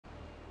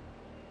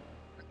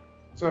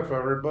What's up,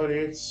 everybody?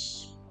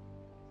 It's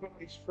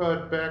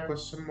Spud back with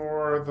some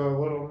more of the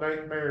Little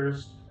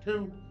Nightmares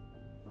 2,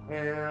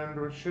 and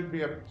we should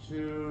be up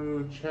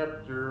to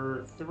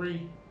chapter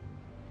 3.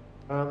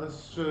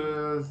 This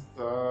is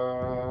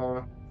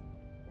the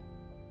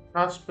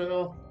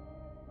hospital.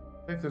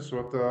 I think this is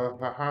what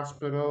the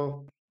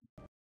hospital.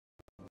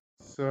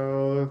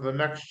 So the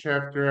next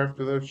chapter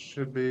after this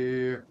should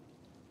be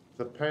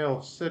the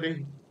Pale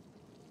City.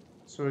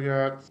 So we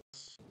got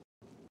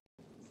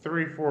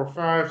 3, 4,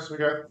 5. So we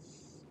got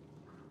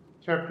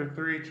chapter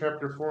 3,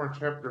 chapter 4, and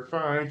chapter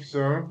 5.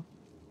 So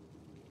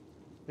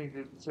think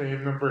it's the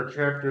same number of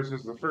chapters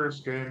as the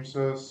first game,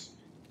 so it's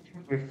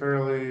should be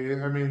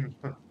fairly. I mean,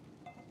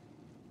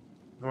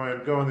 when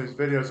I'm going, these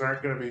videos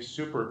aren't going to be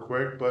super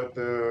quick, but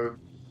at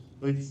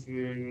least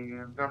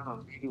the number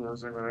of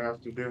videos I'm going to have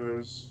to do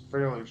is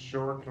fairly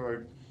short,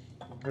 like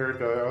compared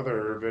to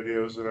other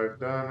videos that I've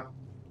done,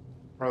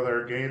 or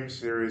other game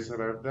series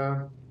that I've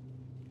done.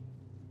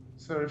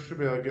 So I should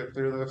be able to get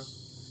through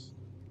this.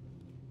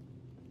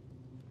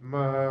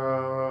 Monday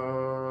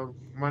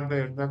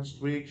of next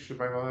week should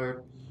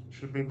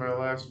be my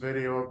last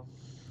video of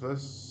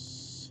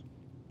this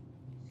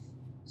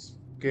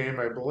game,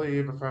 I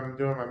believe, if I'm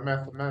doing my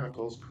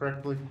mathematicals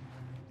correctly.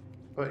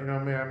 But you know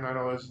me, I'm not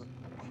always.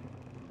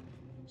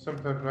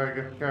 Sometimes I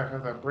gotta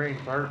have that brain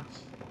fart.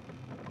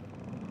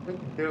 Put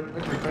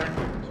me back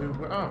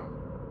into.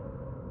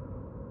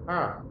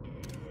 Ah,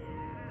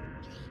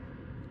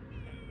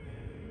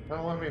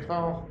 don't let me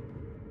fall,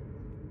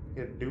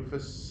 you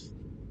doofus.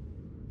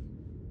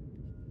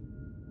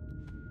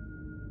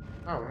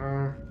 Oh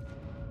no.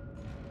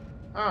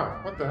 Oh,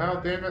 what the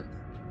hell, damn it.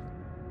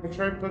 I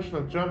tried pushing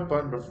the jump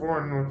button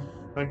before, and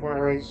like when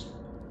I was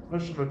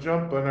pushing the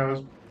jump button, I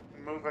was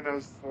moving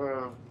as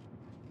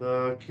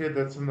the kid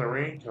that's in the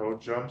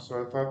raincoat jump,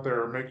 so I thought they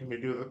were making me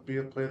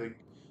play the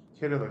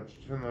kid in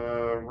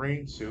the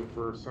rain suit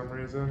for some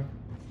reason.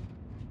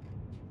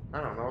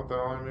 I don't know what the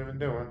hell I'm even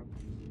doing.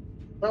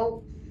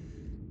 Oh,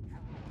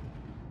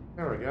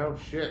 there we go.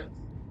 Shit.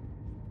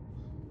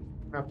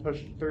 I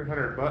pushed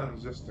 300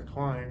 buttons just to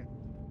climb.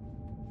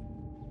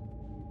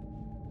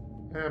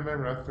 Yeah,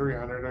 maybe not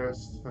 300. I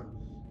was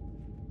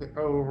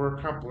over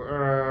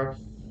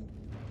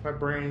my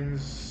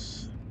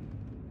brains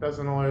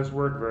doesn't always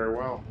work very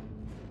well.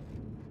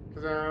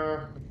 Cause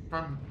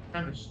I'm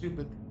kind of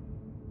stupid.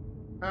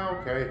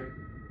 Okay.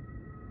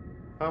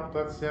 Oh,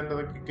 that's the end of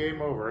the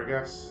game over, I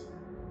guess.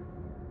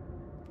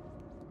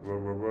 Whoa,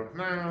 whoa, whoa.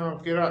 No,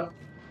 get up.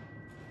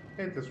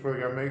 Ain't this really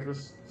gonna make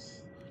this?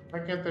 Why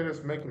can't they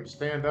just make him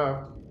stand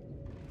up?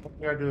 You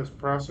gotta do this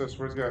process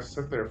where he's gotta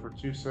sit there for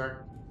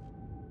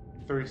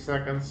 3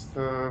 seconds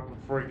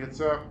before he gets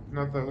up.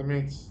 Not that I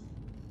mean, I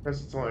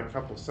guess it's only a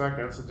couple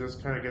seconds. It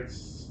just kind of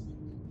gets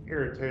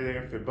irritating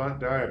if you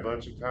die a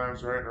bunch of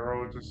times right in a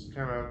row. It just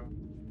kind of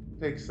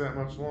takes that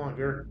much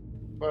longer.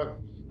 But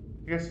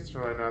I guess it's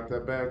really not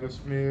that bad.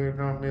 Just me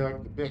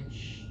like the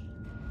bitch,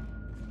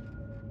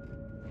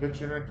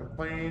 bitching and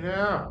complaining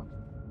now,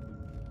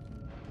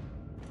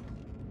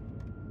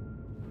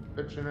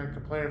 bitching and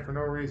complaining for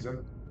no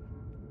reason.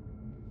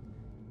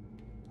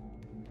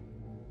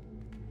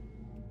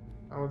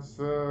 Oh, it's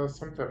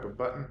some type of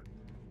button.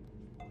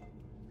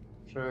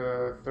 Should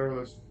I throw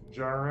this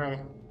jar at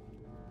it?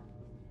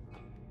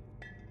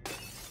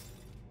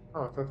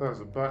 Oh, I thought that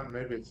was a button.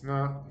 Maybe it's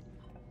not.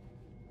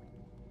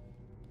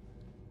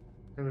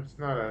 Maybe it's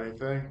not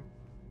anything.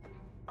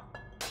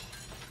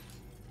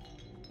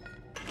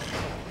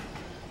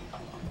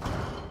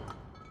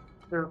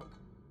 Here.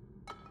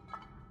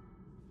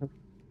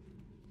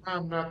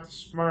 I'm not a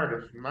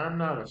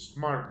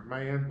smart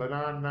man, but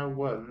I know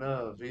what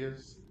love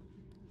is.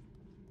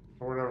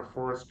 Or whatever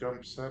Forrest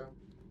Gump said.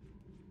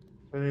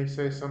 Didn't he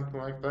say something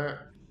like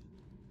that?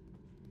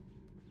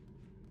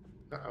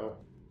 Uh-oh.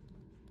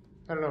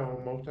 Hello,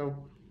 Moto.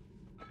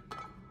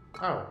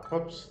 Oh,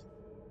 whoops.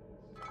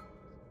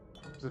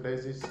 Whoops the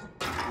daisies.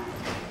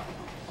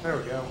 There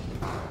we go.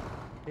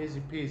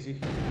 Easy peasy.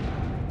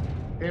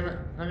 Damn it,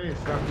 I need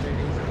to stop saying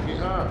easy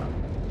peasy. Ah!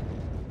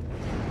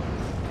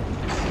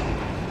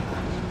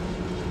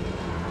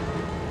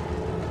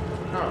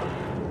 Oh.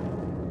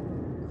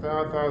 I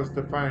thought I was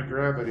defying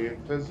gravity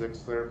and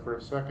physics there for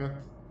a second.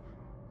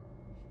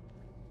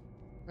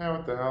 Yeah,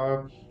 what the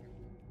hell? I've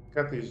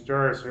got these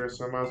jars here,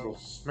 so I might as well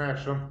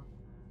smash them.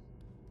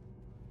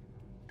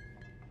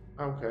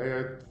 Okay,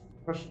 I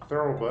pushed the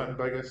throw button,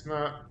 but I guess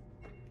not.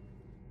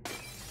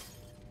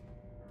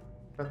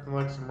 Nothing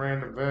like some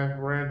random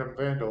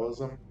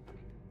vandalism.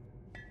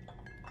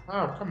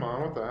 Oh, come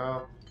on, what the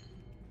hell?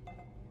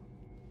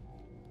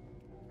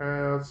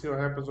 Let's see what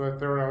happens when I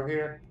throw it out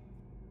here.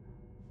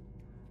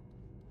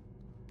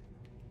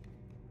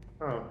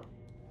 Oh,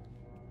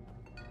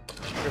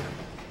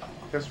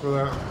 guess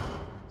we're that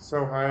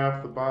so high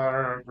off the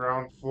bar on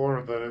ground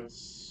floor that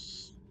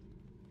it's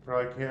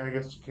probably can't. I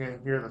guess you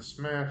can't hear the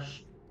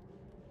smash.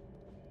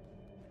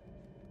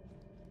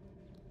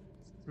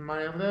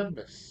 My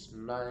little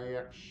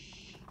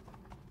smash.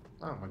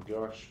 Oh my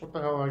gosh, what the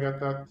hell I got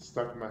that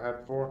stuck in my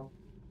head for?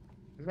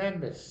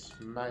 nightmarish.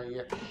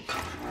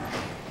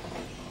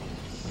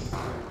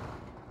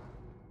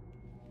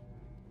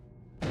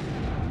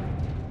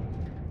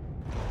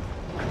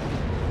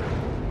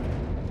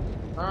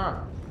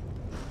 Ah,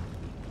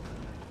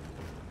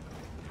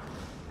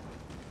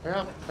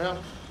 help, help,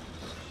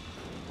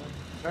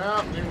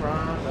 help me,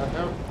 Rhonda,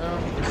 help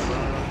me,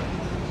 Rhonda.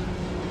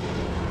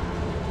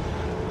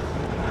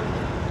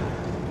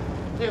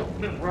 Help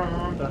me,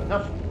 Rhonda,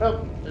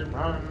 help me,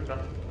 Rhonda.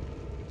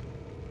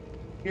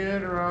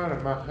 Get her out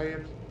of my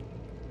head.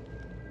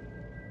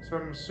 So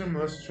I'm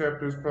assuming this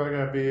chapter is probably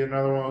going to be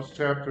another one of those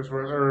chapters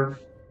where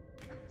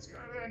it's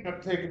going to end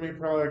up taking me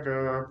probably like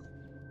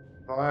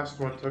the last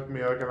one took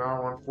me like an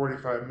hour and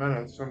 45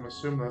 minutes. So I'm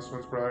assuming this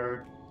one's probably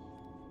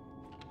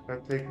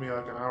going to take me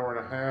like an hour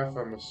and a half.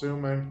 I'm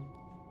assuming.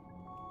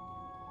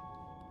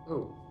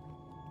 Oh.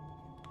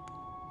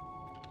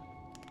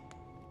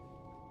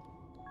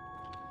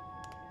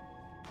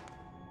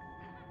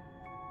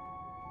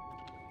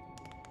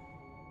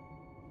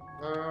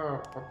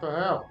 What the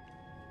hell?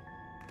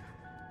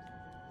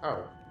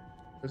 Oh,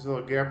 there's a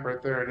little gap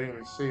right there I didn't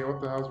even see.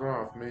 What the hell's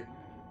wrong with me?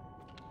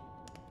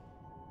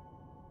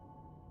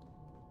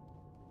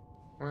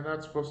 Am I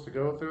not supposed to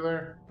go through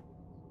there?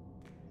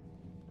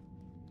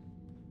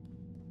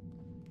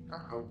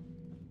 Uh-oh.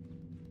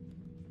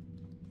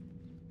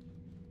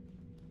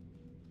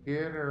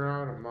 Get her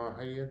out of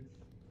my head.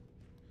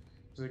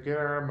 Does it get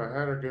her out of my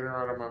head or get her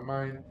out of my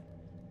mind?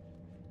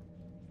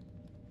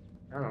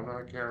 I don't know.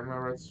 I can't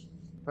remember. It's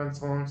been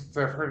so long since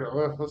I've heard it.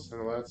 Listen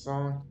to that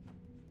song.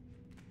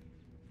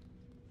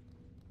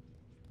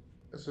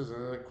 This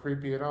isn't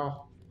creepy at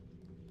all.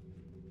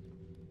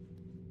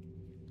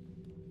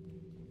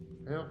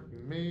 Help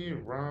me,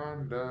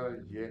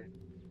 Rhonda, yeah.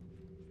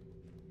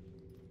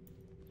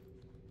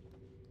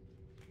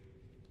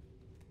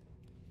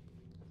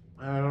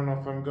 I don't know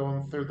if I'm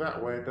going through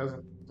that way. It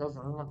doesn't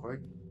look like.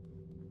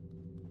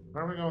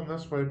 Why are we going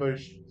this way? But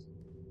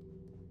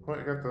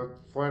I got the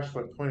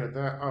flashlight pointed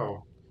that.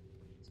 Oh,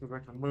 see if I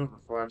can move the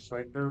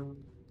flashlight. Derp,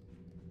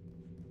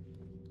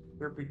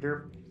 derpy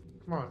derp.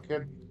 Come on,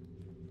 kid.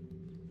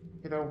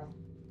 You know,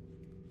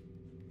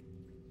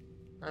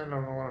 I don't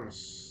know what I'm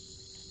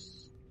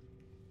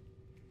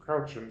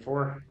crouching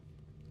for.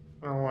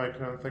 I don't know why I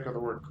couldn't think of the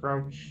word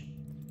crouch.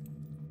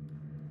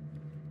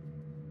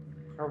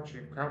 Crouchy,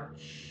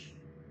 crouch.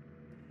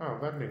 Oh,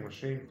 vending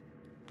machine.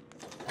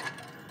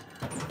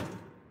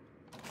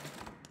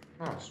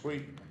 Oh,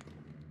 sweet.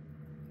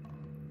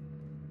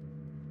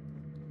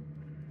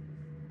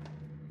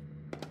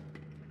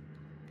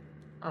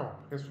 Oh,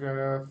 guess we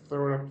gotta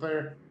throw it up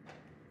there.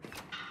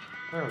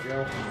 There we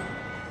go.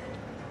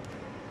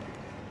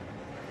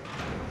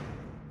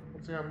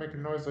 What's he gonna make a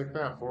noise like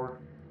that for?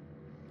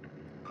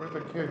 Where'd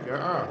the kid go?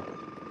 Oh.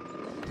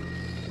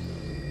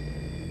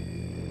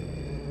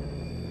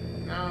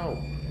 No.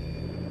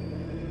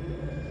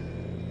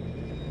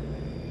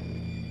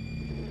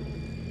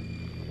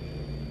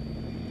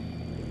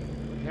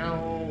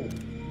 No.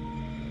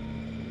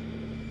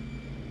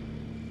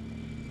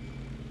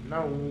 No,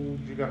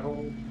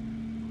 Jigga-hole.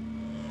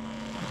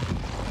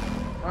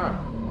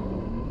 Ah.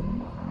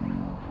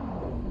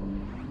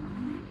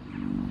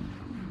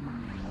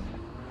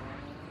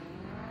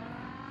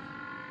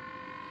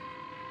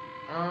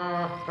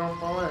 Don't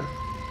fall in.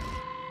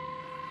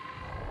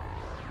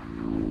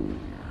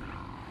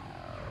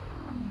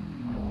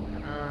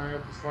 I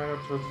have to line up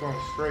so it's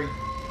going straight.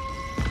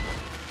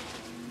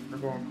 Or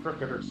going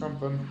crooked or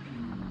something.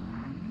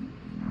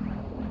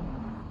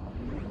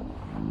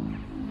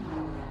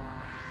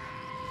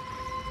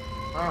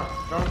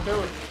 Don't do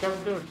it.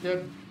 Don't do it,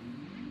 kid.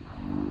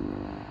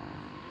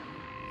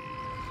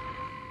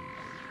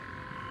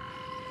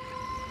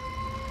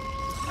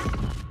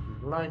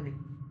 Blimey.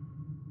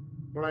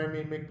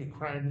 Blimey, make me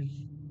cry me.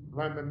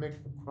 Blimey,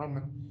 make me cry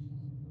me.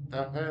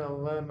 The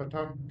hell am I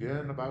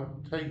talking about?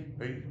 Hey,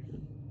 hey.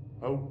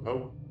 Ho,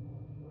 ho.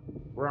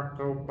 Barack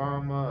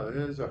Obama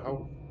is a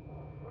hoe.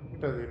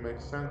 It doesn't even make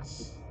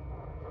sense.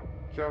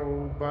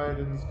 Joe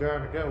Biden's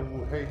gotta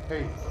go. Hey,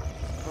 hey.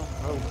 Oh,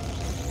 oh.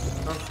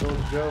 Uncle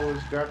Joe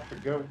has got to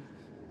go.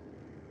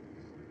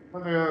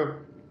 When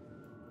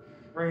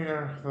rain,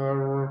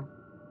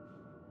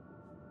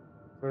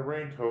 the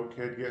raincoat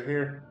kid get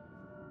here.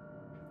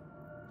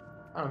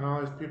 I don't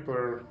know, these people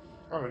are.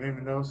 I haven't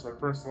even noticed a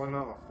person laying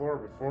on the floor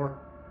before.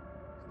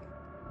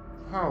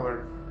 Oh,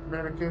 they're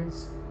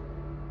mannequins.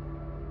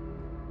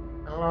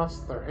 I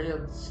lost their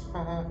heads.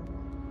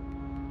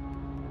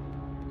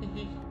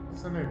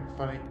 Isn't it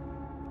funny?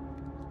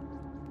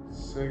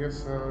 So I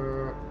guess,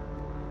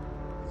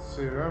 let's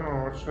see, I don't know,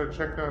 what should I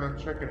check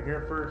in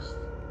here first?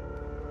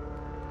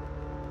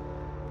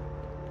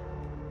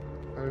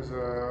 There's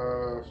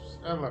a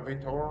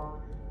elevator.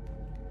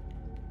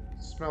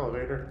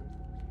 Smellevator.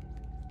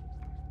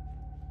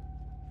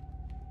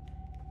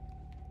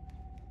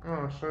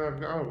 Oh, should I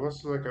have, oh, this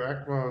is like an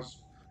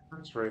Acmo's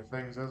X-ray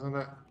things, isn't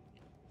it?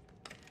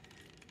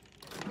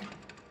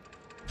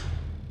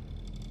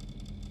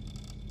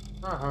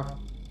 Uh-huh.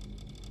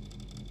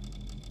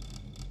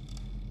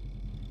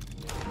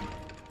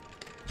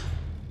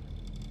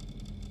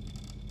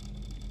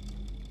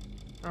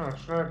 Oh,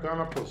 should I have gone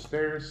up those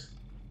stairs?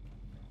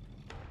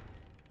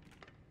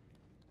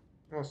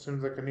 Well,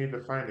 seems like I need to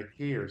find a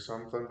key or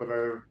something, but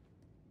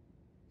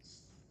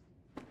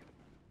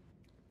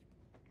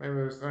maybe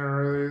there's not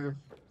really.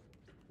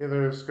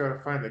 Either just gotta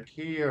find a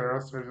key or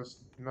else there's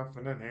just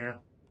nothing in here.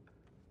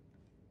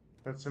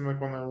 That seemed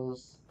like one of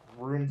those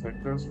rooms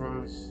like this where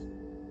there's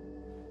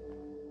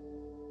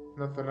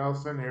nothing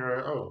else in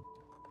here. Oh,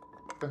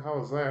 what the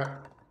hell is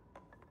that?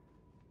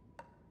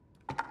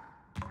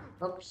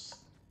 Oops.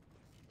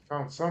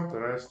 Found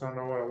something. I just don't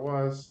know what it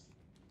was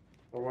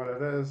or what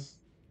it is.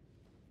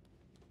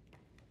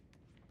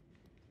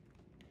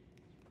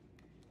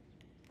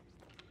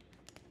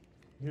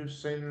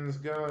 Hussein's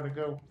gotta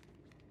go.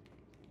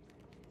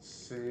 Let's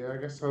see, I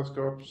guess I'll just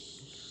go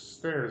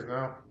upstairs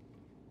now.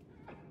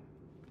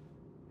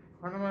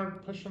 Why am I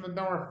pushing the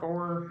door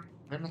forward?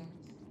 Damn it.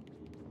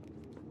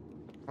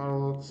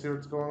 Oh, let's see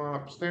what's going on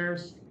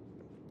upstairs.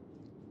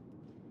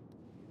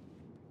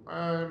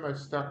 Why am I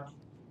stuck?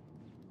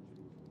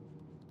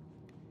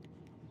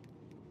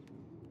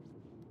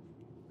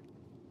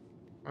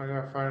 I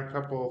gotta find a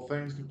couple of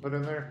things to put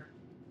in there.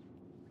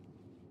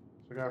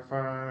 So I gotta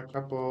find a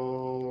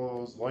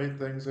couple of light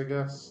things, I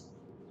guess.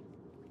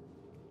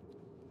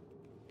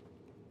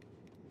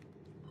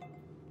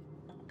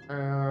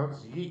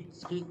 Let's yeet,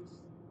 skeet.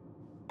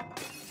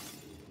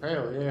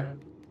 Hell yeah.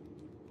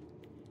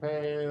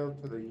 Hail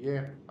to the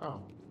yeah.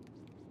 Oh,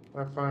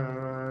 I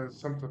find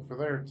something for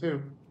there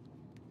too.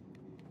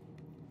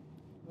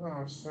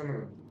 Oh, son of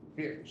a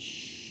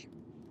bitch.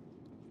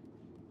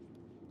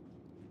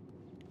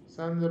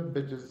 Sons of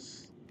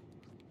bitches.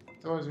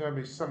 It's always gotta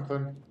be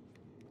something.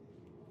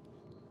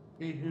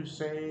 Be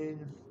Hussein.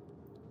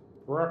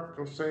 Barack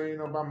Hussein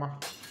Obama.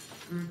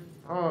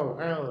 Oh,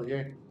 hell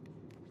yeah.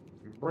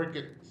 Break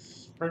it.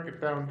 Break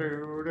it down.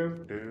 Do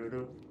do do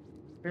do.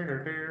 Do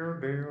do do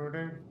do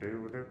do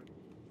do do.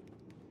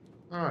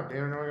 Oh,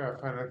 damn it. I gotta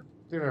find a.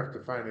 Do have to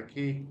find a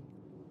key.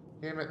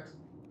 Damn it.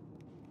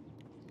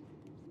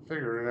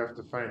 Figured I'd have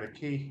to find a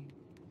key.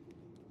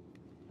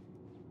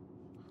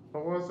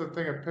 What was the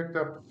thing I picked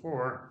up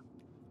before?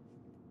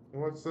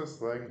 What's this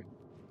thing?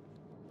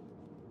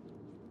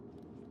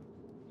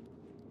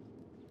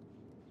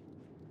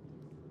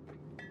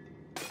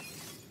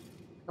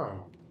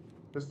 Oh,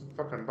 just a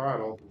fucking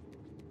bottle.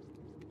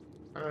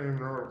 I don't even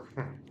know.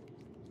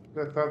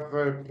 I thought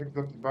that I picked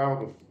up the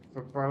bottle I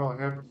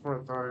had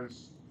before. I thought I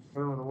just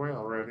threw it away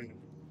already.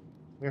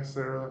 Yes,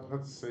 sir.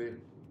 Let's see.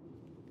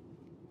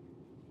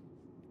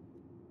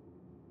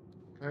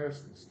 Can I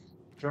just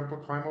jump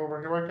and climb over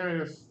here? Why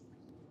can't I just?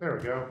 There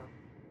we go.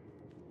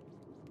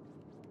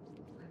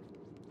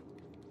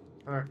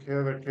 Okay,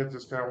 the kid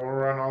just got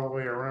run all the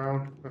way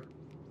around.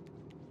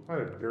 What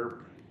a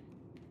derp.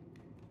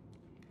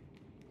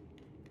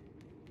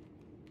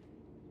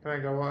 Can I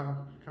go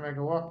up? Can I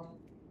go up?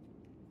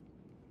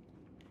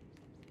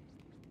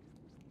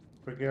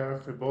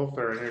 If we both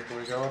are in here, can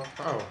we go up?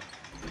 Oh.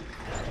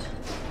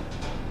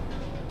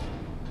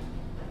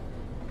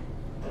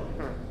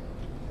 Huh.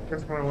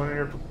 Guess when I went in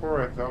here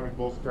before, I thought we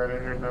both got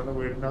in here. Now that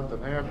we had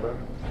nothing happen.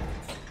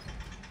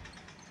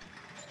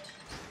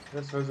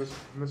 Guess I was just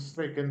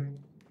mistaken.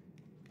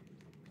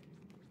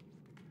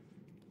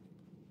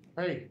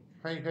 Hey,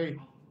 hey, hey.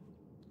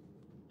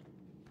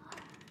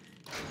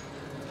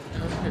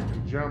 This kid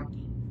can jump.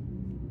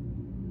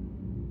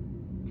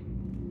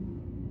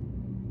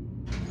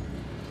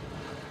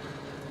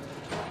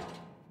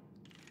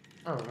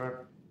 Oh,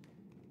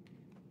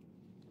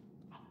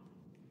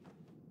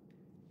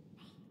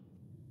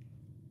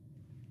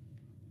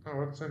 oh,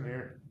 what's in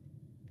here?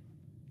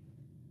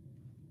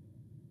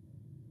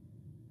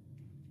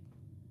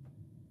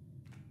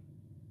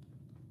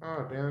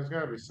 Oh, damn, there's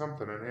gotta be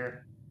something in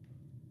here.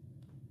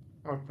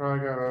 Oh, I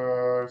probably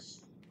gotta.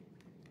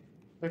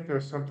 I think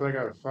there's something I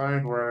gotta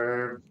find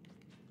where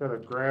I gotta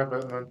grab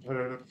it and then put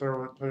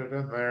it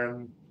in there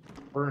and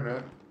burn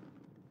it.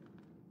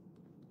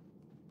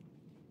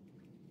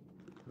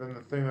 Then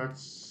the thing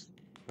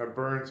that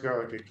burns got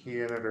like a key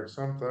in it or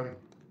something.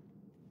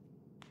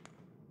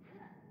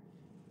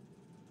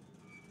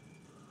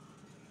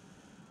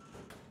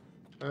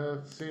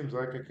 It seems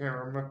like I can't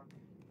remember.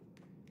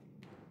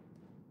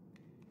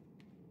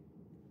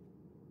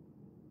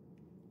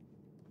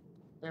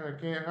 Damn, I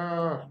can't.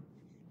 Oh,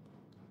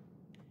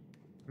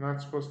 I'm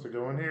not supposed to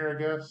go in here,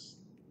 I guess.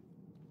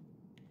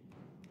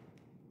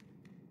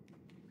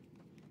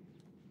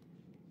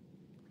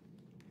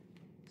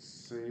 Let's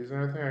see, is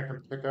there anything I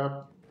can pick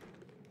up?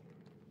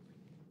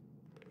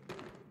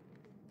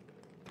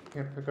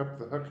 Can't pick up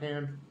the hook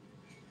hand.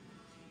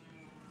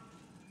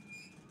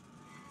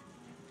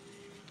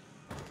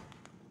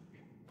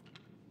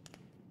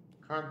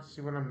 Can't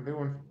see what I'm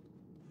doing.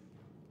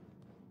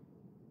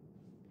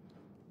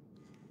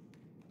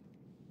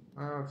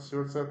 Let's see,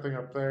 what's that thing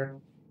up there?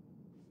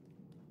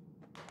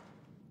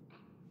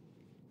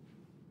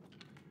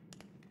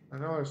 I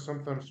know there's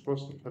something I'm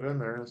supposed to put in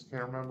there. I just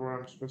can't remember what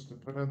I'm supposed to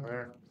put in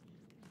there.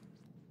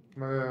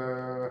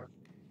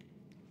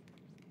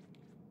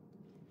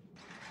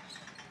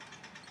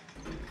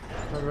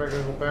 Maybe I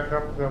gotta go back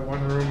up to that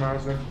one room I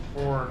was in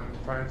before and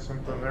find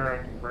something there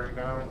I can bring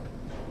down.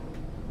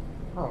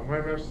 Oh,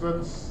 maybe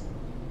there's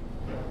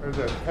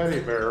a teddy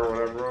bear or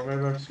whatever. Or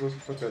maybe I'm supposed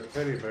to put that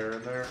teddy bear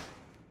in there.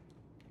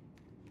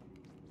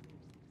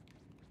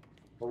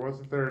 Or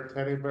wasn't there a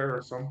teddy bear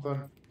or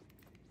something?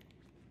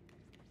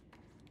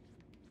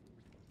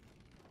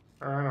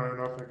 Or I don't even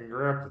know if I can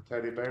grab the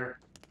teddy bear.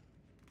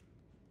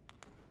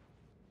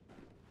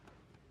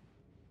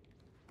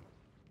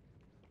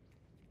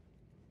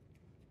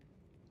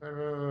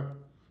 I'm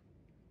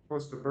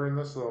supposed to burn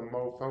this little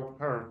mofo.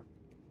 Or,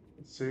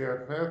 let's see,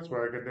 that's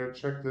what I could do.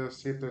 Check this,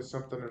 see if there's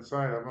something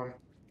inside of them.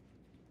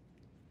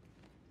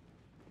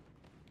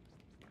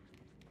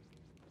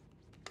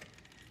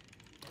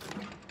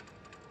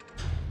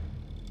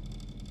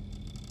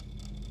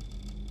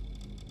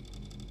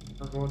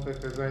 Doesn't look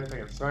like there's anything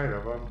inside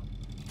of them.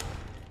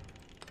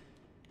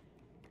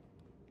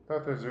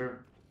 Thought there's a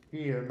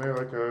key in there,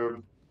 like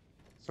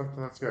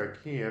something that's got a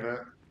key in it.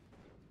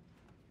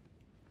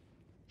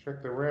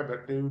 Check the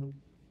rabbit, dude.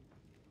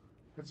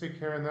 What's he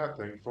carrying that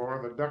thing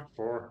for? The duck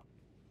for?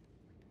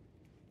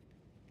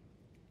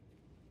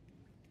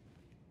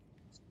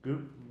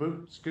 Scoot,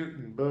 boot,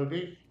 scootin'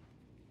 boogie.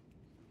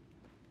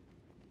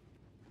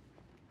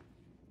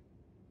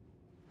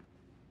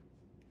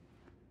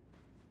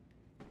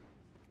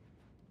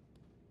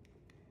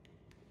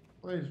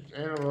 Well, these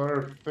animal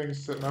other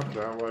things sitting up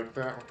there like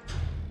that.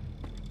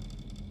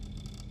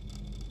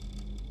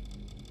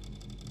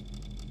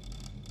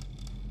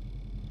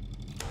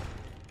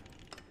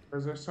 Or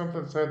is there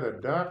something inside the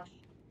duck?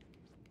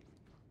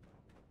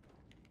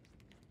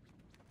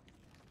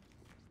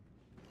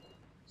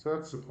 So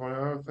that's the point.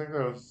 I don't think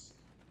that was.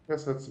 I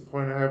guess that's the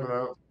point of having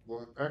that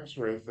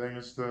X-ray thing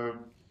is to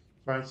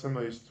find some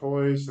of these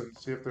toys and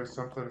see if there's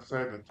something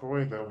inside the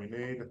toy that we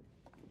need.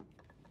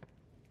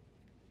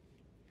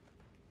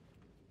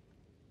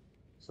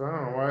 So I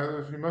don't know why.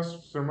 If he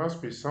must, there must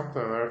be something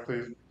there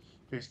if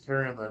he's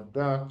carrying the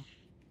duck.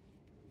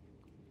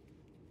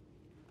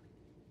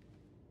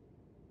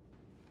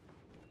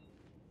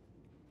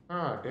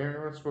 Ah, damn!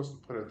 We're supposed to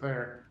put it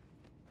there.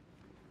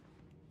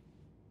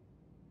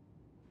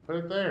 Put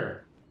it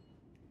there.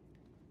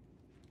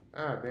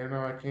 Ah, damn!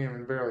 Now I can't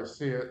even barely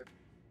see it.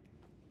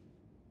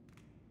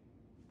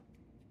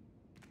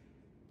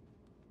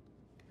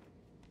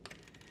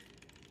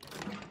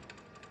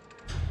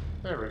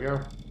 There we go.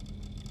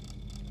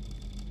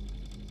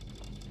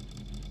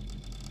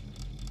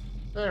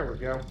 There we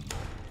go.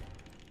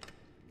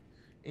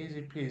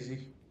 Easy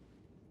peasy.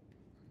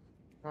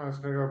 I'm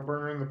just gonna go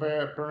burn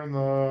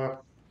the,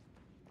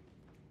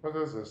 what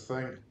is this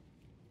thing?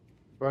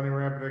 Bunny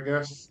rabbit, I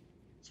guess.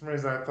 For some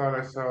reason I thought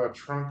I saw a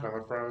trunk on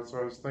the front, so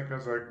I was thinking it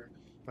was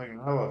like an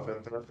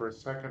elephant there for a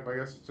second, but I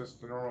guess it's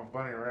just a normal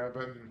bunny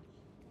rabbit, and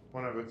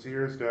one of its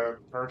ears got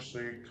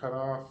partially cut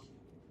off.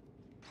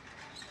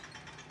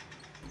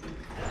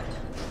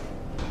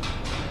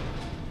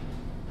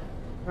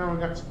 Now we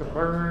got to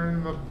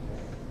burn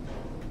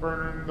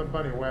the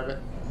bunny rabbit.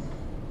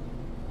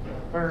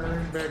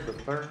 Burn, baby,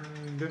 burn,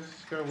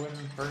 disco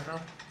inferno.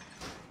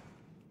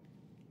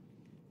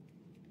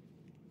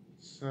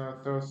 So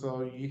those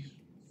little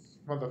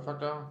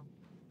motherfucker.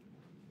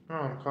 Oh,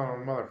 I'm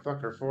calling him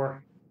motherfucker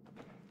for.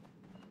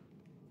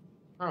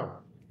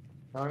 Oh,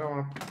 I don't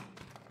want to.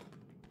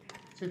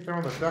 What's he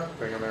throwing the duck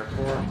thing in there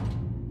for?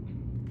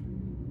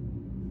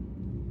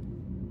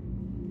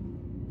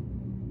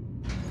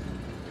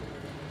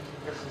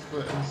 Guess it's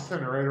the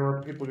incinerator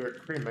where people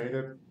get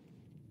cremated.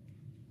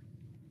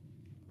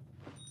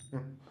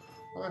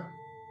 What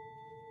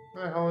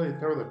the hell did he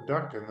throw the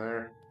duck in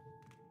there?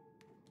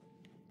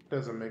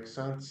 Doesn't make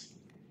sense.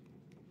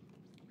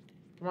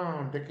 Come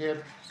on,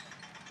 dickhead.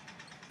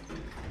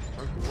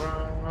 Look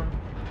around.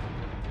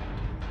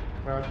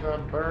 Got the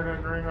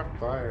burning ring of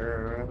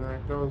fire, and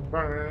it goes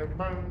burning,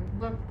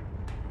 burning,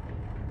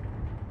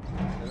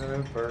 and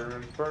it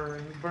burns,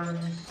 burns,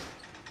 burns.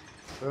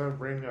 The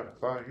ring of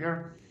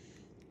fire.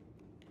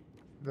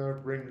 The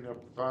ring of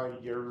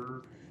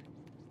fire.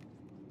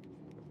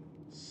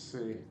 Let's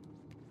see.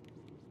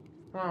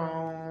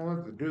 Oh,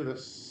 let's do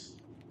this.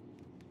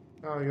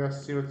 Now I gotta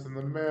see what's in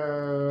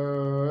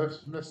the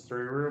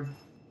mystery room.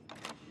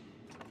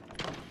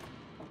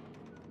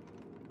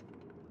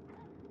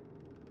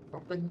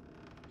 Open.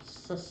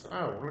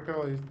 Oh, look at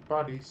all these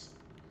bodies.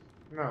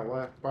 Not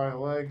left by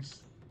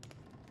legs.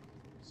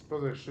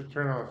 Suppose I should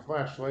turn on the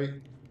flashlight.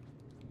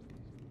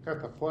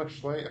 Got the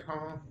flashlight,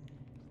 huh?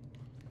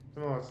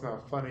 No, it's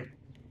not funny.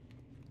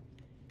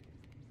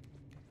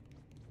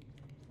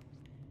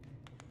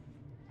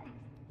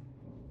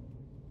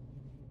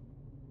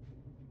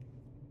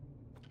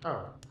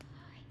 Oh.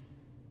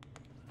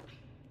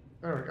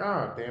 There we go.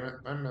 Oh, damn it.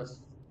 I missed.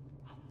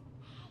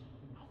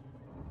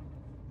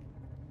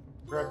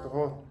 Forgot the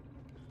whole.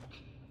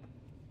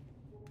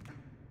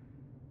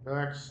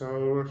 Relax,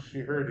 so she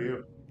heard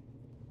you.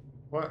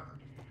 What?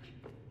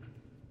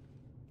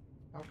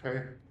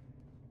 Okay.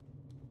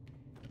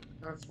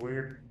 That's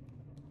weird.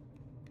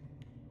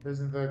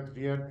 Isn't that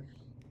Viet?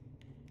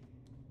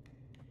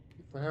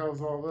 What the hell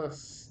is all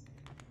this?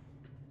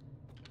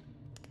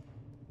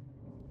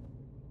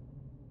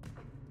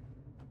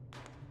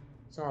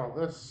 What's all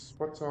this?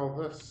 What's all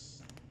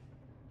this?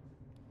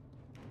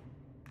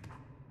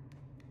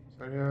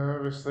 So yeah,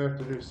 obviously I have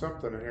to do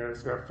something here. I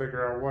just gotta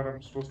figure out what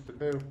I'm supposed to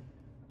do.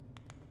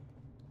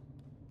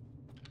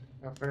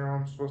 Gotta figure out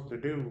what I'm supposed to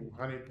do,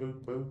 honey boo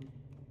boo.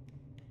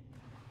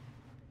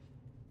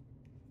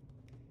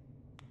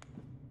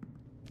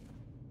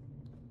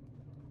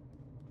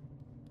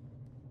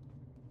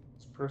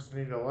 This person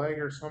need a leg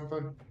or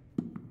something?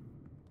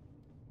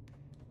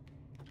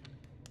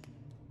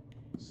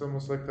 It's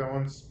almost like that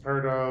one's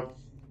part of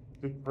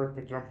Too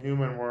Perfect I'm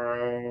Human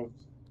where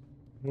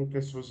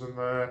Lucas was in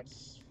that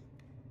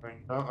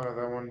like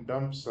that one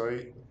dump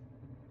site.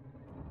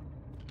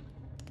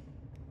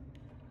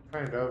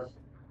 Kind of.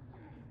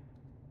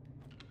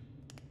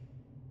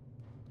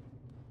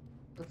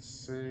 Let's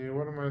see,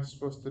 what am I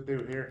supposed to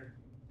do here?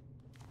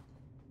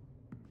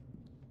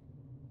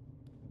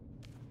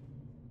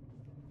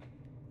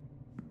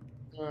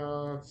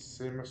 Let's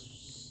see,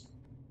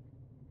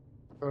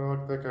 thought it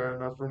looked like I had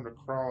enough room to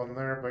crawl in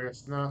there, but I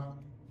guess not.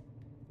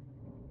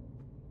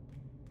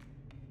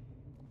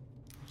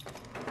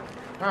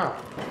 Ah,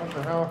 what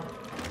the hell?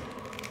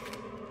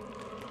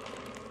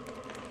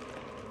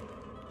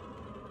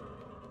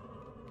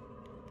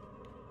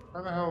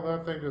 How the hell did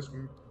that thing just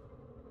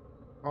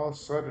all of a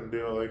sudden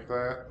do it like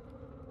that?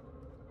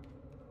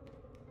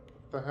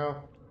 What the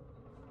hell?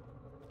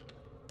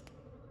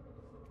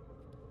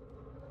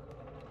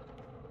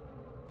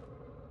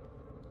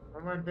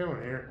 What am I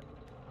doing here?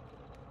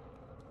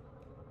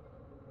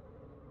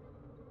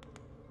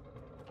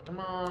 Come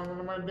on, what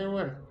am I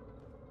doing?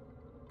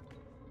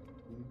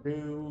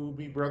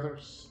 Doobie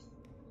Brothers.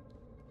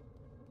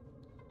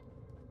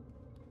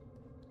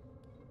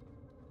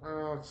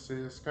 Let's see,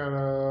 just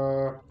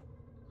gotta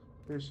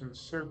do some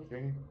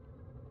searching.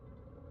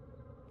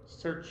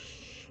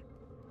 Search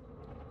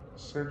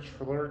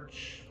for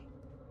lurch.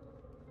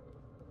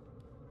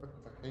 What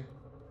the heck?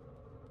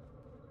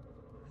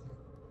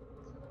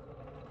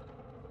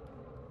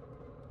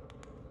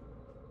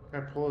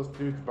 Can I pull this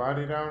dude's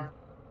body down?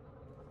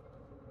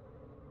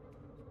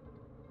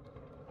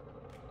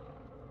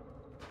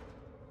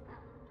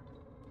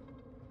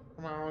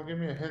 Come on, give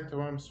me a hint of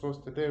what I'm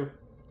supposed to do.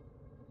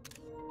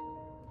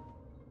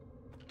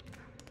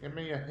 Give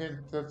me a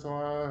hint, that's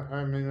all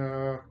I mean,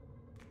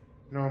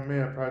 no, me,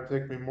 it'd probably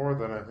take me more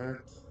than a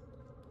hint.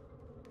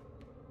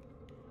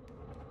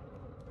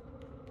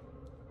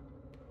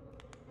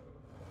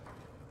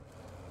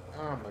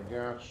 Oh my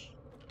gosh.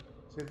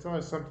 See, it's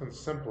only something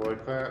simple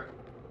like that.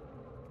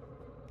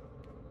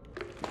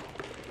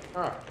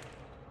 Ah.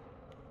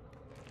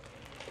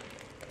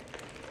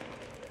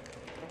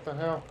 What the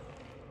hell?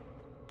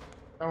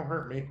 Don't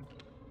hurt me.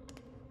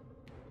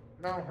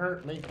 Don't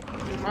hurt me.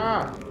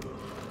 Ah!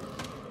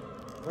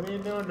 What are you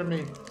doing to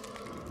me?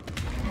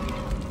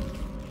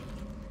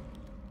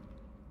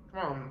 Come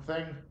on,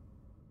 thing.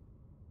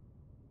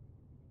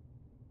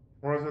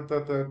 Or is it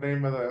that the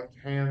name of that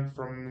hand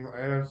from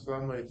Adam's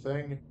Family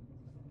thing?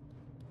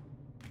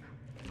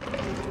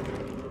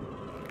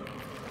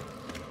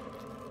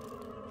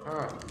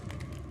 Ah.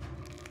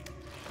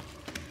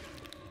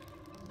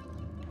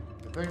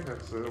 I think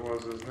that's it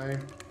was his name.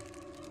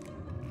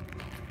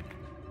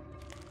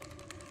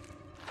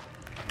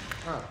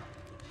 Ah.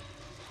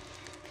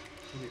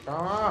 Come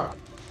on!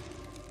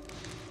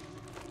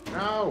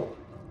 No!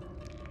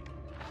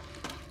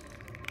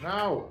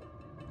 No!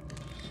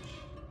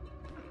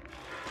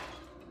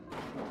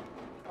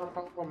 Don't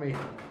follow me.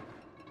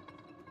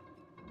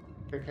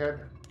 Dickhead.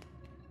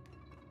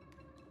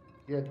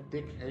 You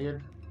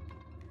dickhead.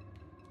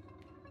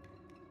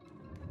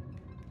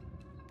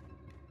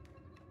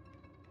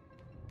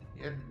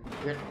 You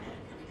dick.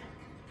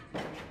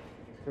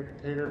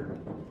 Dictator.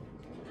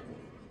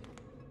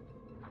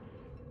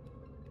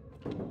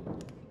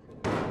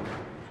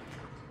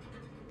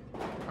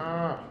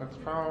 Ah, let's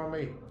follow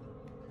me.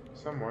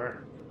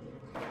 Somewhere.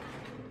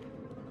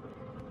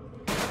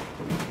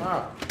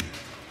 Ah!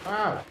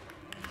 Ah!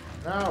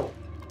 No!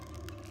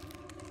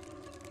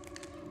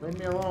 Leave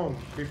me alone,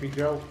 Creepy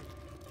Joe.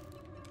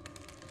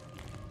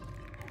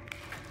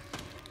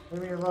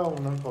 Leave me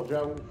alone, Uncle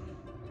Joe.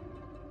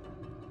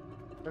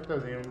 That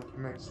doesn't even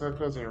make sense. That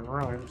doesn't even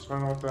rhyme. So I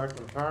don't know what the heck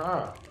I'm talking.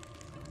 Ah!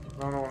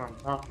 I don't know what I'm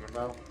talking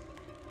about.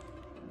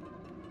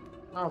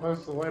 Oh,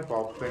 that's the light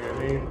bulb thing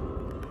I need.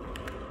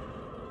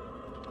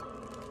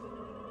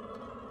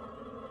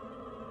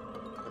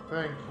 I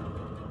think.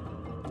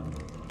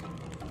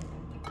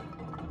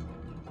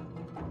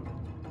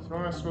 So what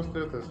am I supposed to do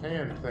with this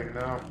hand thing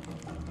now?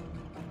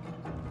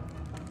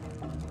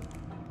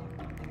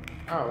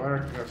 Oh, they're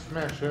gonna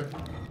smash it.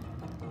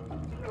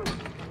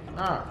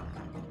 Ah.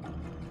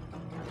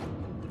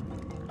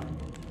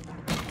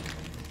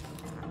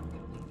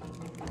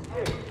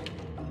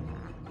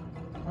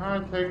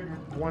 I'd take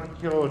 1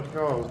 kilo to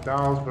kill those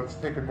dolls, but it's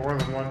taking more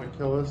than one to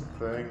kill this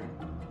thing.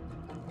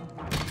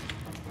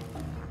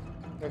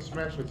 I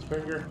smash its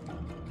finger.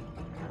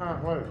 Ah,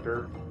 what a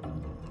derp.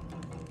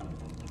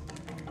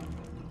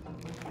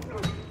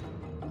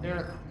 Damn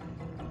it.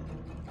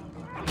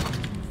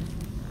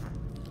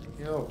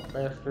 You little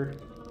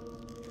bastard.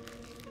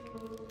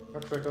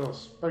 Looks like a little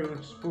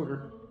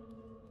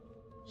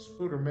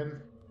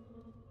Spooderman.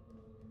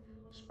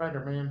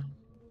 Spider-Man.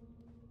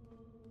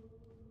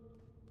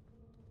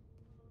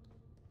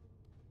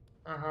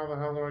 How the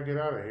hell do I get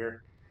out of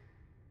here?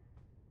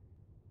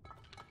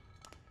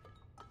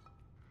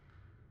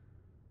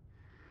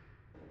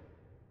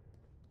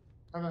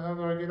 How the hell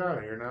do I get out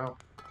of here now?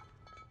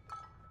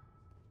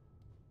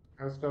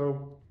 Let's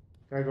go.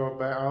 Can I go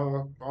back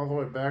all the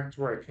way back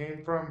to where I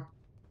came from?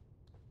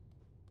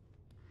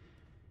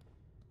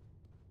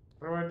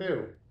 What do I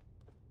do?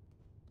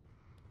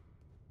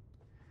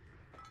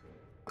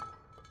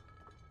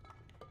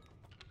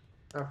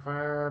 I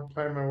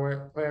plan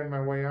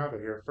my way out of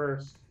here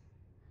first.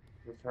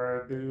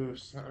 Before I do,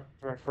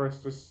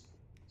 first just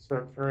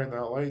start carrying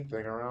that light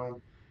thing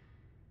around.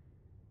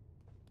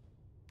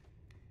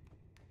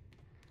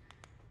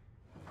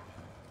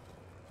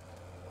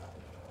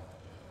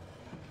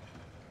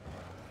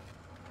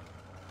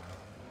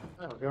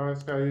 There we go. I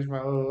just gotta use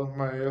my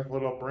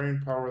little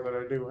brain power that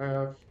I do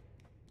have.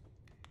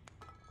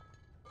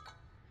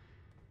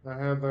 I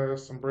have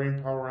some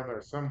brain power in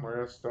there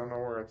somewhere. I just don't know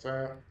where it's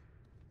at.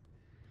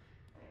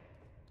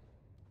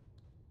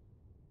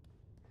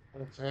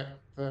 What's that?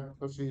 That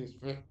pussy is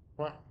fit.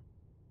 What?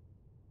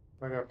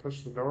 I gotta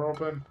push the door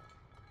open.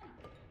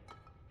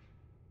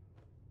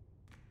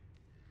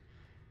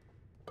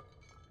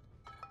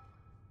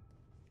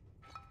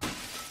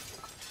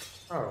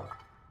 Oh,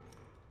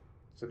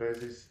 it's a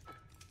daisies.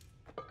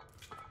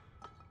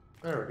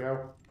 There we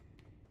go.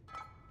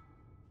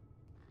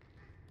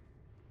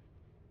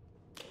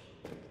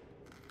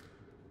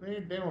 What are you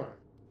doing?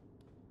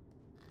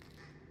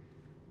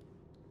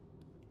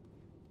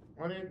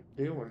 What are you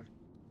doing?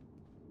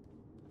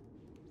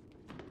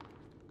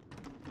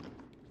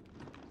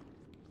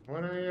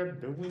 What are you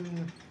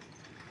doing?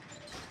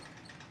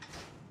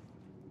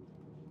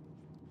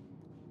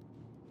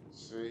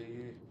 Let's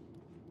see.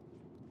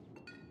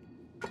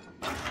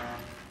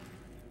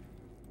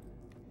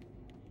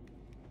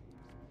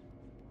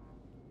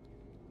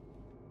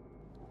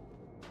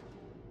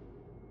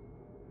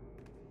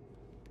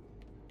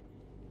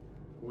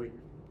 Wait.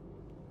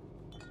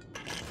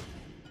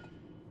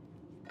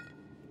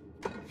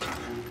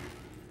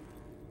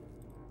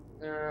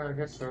 Yeah, I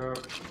guess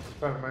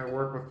thought it might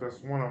work with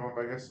just one of them.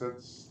 But I guess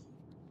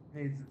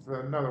needs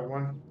another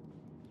one.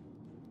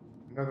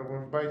 Another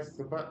one bites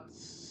the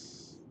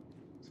butts.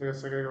 So I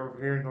guess I gotta go over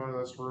here and go into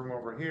this room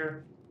over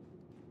here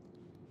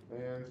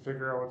and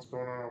figure out what's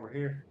going on over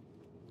here.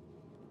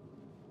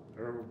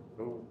 Oh,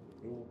 oh,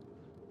 oh.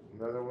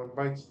 Another one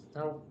bites the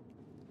toe.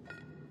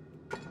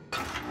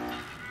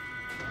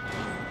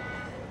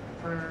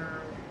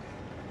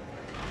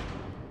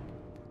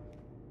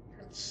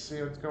 Let's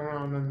see what's going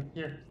on in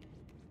here.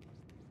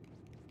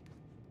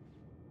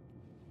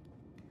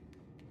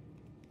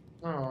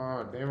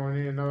 Oh, damn, I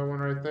need another one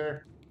right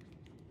there.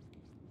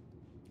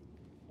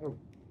 Oh,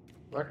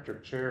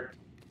 electric chair.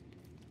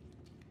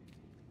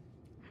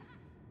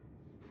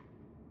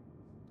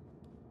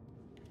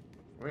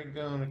 We're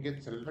gonna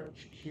get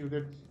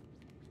electrocuted.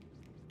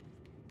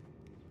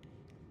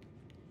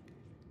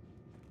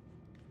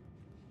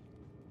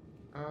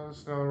 Oh,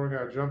 so now we're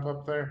gonna jump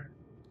up there.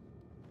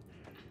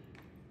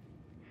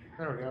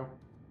 There we go.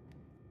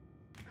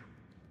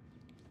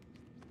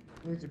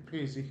 Easy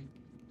peasy.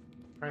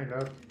 Kind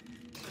of.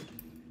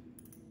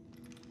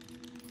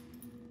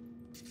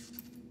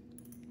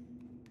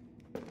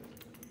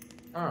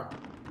 Ah.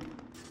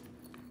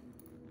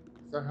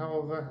 The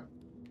hell is that?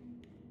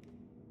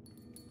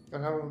 The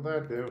hell did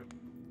that do?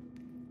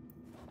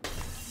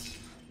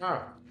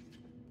 Ah.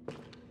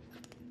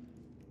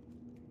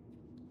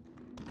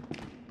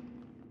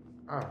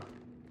 Ah.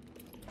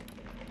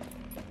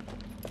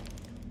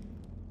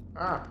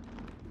 Ah.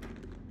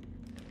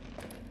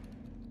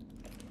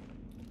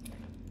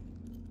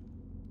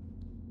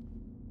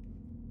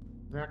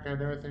 Not gonna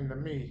do anything to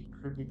me,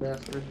 creepy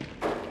bastard.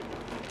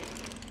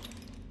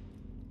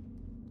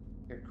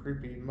 You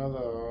creepy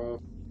mother.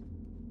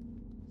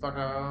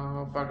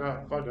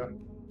 Fucker.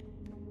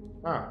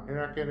 Ah, you're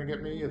not gonna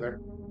get me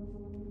either.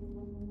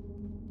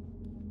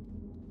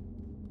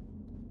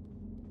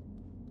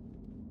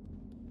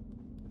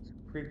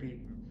 Creepy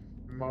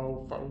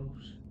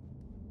mofos.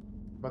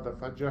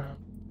 Motherfudger.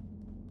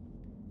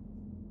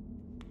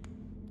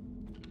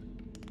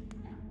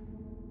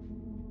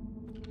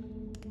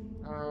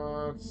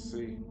 Let's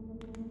see.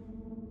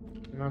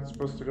 You're not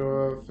supposed to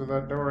go through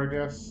that door, I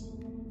guess.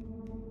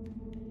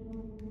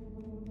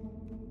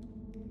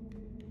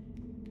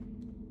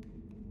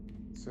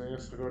 So I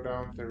guess we'll go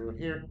down through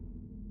here.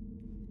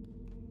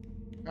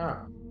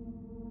 Ah.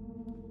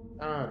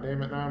 Ah,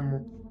 damn it,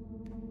 now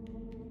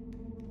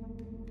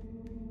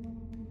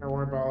don't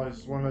worry about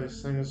one of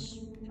these things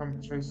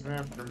come chasing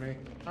after me.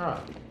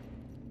 Ah.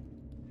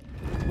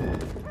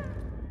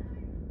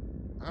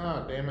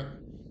 Ah, damn it.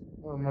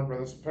 I remember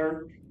this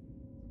part.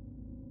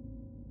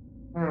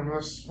 I remember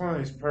this one of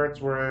these parts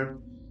where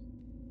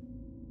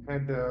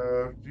Had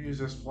to use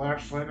this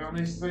flashlight on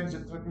these things.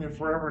 It took me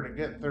forever to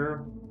get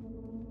through.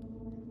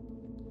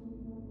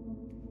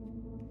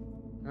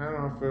 I don't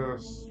know if it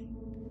was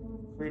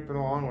creeping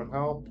along with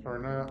help or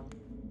not.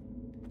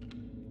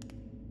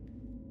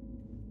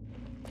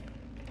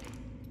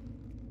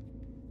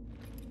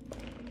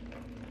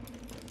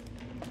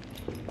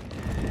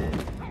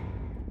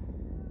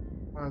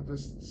 I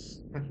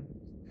just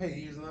hate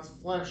using this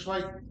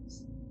flashlight.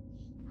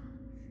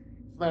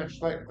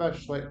 Flashlight,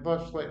 flashlight,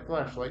 flashlight,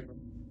 flashlight.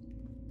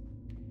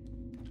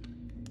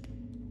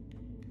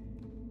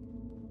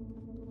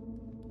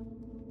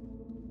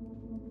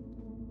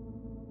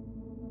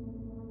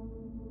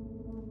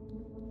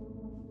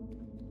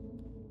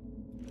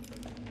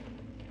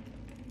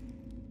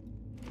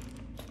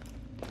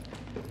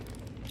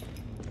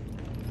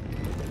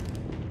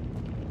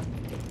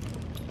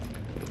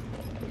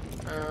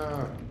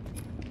 Uh,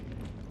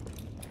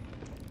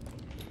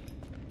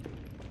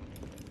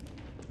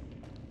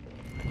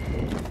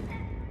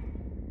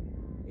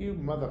 you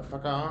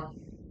motherfucker.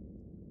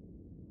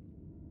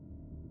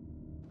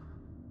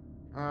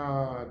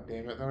 Ah,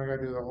 damn it. Then I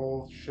gotta do the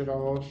whole shit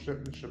all shit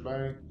and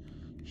shebang.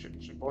 Shit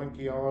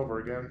shaboinky all over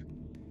again.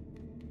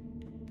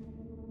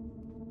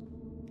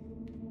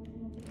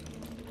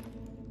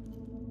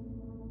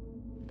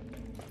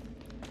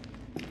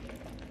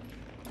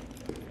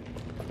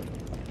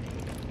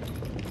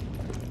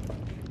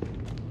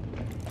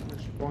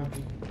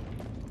 Shaboinky.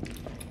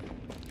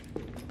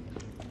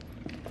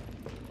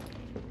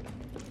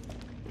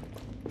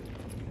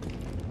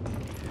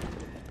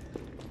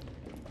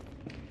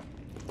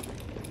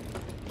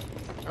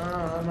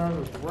 Ah,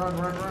 no, just run,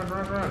 run, run,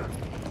 run, run.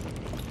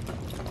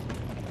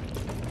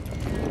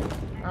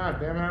 Ah,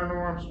 damn it, I don't know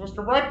where I'm supposed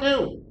to run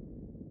to.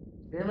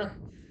 Damn it.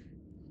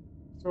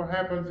 So what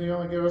happens, you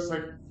only give us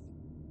like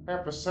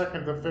half a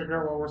second to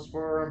figure out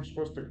where I'm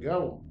supposed to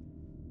go.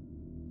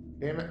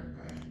 Damn it.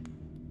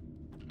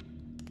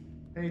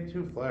 I need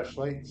 2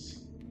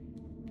 flashlights.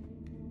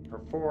 Or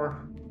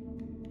 4.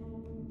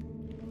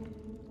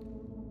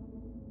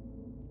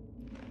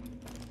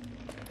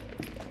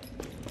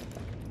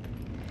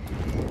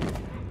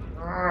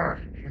 Ah,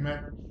 damn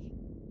it.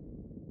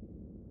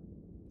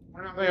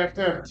 Why don't they have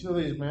to have 2 of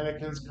these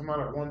mannequins come out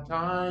at one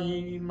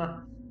time?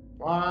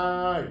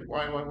 Why?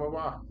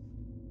 Why?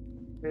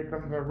 Here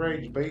comes my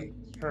rage bait.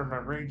 Turn my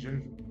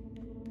raging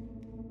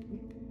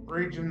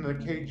the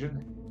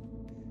Cajun.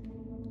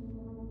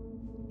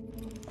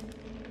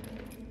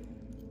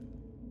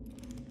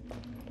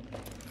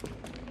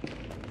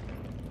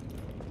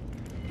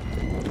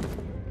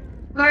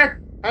 Ah,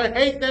 I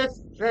hate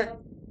this shit.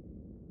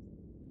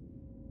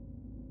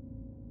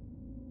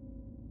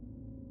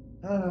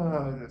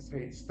 I just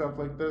hate stuff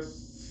like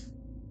this.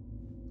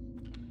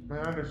 I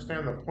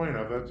understand the point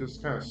of it,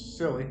 just kind of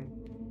silly.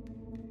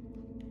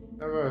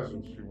 Otherwise,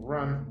 we should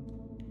run.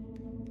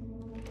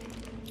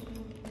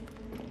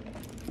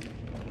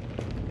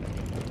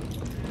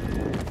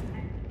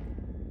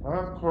 Well,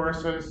 of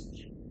course, I just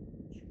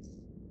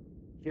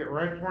get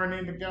right where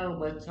I need to go,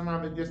 but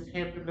somehow they just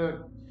happen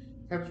to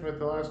catch me at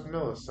the last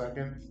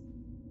millisecond.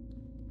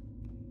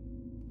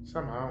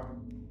 Somehow.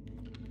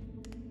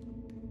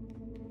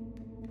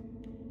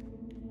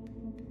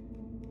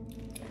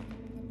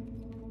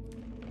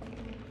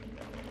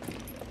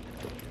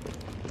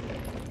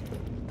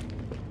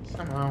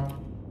 Somehow.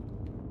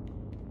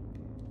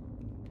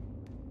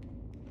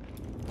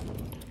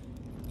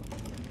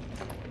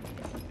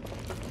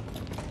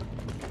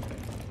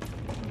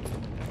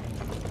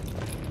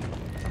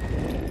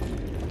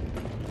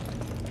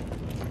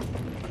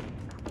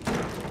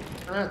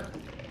 Ah,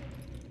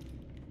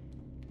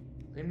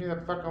 leave me the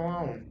fuck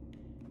alone.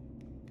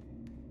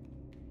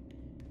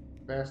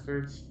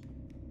 Bastards.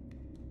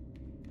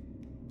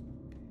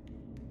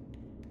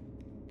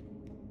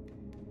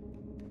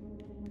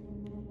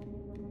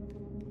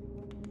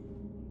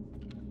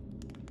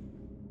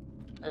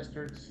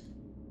 Bastards.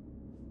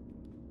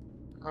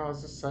 Oh,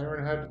 is this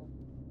Siren Head?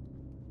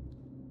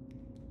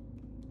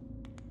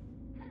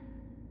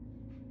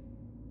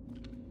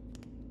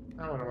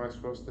 Now what am I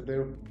supposed to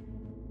do?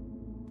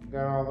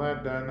 Got all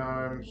that done, now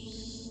I'm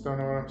just don't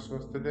know what I'm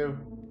supposed to do.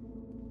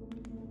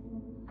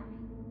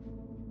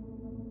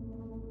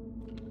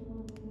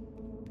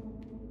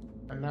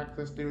 I knock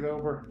this dude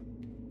over.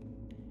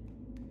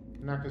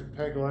 Knock his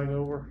peg leg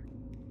over.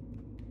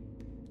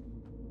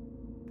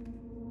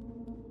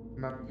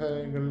 My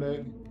peg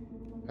leg.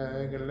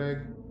 Peg leg.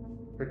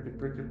 Pretty,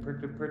 pretty,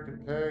 pretty, pretty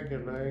peg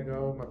leg.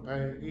 Oh, my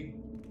peggy.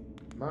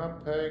 My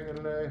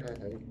peg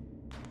leg.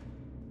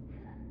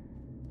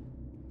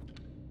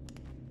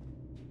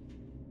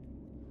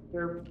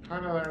 They're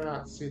kind of there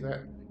not see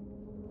that.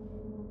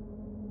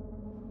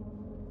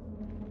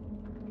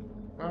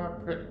 My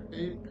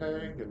pretty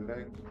peg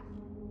leg.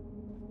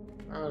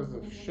 That was a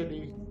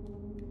shitty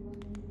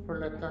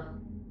toiletta.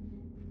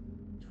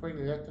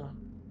 Toiletta.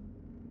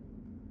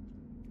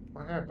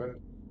 What happened?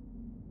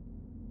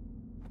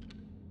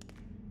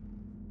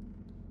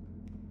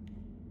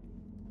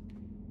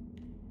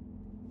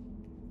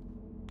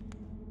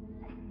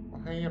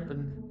 What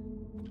happened?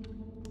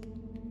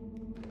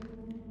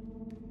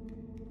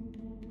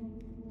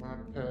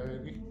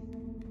 Peg.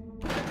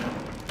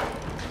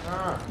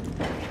 Ah.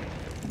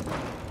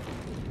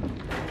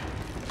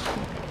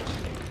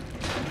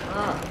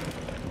 Ah.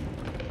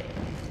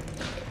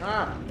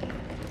 Ah.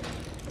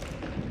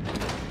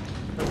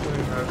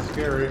 Hopefully not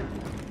scary.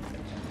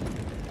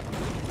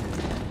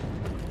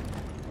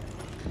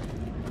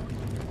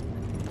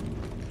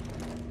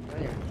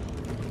 Dang it.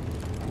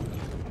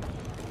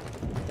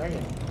 Dang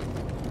it.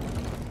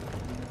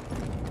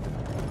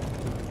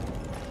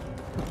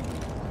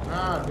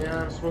 Ah, damn,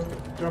 I'm supposed to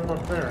jump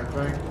up there, I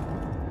think.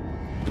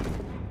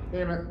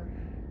 Damn it.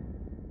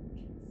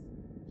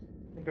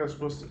 I think I was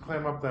supposed to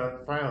climb up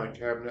that filing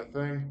cabinet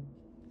thing.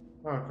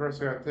 Oh, of course,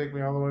 I gotta take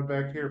me all the way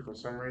back here for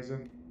some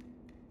reason.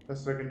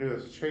 Best I can do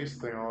is chase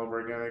thing all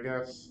over again, I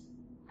guess.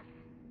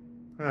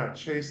 Not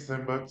chase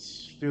them, but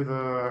do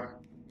the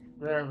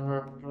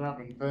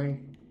grabbing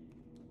thing.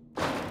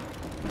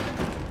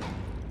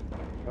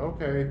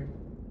 Okay.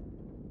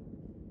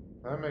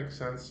 That makes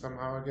sense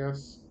somehow, I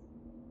guess.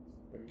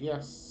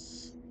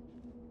 Yes.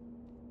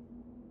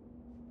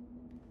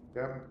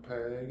 Got my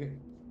peg.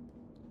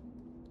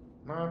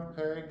 My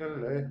peg a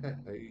leg.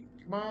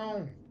 Come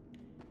on.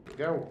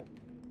 Go.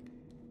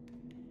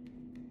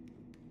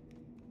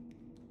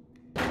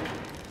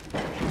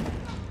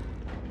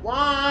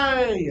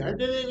 Why? I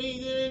didn't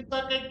eat any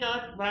fucking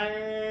touch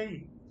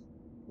me.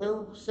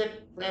 You sick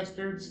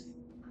bastards.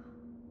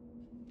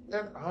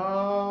 Get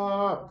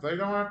up. They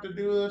don't have to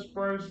do this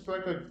for us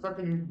like a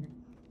fucking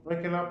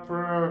waking up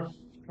for a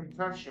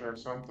concussion or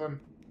something.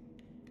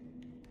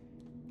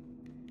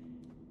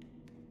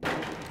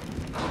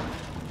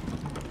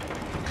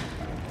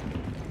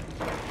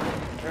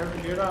 Have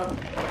to get up.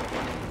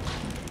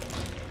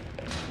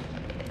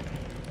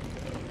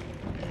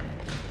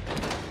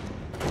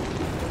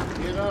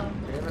 Get up,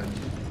 damn it.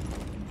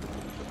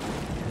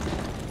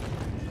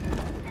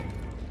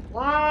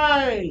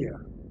 Why?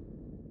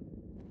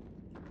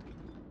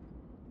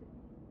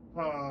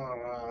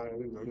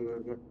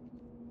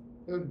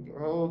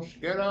 Oh,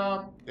 get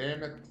up,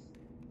 damn it.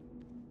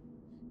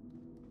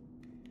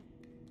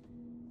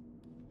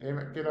 Damn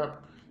it, get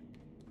up.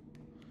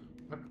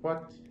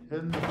 What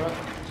in the butt?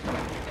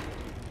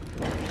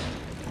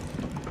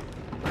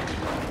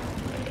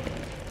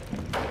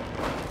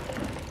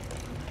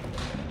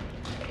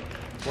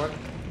 What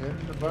in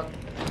the butt?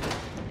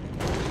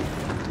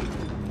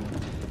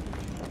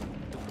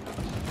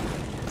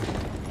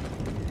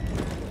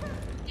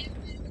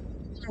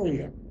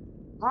 Hey!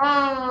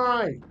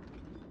 Hi!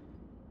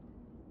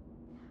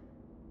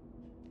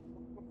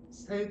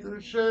 Hate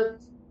this shit.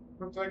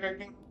 Looks like I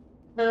can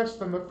pass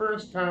them the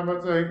first time, but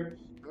it's like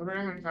every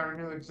other time I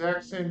do the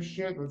exact same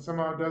shit that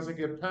somehow doesn't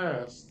get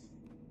passed.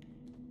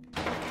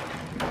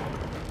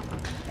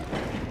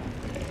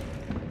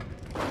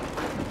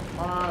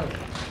 Hi!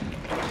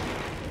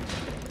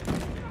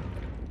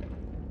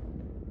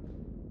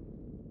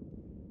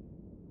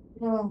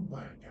 Oh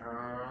my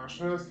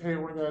gosh, I just hate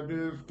what I gotta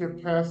do to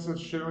get past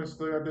this shit. I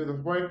still gotta do the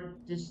white.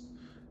 Just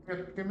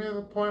get me to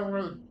the point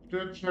where the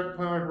good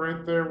checkpoint, like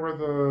right there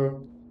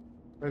where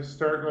I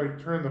start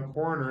like turn the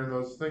corner and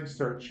those things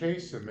start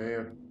chasing me.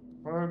 And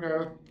well, I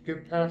gotta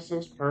get past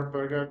this part,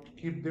 but I gotta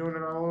keep doing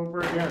it all over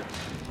again.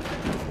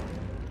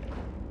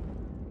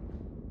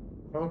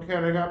 Okay,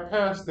 I got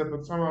past it,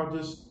 but somehow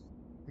just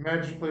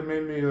magically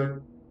made me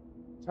like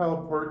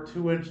teleport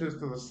 2 inches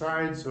to the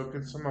side so it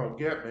could somehow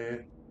get me.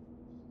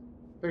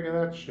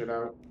 Figure that shit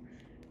out.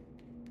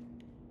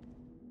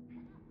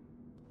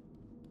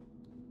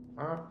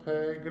 I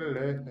peg a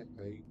leg.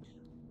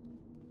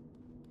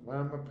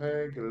 I'm a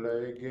peg a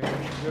leg and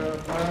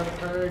just my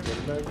peg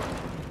a leg.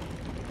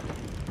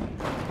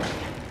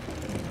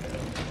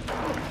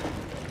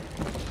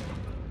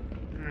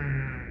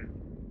 Hmm.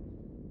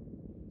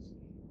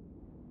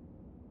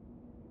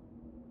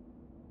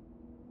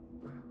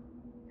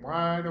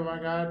 Why do I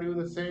gotta do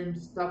the same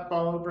stuff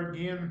all over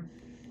again?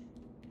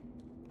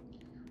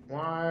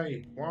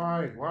 Why?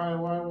 Why?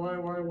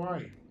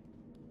 Why?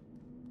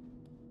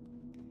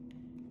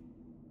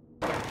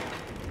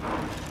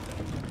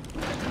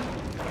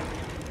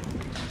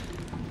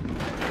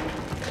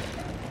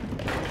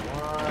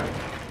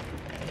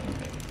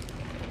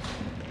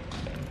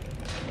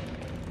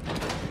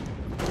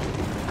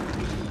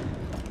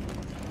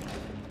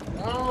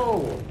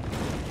 No!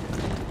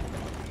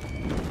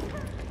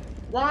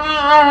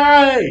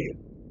 Why?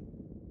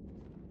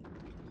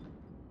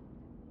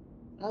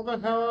 How the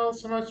hell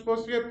else am I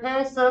supposed to get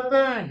past that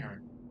thing?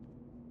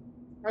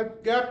 I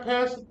got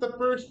past it the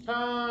first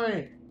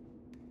time.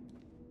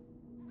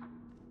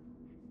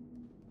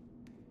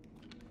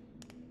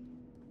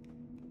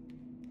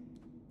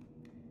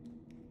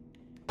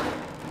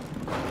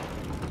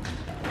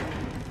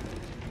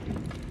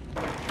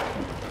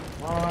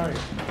 Why?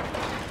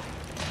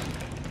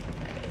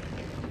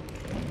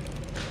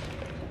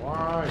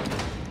 Why?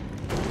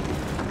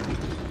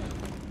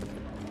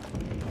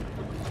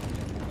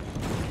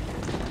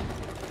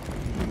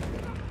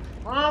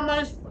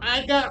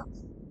 I got.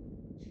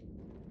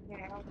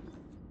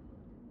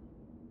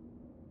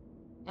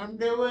 I'm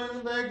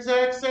doing the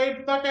exact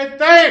same fucking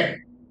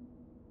thing.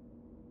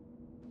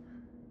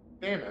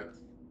 Damn it.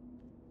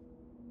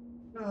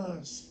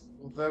 Yes.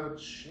 Well, that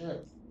was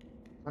shit.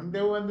 I'm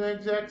doing the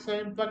exact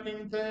same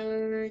fucking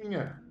thing.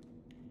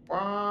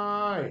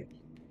 Why?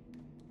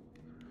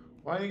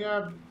 Why you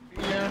gotta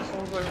be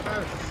assholes like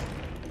this?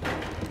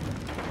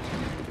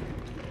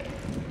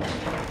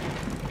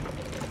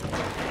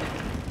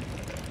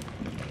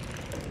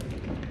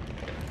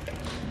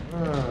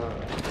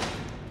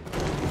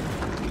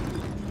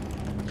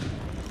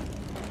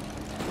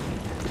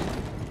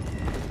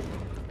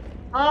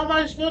 How am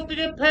I supposed to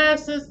get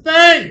past this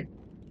thing?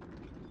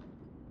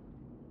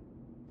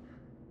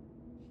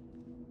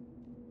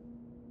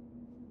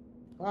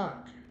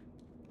 Fuck.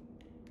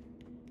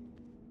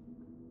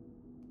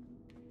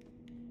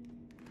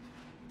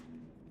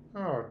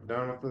 Oh,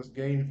 done with this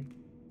game.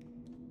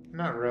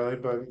 Not really,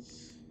 but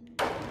it's...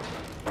 I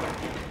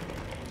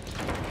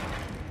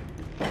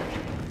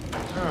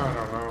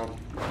don't know.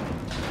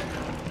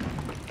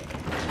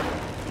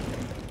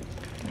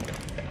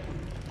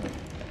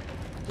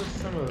 Just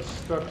some of the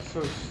stuff's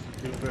so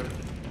stupid.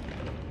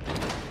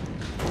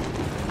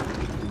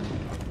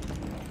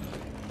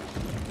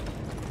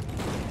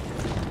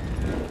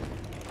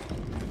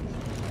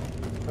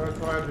 That's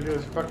all I have to do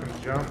is fucking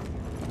jump.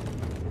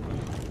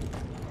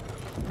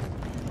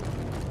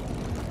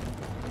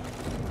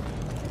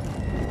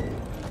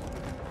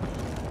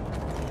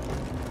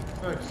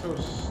 It's like so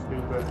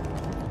stupid.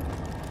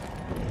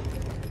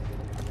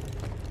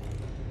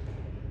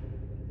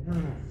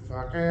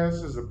 Fuck, yeah,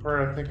 this is the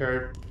part I think I...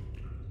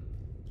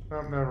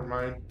 Oh, never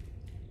mind.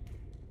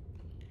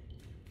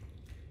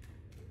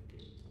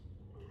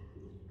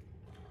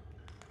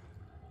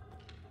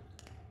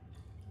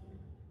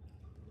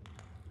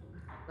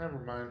 Never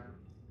mind.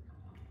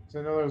 So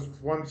I know there's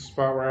one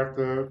spot where I have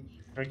to...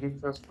 I get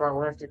to that spot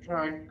where I have to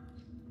kind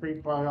of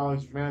creep by all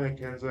these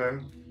mannequins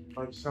and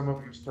like some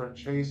of them start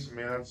chasing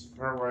me. That's the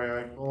part where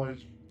I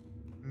always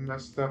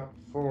messed up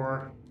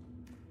before.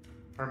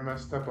 Or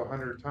messed up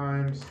 100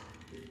 times.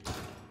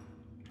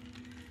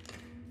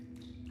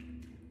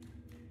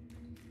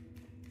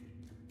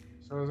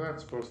 So what was that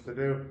supposed to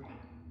do?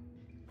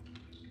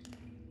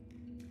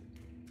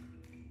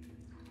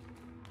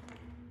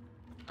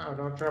 Oh,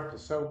 don't drop the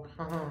soap.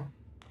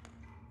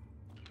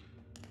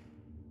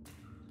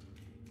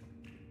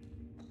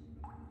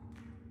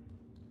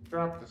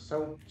 Drop the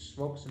soap,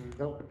 smoke some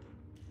dope.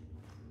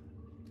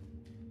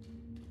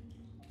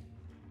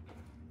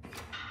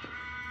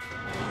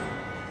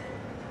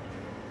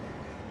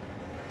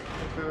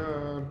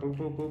 Boop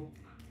boop boop.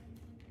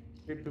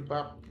 Beep boop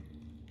bop.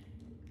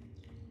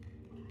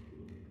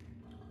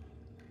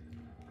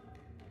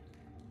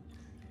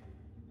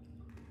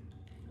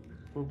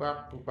 Boop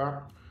bop boop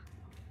bop.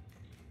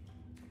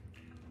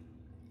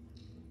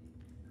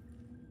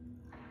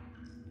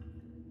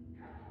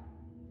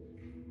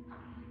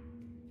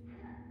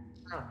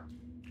 Ah.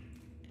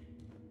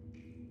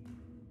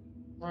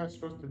 What am I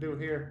supposed to do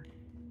here?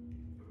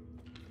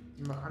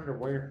 In my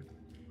underwear.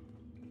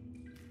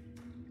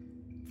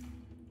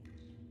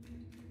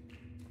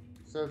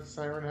 Is that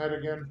siren head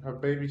again? A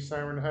baby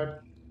siren head?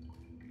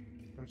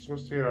 I'm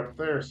supposed to get up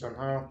there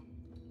somehow.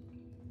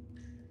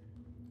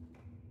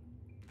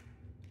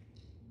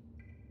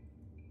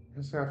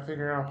 Just gotta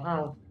figure out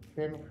how.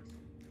 Can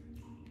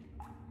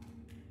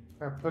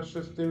I push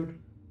this dude?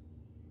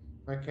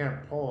 I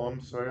can't pull him,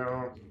 so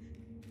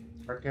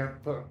I can't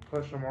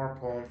push him or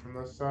pull him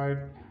from this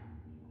side.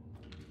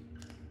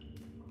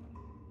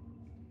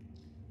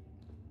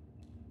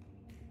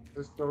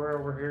 This door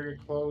over here, you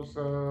close.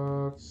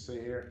 Let's see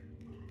here.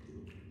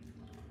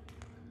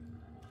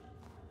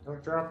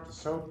 Don't drop the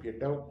soap, you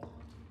dope.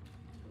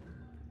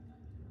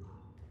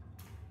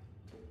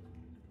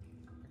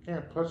 I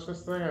can't push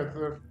this thing.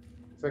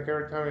 It's like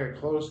every time I get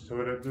close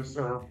to it, it just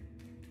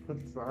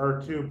it's the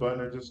R2 button.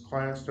 It just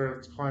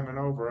starts climbing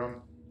over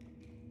him.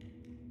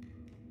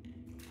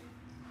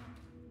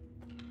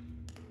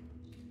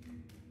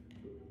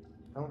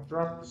 Don't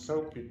drop the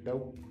soap, you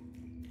dope.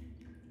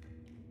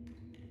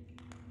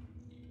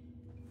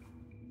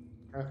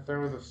 I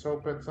throw the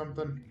soap at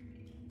something.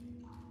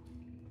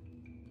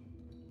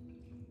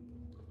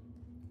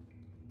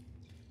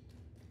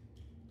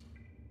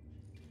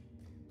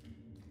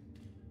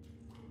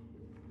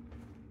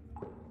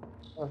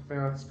 I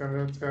think it's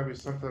gonna be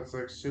something that's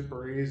like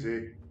super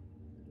easy.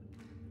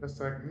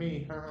 Just like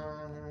me. Can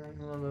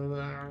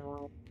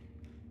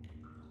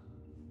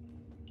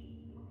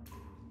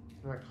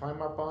I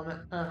climb up on it?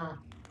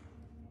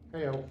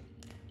 Hey-o.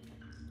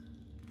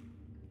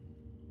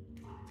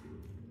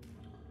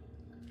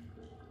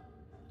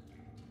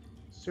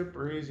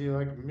 Super easy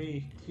like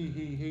me. Tee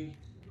hee hee.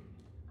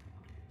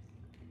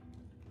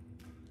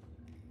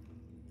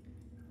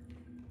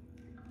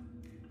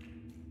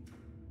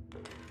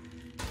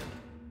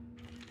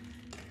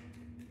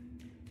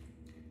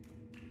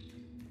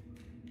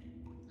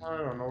 I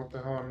don't know what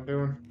the hell I'm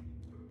doing.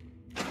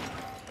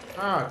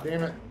 Ah,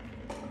 damn it.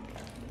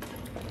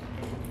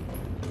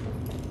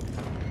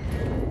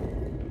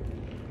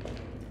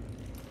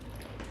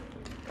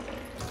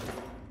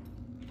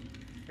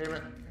 Damn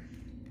it.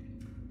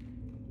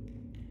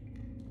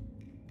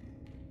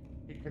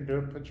 You can do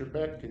it, put your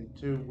back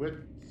into it.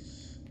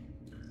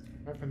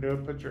 I can do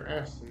it, put your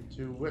ass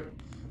into it.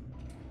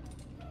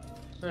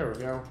 There we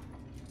go.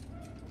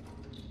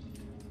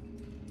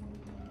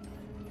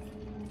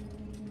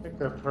 I think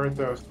that part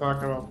that I was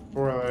talking about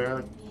before,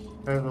 I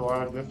had a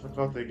lot of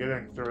difficulty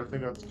getting through. I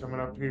think that's coming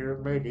up here,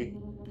 maybe.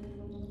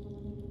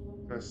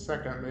 In a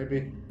second,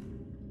 maybe.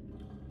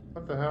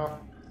 What the hell?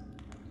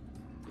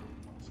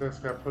 So I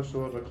just got pushed a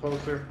little bit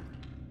closer.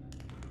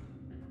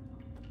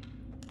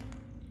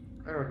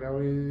 There we go.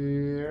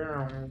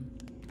 Yeah.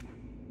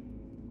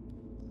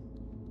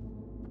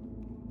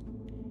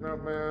 No,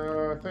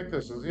 man, I think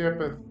this is, yep,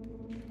 I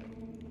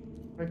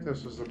think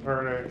this was the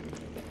part I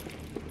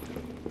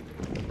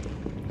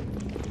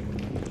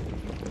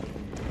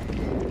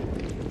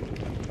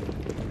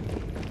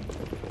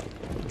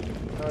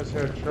just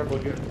had trouble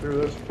getting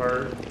through this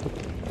part.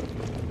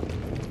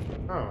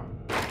 Oh.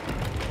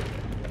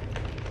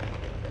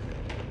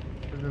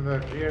 Isn't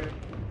that it?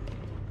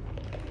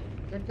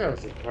 I think that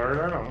was the part,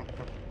 I don't know.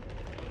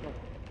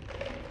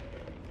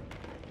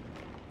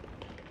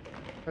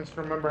 I just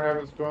remember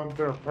having going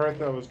through a part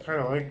that was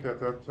kind of like that,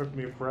 that took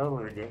me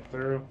forever to get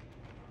through.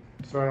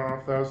 So I don't know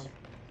if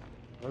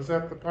that was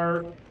that the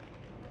part?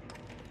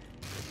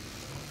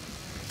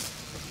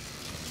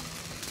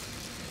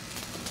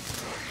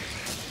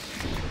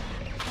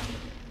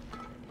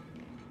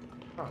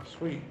 Oh,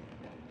 sweet.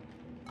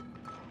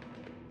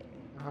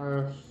 So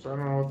I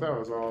don't know what that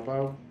was all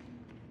about.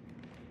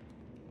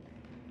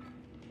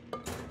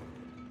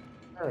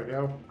 There we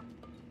go.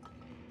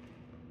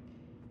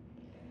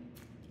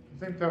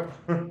 I think that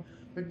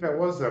I think that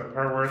was that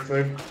part where it's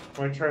like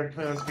when I tried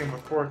playing this game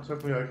before, it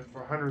took me like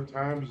 100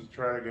 times to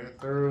try to get it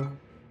through.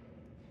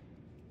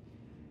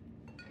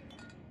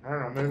 I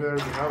don't know, maybe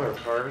there's another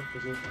part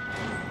because it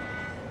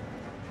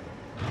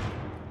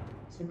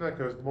seemed like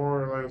it was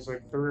more like it was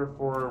like 3 or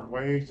 4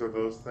 waves of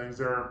those things.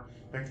 There are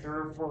like 3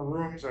 or 4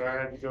 rooms that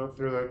I had to go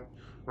through that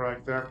were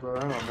like that, but I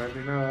don't know,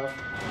 maybe not.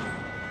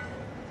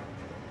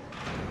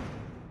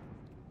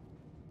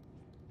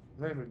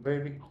 Maybe,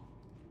 baby.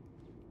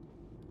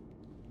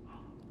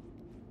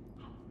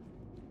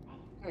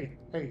 Hey,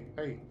 hey,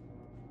 hey.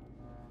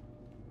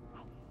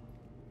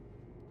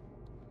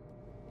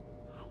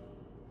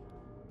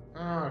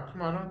 Ah,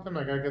 come on, don't tell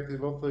me I gotta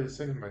get both of these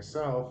things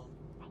myself.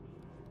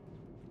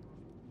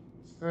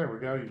 So there we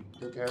go, you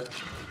dickhead.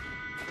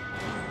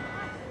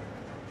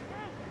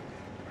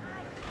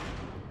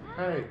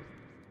 Hey,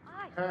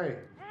 hey,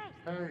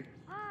 hey,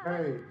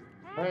 hey,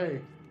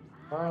 hey,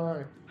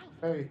 hi,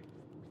 hey.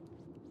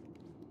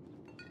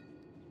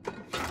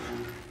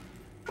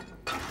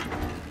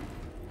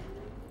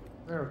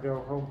 There we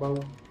go,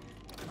 Hobo.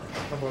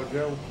 Hobo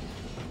Joe.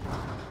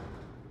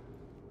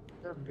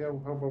 There we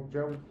go, Hobo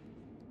Joe.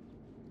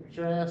 Get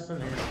your ass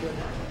in here, kid.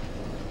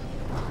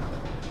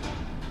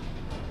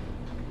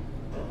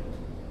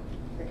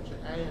 Get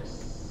your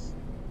ass.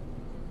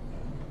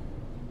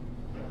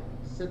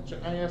 Sit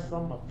your ass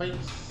on my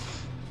face.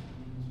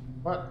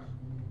 What?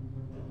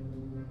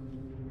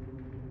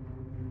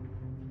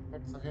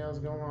 What the hell's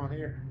going on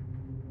here?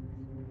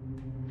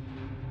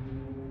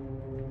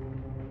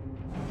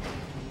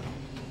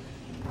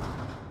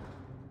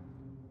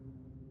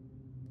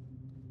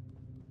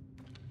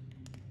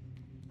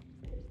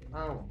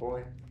 Oh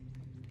boy.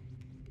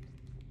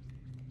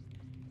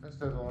 This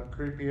doesn't look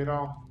creepy at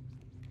all.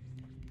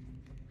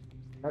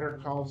 Better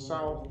call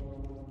Saul.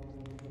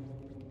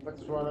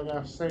 That's what I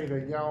gotta say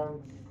to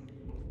y'all.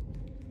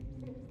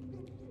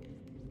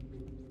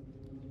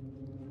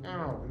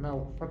 Oh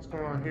no, what's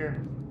going on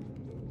here?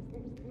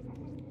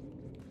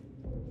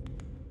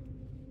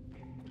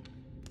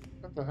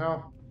 What the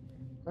hell?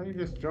 How do you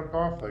just jump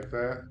off like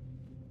that?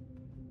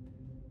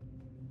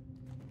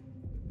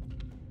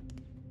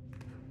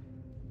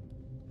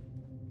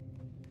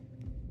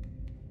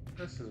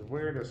 This is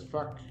weird as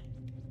fuck.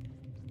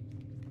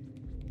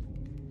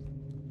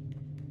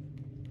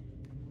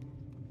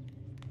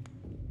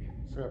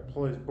 So I gotta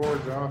pull these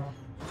boards off.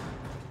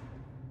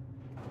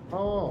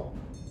 Oh!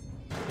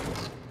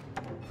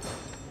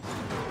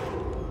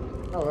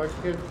 Oh, that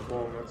kid's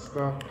pulling that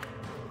stuff.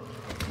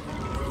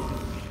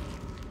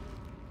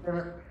 Damn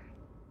it.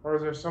 Or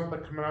is there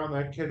something coming out and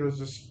that kid was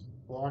just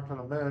blocking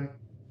them in?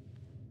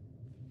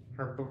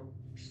 Or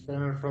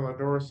standing in front of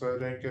the door so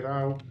they didn't get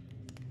out.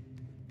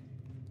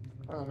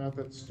 Oh, not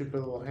that stupid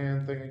little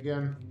hand thing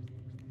again.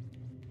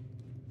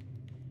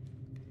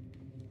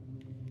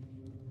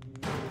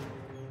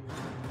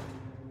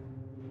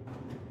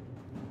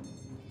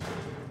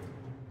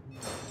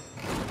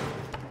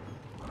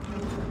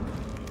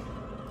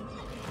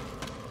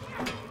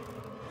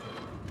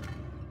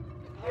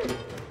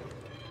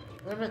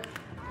 Damn it.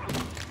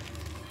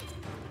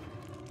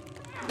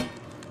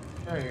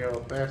 There you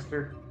go,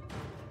 bastard.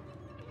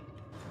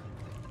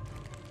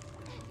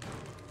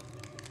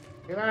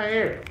 Get out of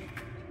here.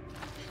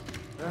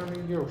 I don't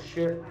need your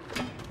shit.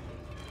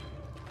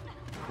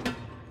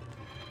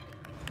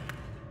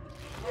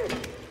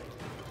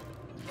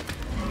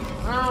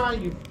 Ah,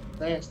 you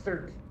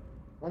bastard.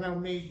 I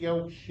don't need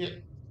your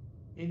shit.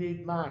 You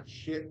need my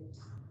shit.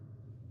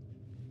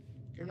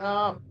 Get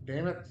up,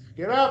 damn it.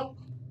 Get up.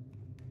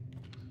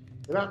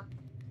 Get up.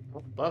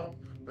 Up.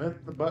 In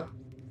the butt.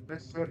 I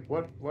said,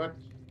 what?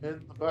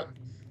 In the butt.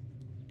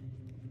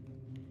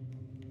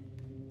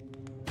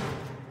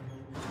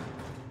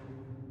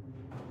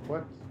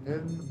 What?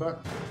 In the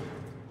butt.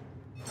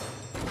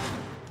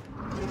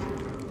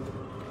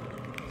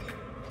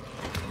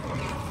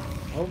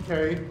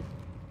 Okay.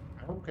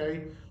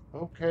 Okay.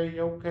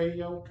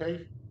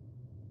 Okay.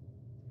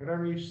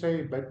 Whatever you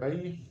say,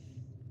 baby.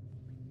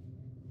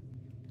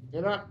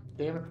 Get up,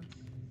 damn it.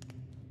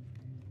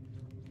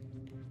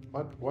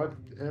 What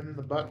in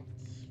the butt?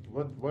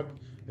 What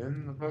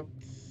in the butt?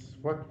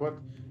 What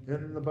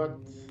in the butt?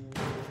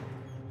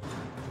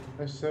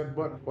 I said,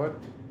 what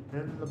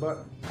in the butt?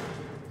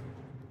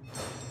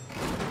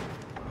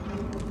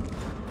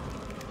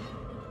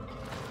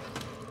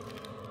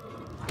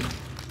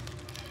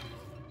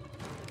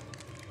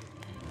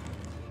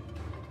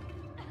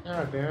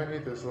 God damn, I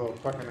hate this little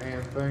fucking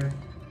hand thing.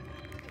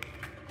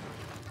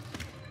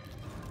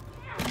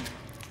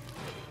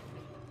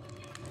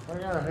 I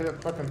gotta hit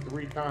it fucking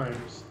 3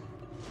 times.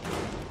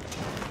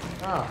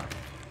 Ah.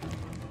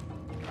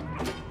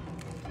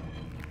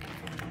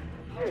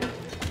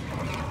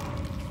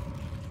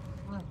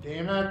 God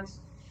damn it.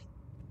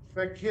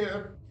 That kid,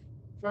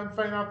 trying to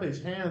find out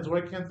these hands,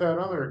 why can't that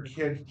other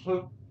kid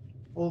pull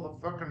the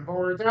fucking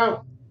boards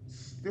out?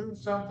 Do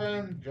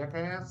something,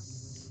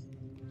 jackass.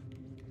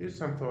 Do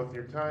something with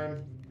your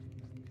time.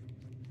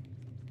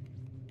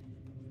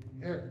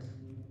 It.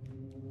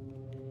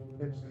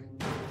 It's.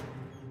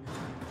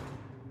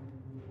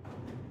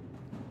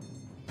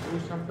 Do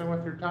something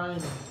with your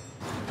time.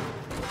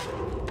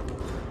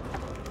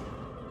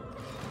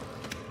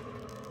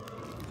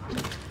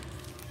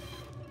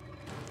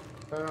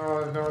 I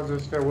know I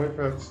just gotta wait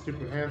for that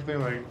stupid hand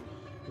thing, like,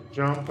 to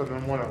jump, and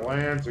then when it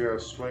lands, you gotta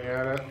swing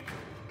at it.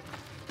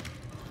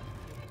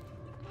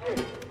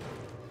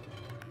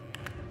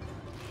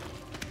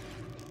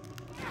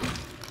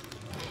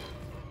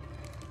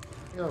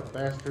 You little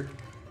bastard.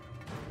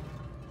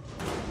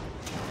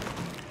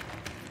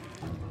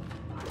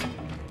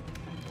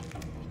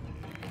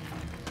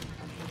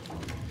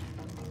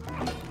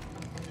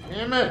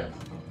 Damn it!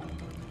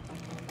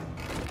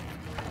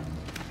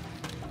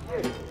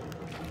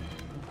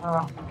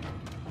 Ah.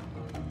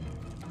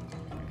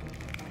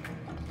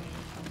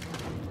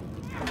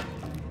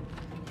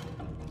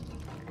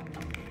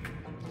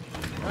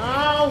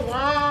 Oh,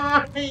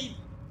 why?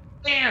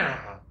 Damn!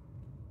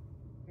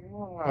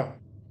 Ah.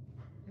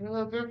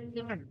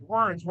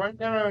 Lawrence, why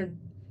can't I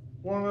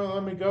want to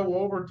let me go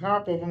over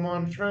top of him?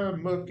 I'm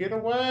trying to get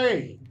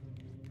away.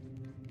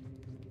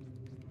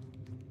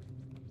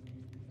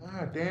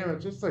 Ah, damn it!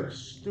 Just like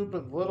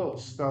stupid little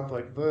stuff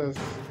like this.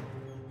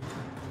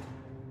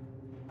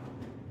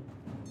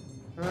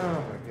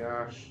 Oh my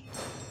gosh.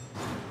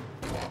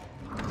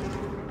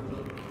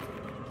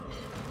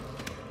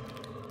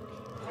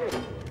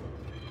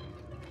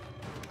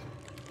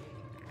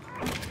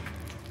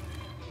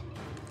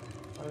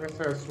 I guess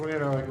I was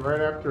swinging it like right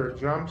after it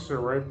jumps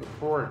or right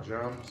before it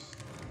jumps.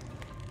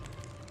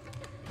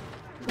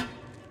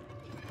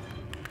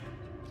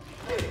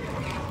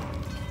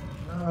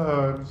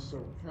 Oh, I'm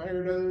so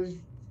tired of this.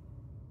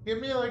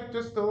 Give me like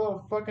just a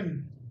little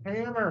fucking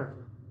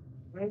hammer.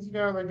 These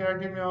guys like gotta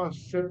give me all the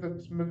shit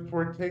that's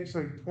before it takes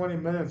like 20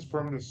 minutes for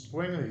him to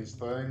swing these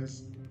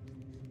things.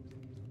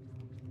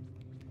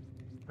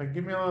 Like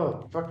give me a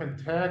little fucking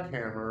tack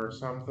hammer or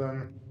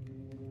something.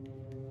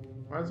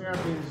 Why does it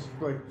have these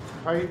like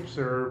pipes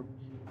or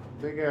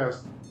big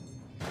ass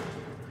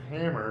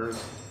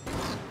hammers?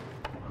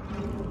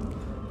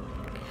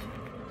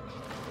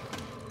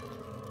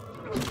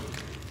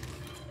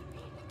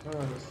 Oh,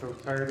 I'm just so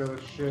tired of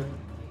this shit.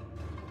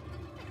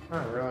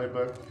 Not really,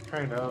 but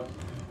kind of.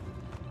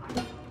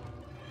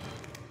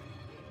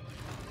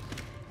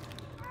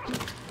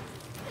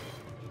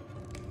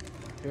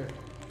 Okay.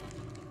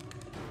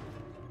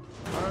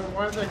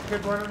 Why is that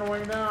kid running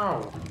away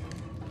now?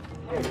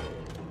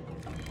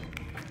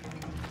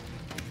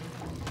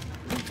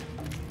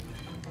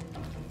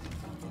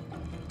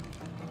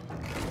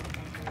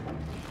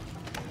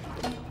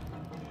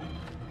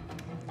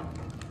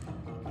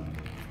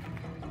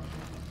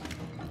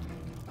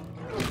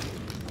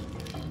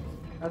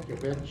 Okay,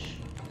 bitch.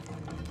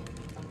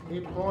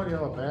 Keep pulling, you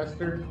little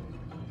bastard.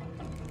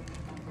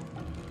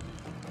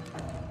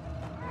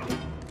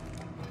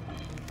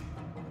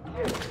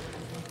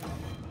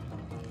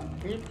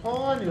 Keep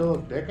pulling, you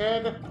little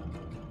dickhead.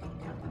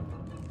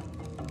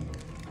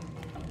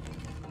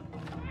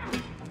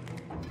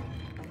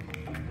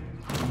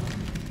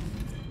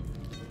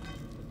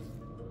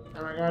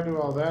 And I gotta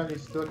do all that, and you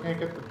still can't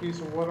get the piece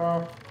of wood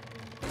off?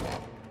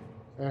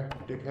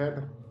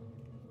 Dickhead.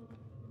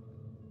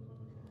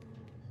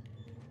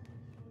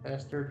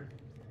 Bastard.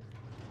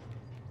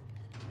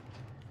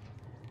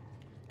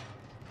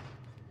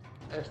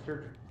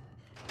 Bastard.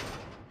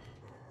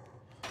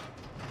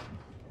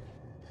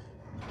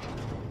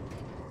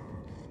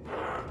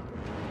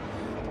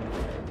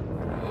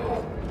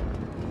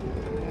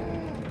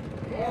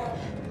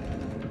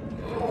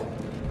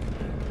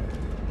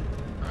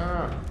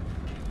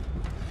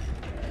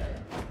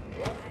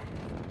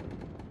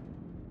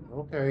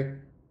 Okay.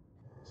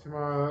 See my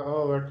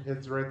other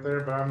kid's right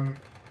there, but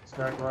it's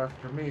gotta go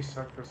after me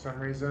for some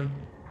reason.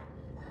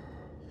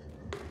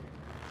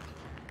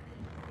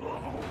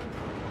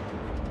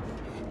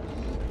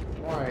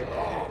 Why?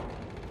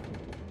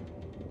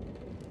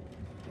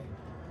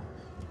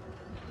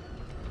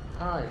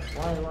 Hi.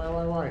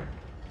 Why?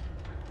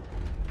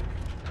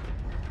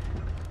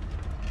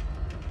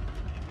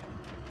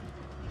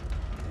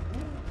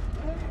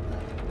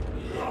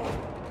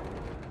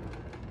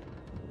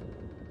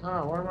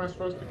 Ah, where am I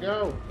supposed to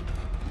go?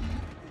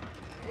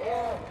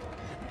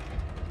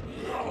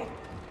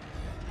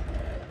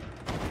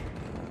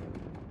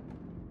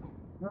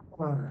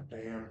 Ah,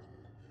 damn.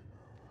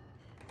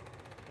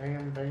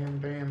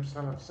 Damn,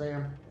 son of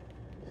Sam.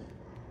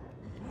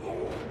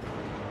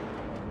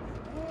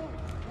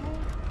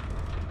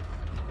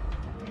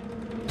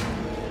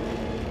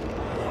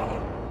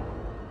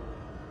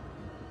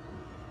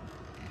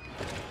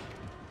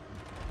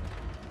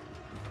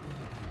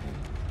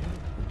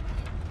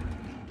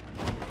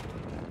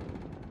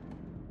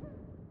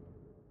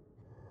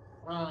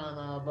 Son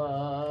of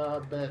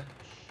a bitch.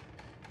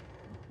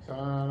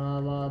 Son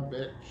of a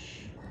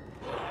bitch.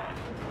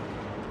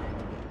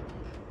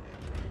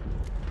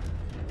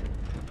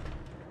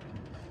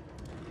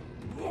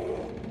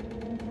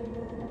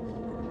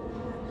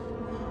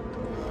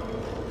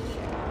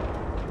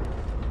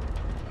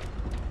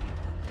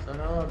 Son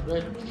of a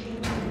bitch.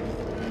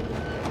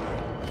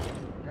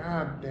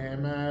 God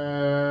damn it.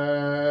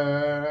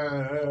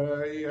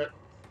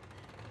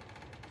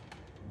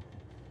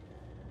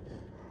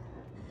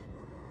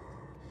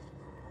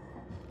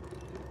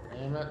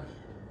 Damn it.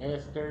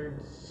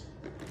 Bastards.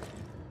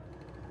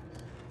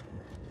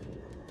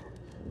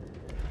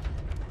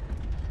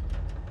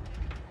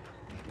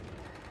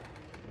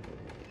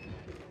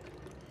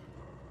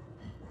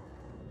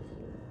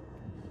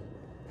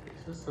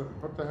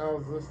 What the hell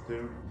is this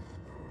dude?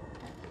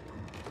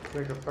 It's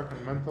like a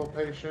fucking mental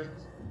patient.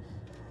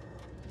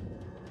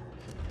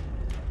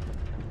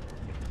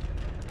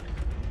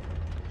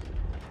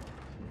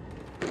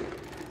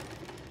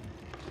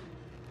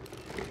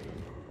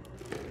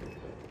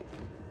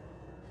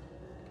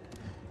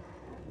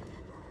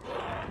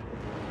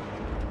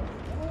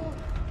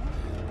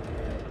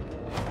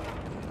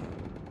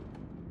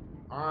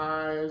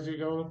 As you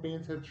go with me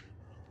into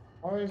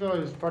all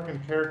these fucking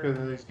characters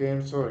in these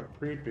games so like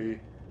creepy.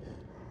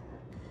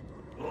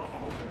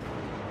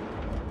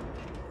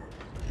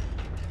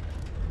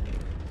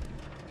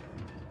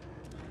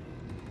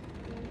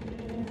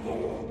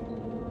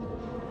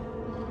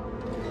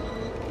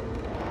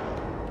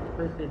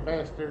 Creepy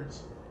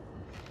bastards.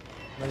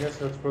 I guess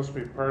that's supposed to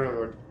be part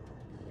of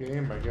the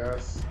game, I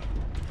guess.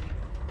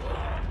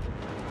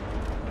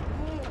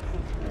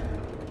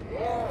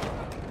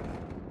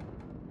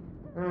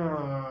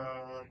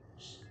 I'm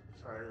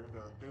tired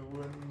of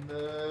doing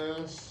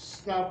this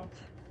stuff.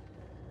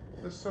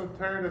 I'm so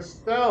tired of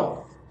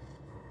stealth.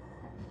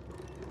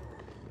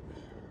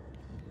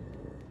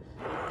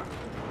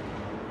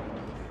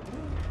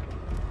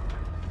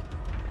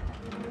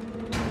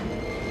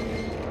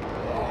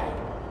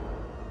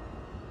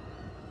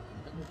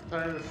 I'm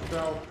tired of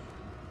stealth.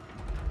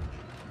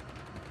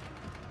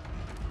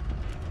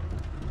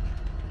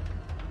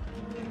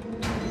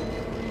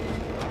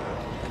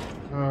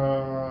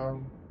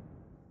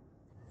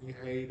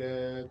 I hate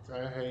it.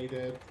 I hate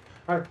it.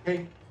 I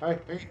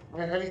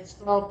hate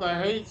stealth.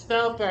 I hate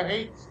stealth. I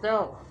hate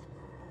stealth.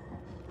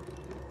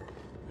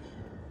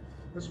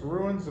 This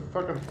ruins the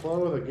fucking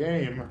flow of the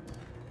game.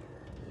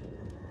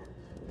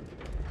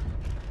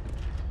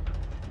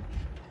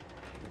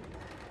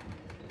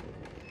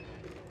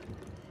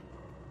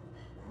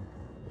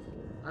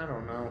 I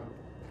don't know.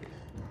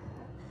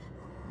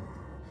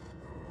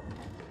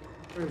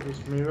 Maybe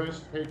just me. I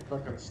just hate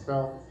fucking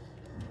stealth.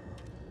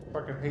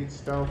 Fucking hate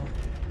stealth.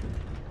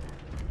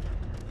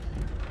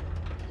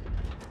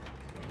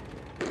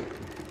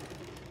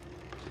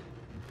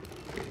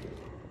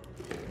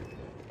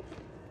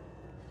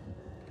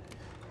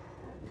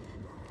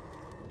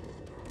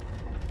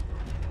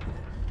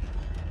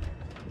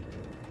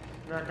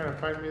 You're not gonna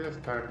find me this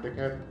time,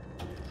 dickhead.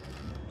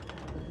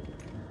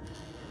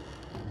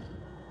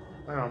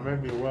 I don't know,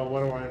 maybe you will. What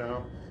do I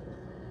know?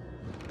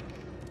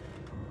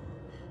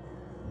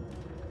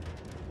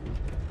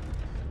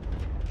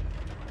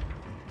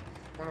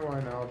 What do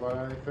I know about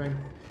anything?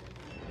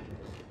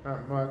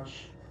 Not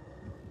much.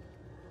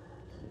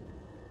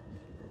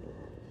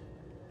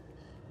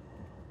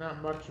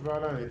 Not much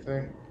about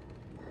anything.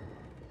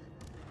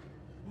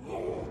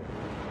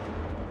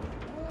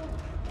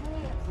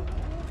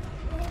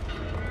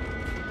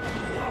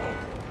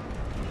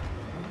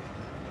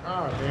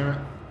 Oh, damn it.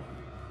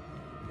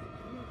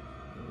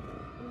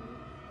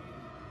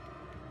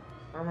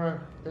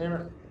 Damn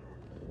it.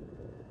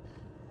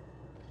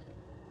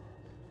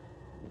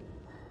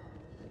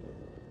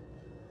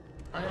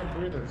 I am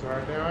breathing,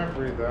 sorry. Damn, I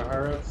breathe that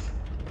hard. That's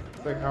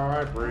like how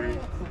I breathe.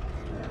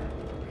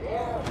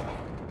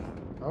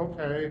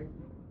 Okay.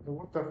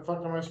 What the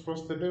fuck am I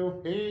supposed to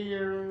do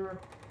here?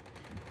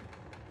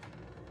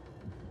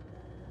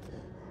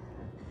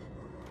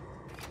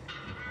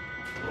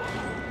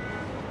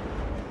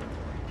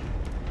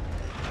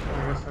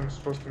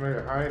 supposed to make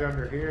a hide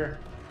under here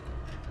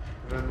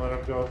and then let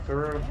him go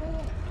through.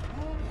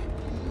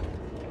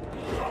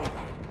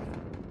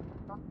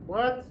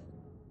 What?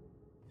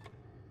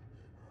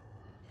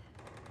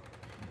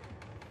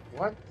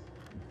 What?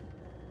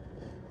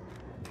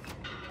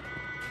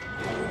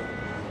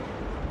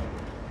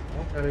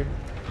 Okay.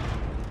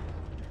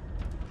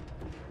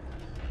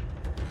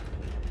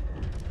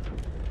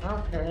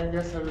 Okay, I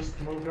guess I just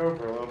moved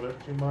over a little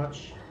bit too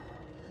much.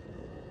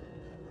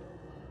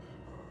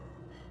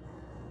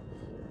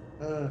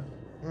 Uh,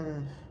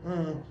 mm,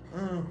 mm,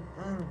 mm,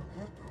 mm.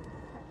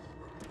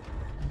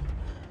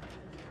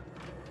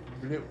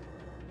 Blue.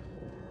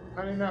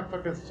 How do you not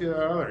fucking see that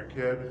other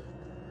kid?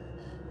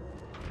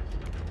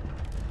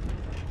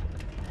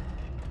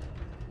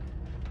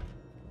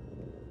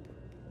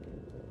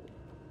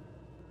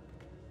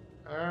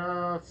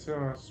 Let's see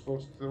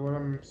what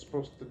I'm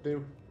supposed to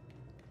do.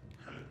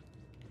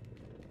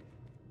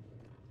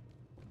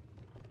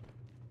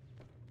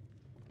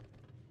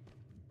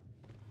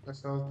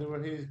 Guess I'll do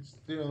what he's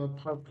doing, the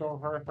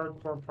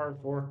hardcore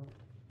parkour.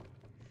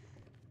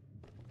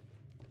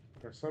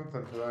 Or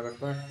something to that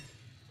effect.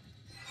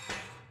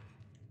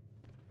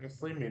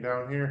 Just leave me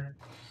down here.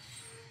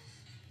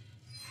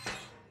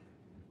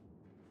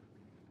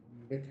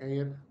 Big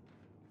head.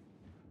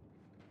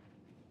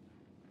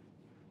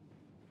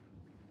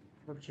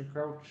 Crouch and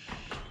crouch.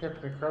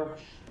 Captain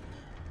Crouch.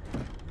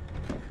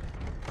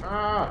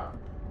 Ah!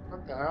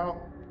 What the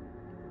hell?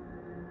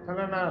 How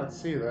did I not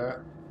see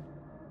that?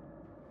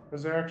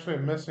 Was there actually a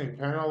missing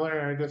panel there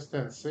and I just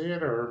didn't see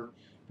it, or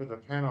did the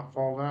panel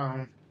fall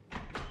down?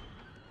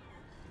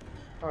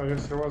 Oh, I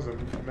guess there was a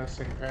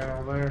missing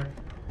panel there.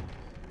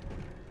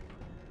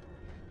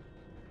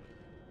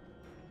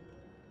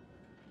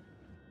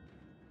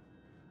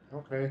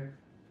 Okay.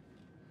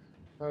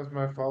 That was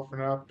my fault for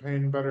not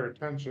paying better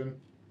attention.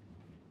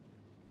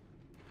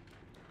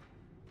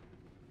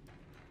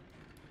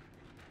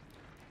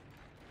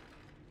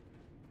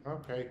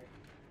 Okay.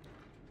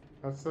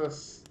 What's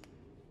this?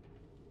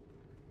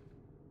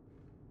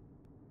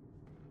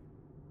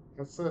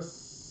 What's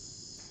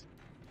this?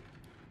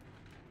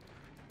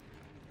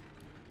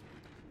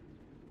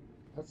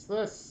 What's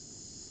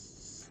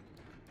this?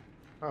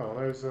 Oh,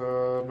 there's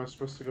am I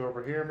supposed to go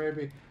over here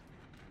maybe?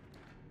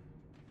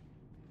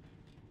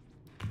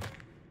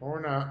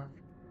 Or not?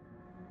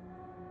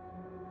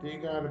 You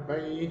gotta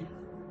be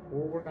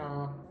or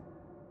not?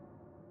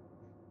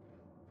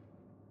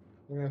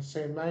 I'm gonna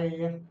say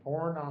may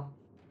or not.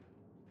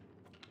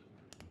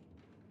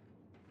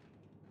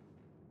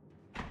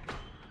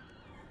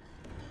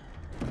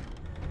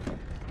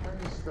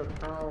 I just the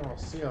crawling on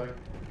the ceiling.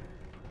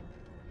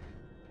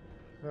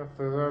 If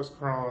there's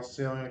crawling on the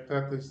ceiling like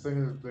that, these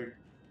things they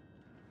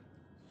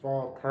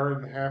fall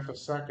apart in half a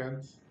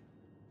second.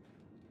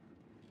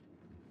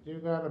 You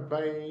gotta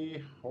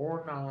be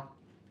or not?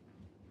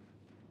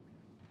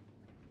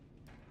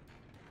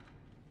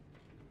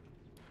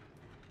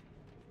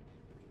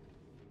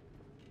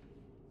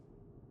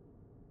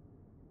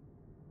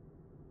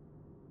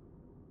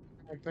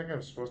 I think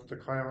I'm supposed to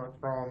climb up,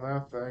 crawl on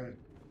that thing.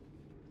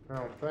 I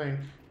don't think.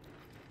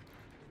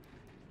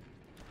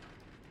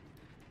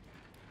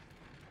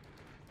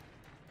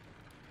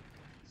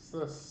 What's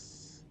this?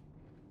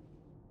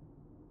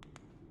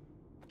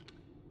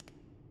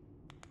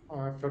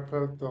 Oh, if I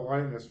put the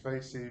light in his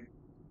face, he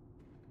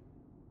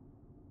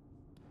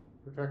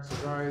protects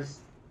his eyes.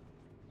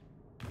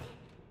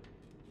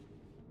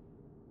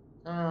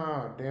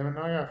 Oh, damn it.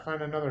 Now I gotta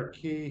find another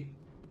key.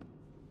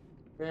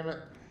 Damn it.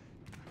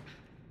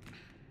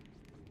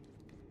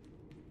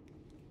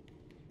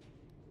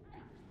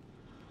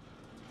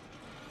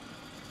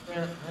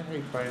 Damn it. I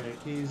hate finding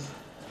keys.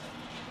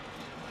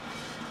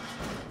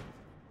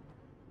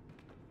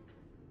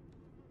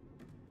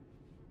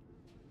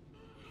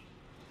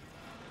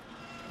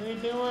 What are you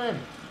doing?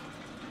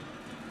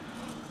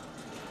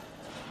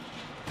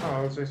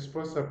 Oh, was I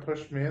supposed to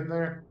push me in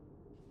there?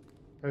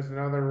 There's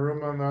another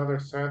room on the other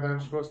side that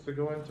I'm supposed to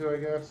go into, I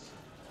guess.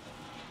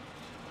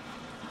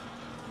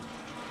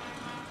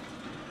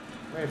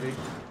 Maybe.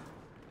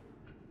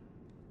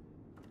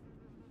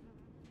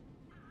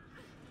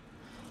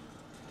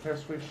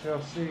 Guess we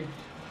shall see.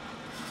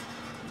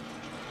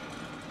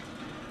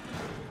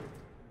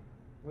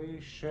 We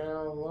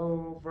shall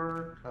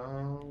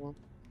overcome.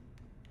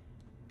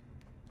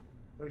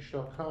 We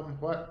shall come.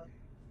 What?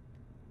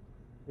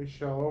 We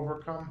shall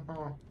overcome.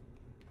 Huh?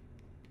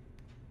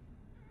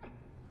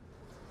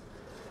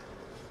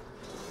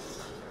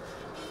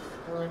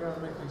 Why I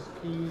gotta make these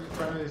keys?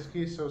 Find these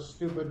keys so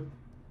stupid.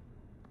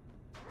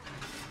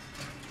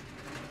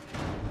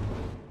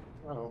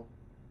 Oh.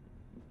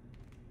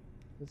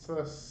 What's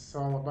this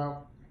all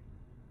about?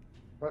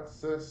 What's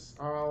this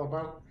all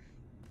about?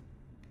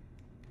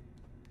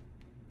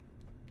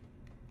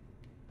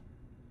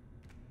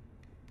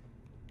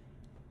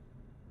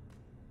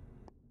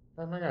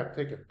 I gotta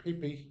take a pee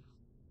pee.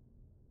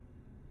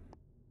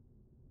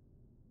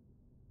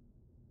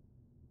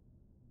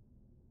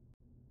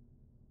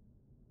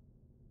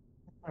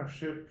 Oh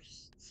shoot.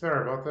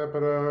 Sorry about that,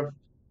 but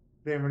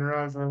Didn't even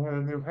realize I had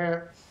a new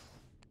hat.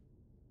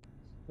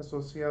 Guess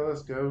we'll see how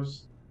this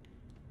goes.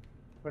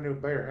 My new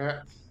bear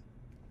hat.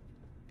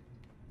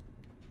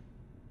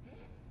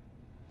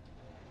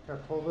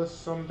 Gotta pull this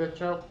some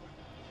bitch out.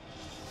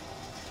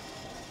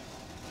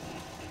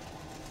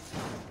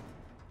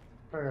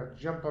 I gotta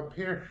jump up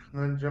here,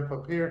 and then jump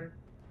up here,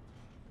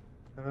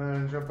 and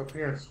then jump up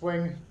here and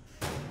swing.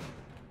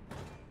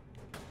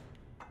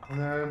 And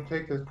then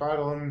take this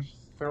bottle and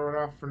throw it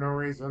off for no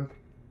reason.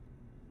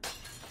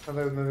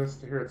 Other than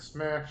just to hear it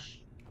smash.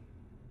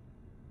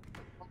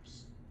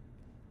 Oops.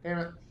 Damn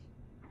it.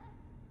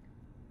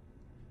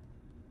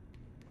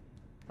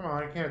 Come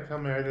on, you can't tell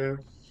me I did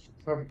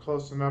something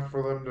close enough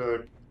for them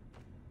to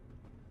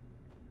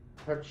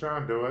catch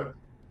on to it.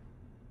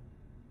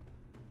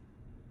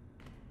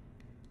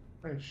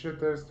 I mean, shit,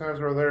 there's times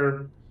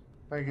where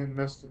I get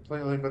missed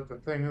completely, but the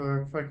thing,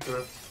 I think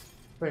the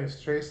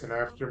thing's chasing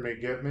after me,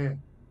 get me.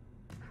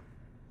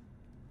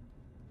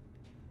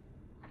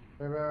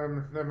 Maybe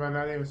am I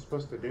not even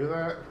supposed to do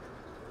that?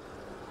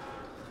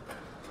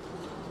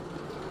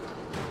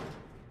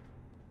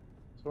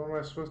 So what am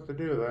I supposed to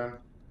do then?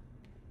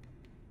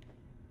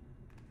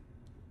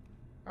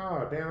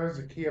 Oh, damn, there's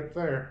a key up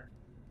there.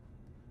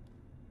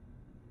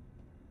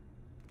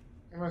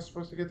 Am I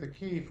supposed to get the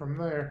key from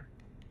there?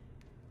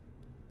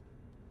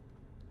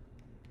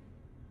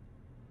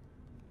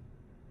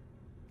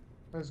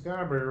 There's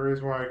gotta be a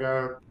reason why I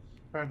gotta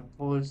try to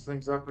pull these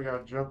things up. I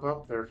gotta jump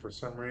up there for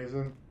some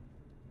reason.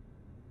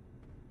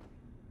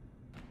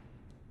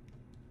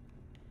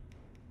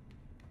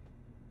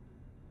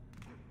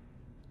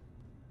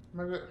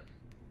 Is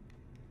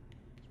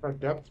my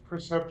depth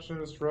perception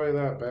is really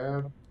that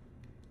bad?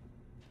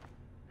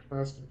 I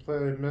was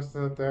completely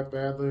missing it that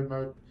badly.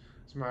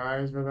 My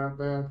eyes were that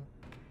bad.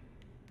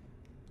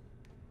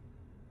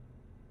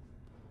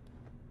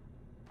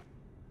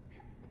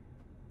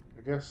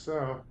 I guess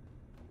so.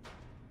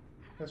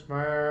 I guess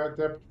my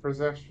depth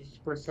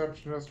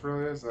perceptionist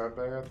really is that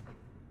bad.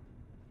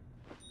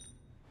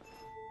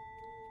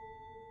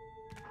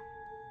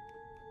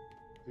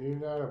 Do you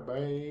gotta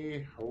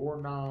obey or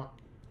not?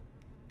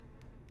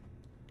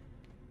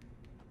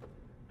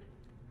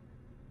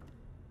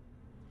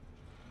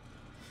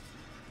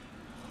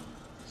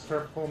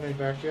 Start pulling me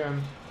back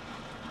in.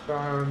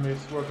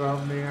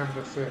 Without me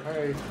having to say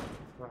hey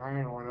or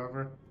hi or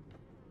whatever.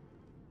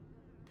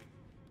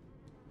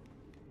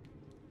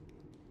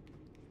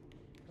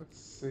 Let's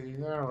see.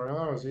 No,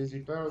 that was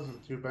easy. That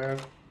wasn't too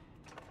bad.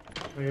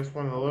 I guess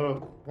one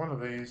of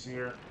the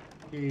easier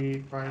key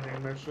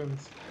finding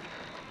missions.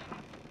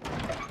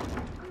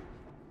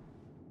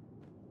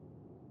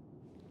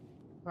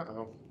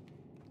 Uh-oh.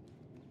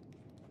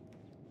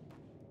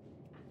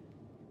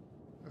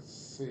 Let's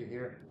see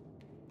here.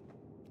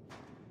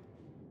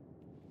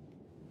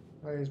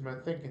 I use my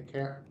thinking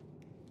cap.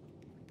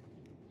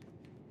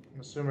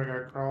 I'm assuming I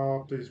crawl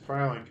up these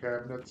filing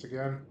cabinets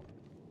again.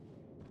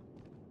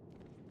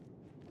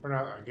 Or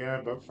not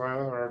again, but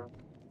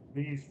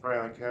these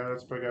filing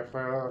cabinets, but I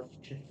got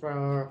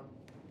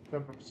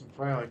jump up some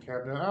filing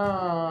cabinet.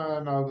 Ah,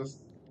 and I'll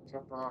just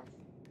jump off.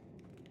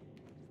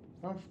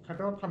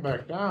 Don't come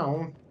back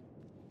down,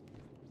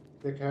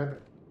 dickhead.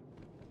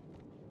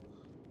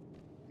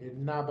 You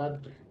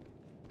knobbed.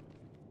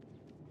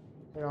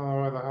 I don't know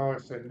why the hell I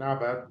said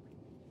knobbed.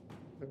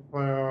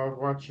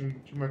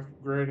 Watching too much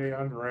grade A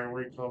underwriting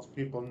where he calls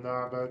people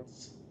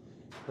knobheads.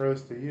 Or at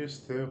least he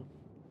used to.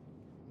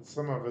 In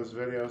some of his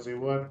videos he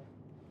would.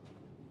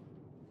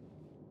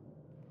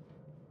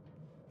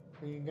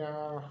 You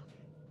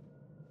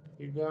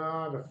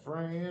got a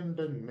friend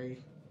in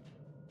me.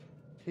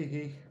 Hee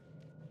hee.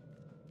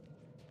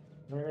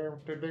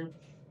 What to do?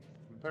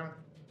 God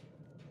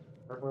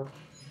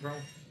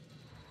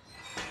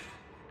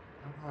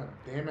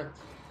damn it.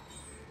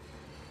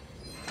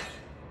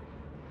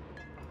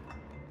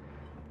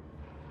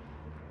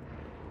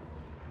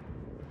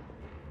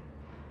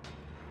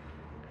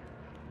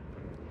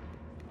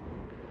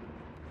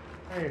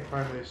 I need to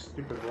find these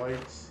stupid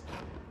lights.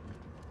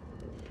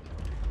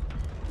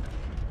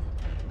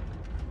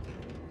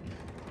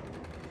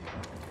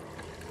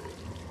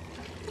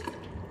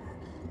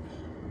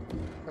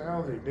 What the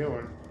hell is he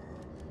doing?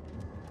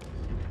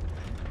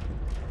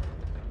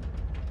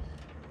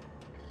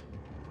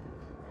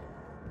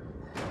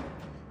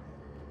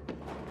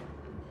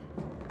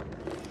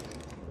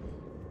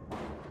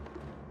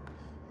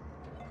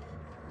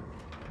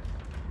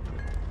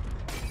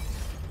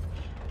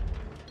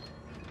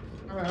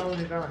 How the hell did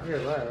he not hear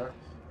that?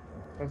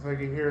 Looks like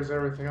he hears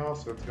everything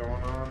else that's going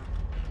on.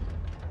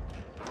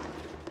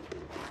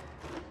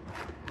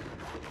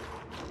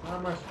 How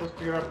am I supposed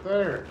to get up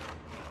there?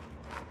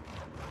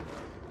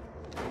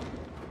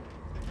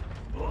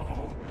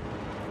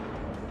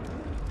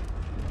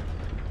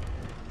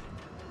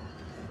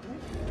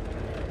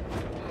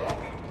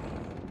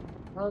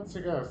 What's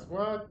he got?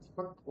 What?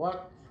 What's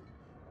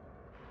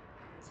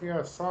he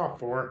got a saw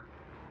for?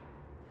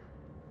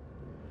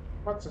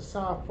 What's a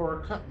saw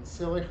for? Cutting,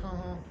 silly.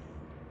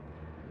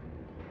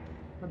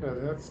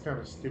 That's kind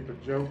of a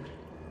stupid joke.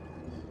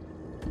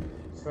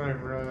 It's not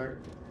even really like,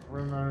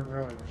 we're not even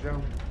really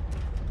jump.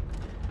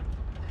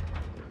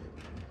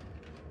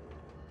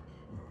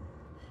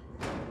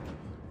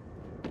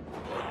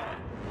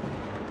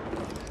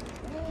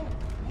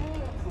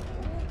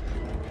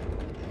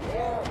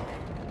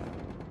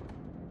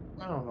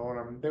 I don't know what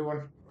I'm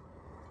doing.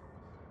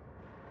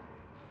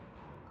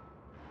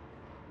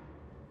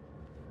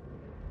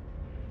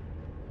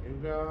 You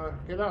gotta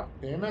get up,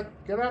 damn it!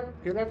 Get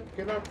up, get up,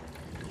 get up.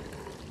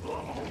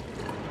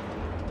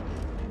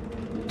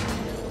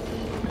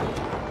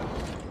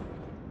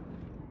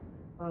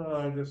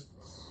 I just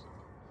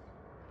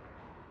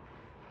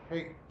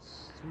hate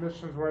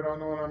missions where I don't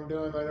know what I'm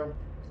doing. I don't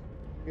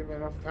give me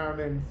enough time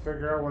to even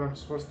figure out what I'm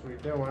supposed to be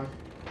doing.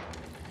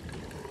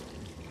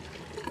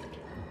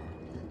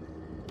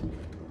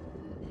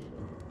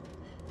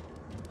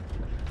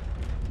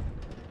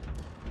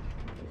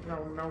 I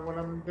don't know what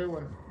I'm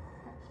doing.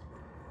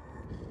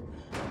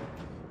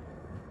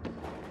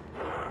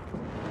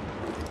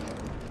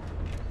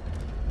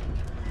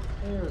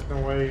 There's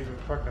no way you even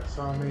fucking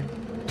saw me.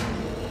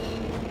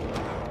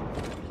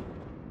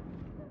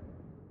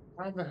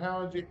 Why the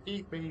hell did you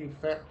eat me, you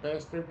fat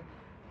bastard?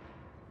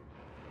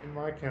 And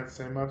I can't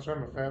say much,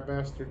 I'm a fat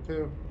bastard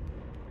too.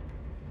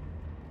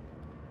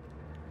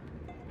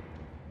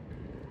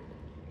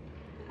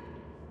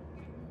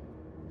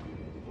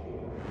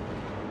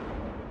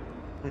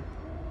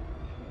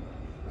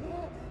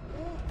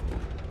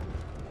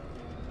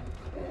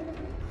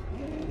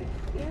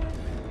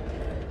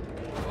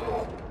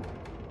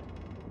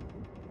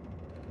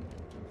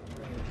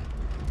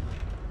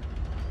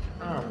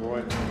 Oh boy.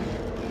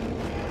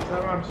 Is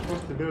that what I'm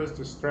supposed to do, is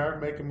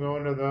distract, make him go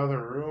into the other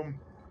room?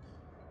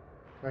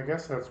 I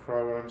guess that's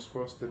probably what I'm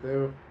supposed to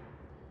do.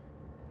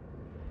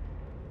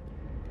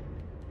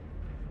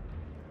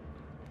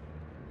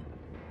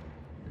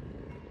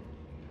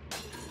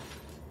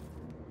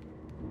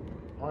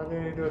 Why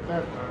didn't he do it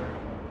that time?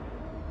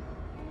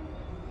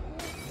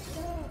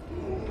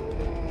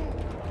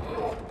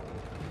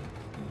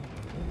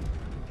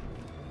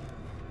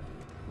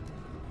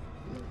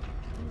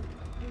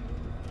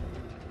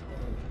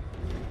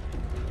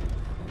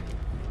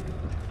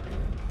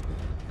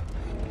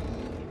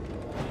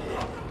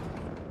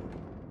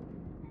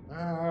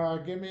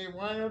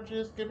 Why don't you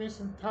just give me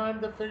some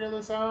time to figure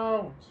this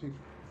out, you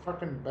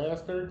fucking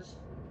bastards?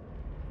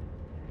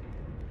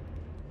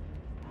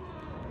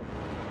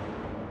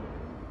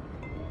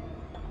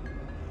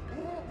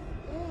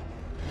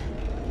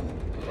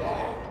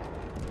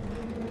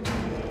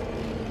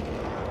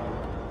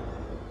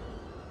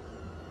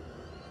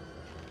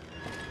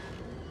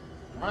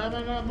 Why am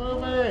I not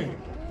moving?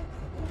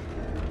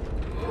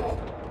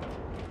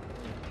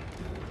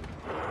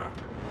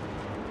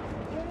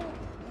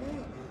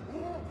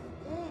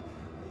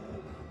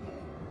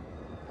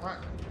 What?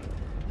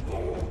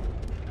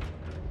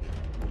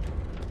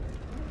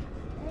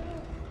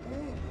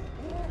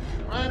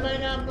 Why am I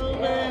not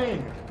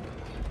moving?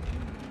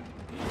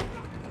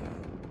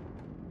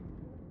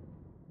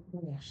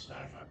 Oh, son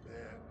of a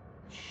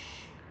bitch.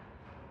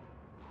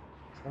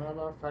 Son of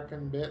a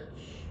fucking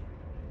bitch.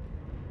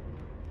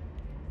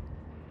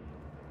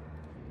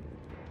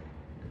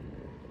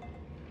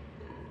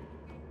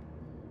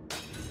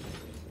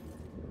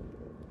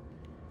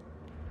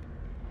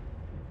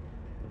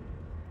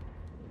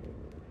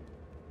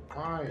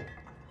 Why?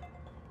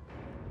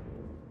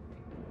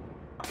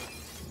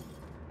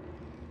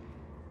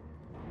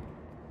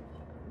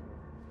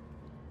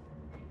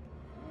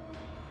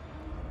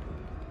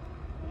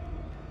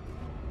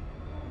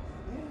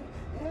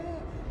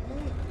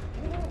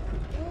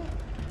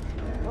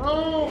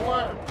 Oh,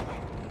 what?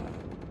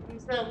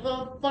 Is that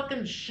little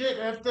fucking shit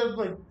have to,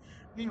 like,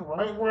 be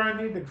right where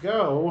I need to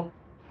go?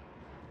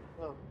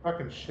 Little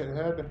fucking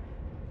shithead.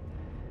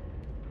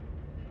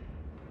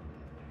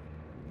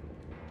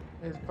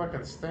 He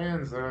fucking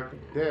stands there like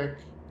a dick.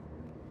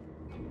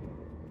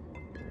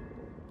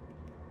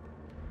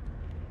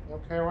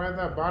 Okay, why did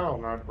that bottle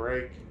not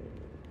break?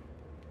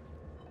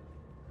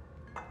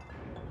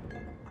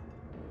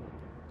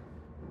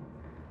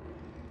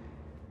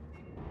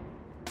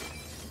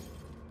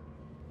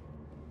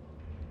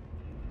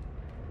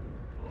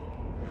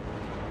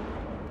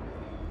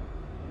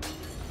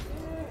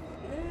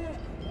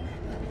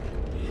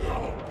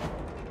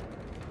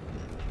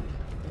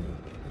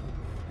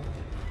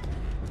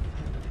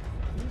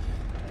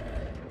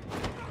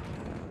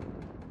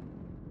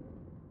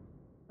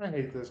 I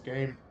hate this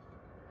game.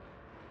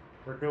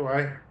 Or do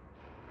I?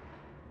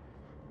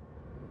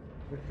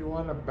 If you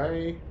want a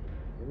bay,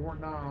 or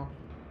not.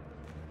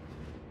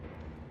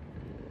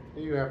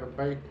 Do you have a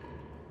bay?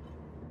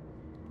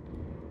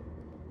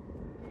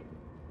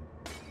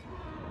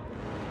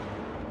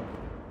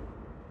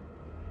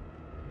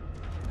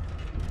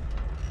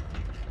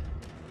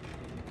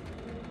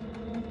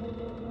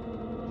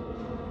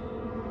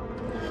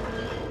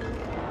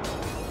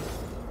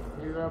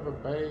 Do you have a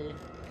bay?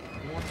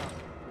 Or not?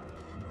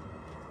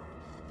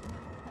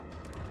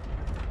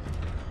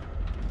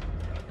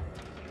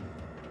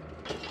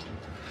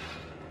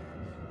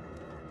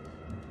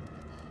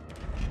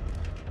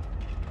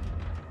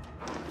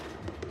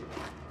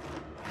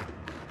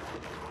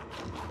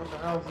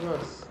 hell's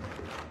this?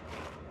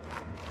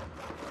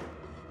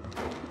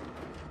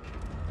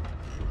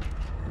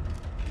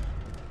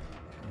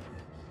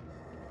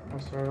 Oh,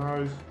 so now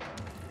he's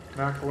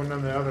not going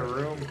in the other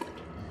room.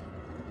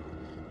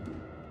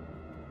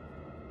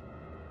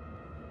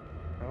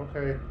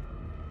 Okay.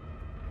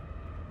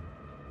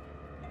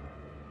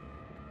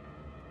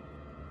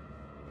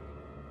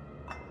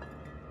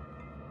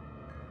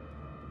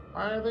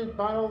 Why are these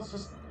bottles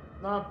just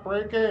not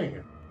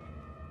breaking?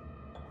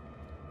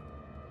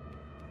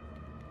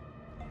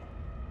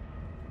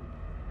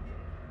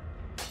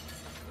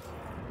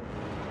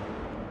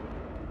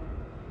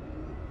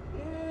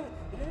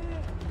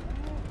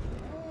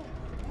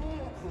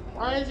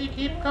 Why does he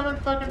keep coming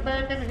fucking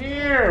back in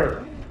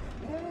here?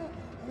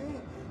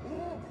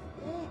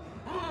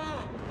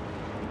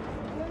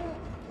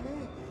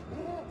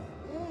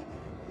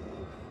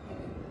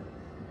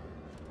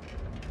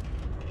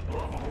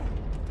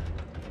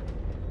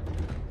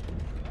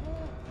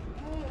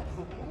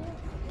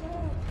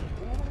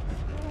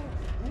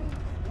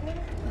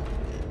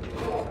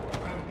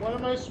 What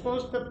am I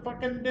supposed to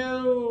fucking do?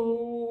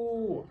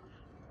 Oh,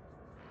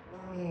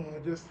 I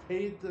just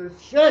hate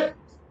this shit.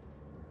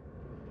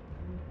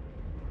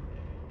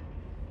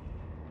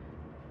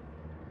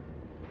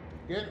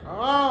 Get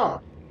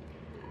off!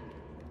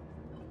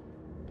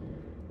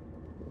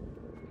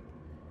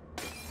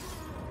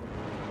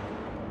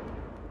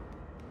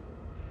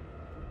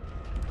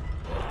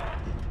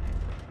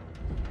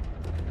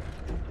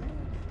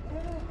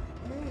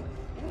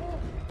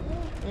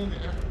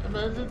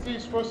 Isn't he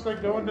supposed to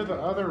go into the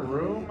other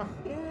room?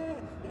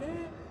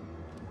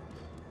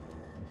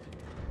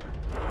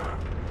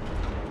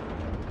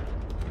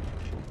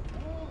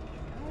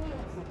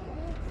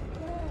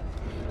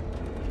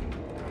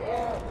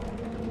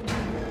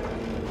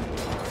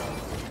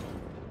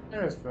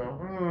 Yes, though.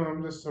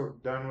 I'm just so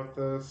done with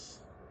this.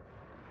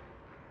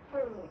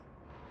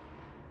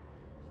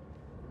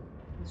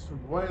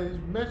 These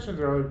missions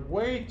are like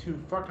way too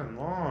fucking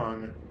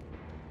long.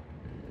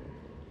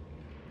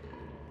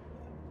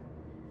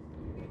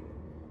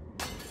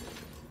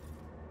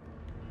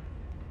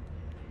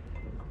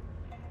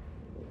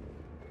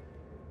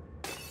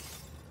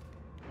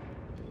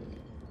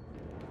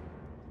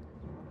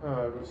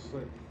 Oh, it was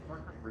like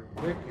fucking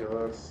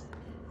ridiculous.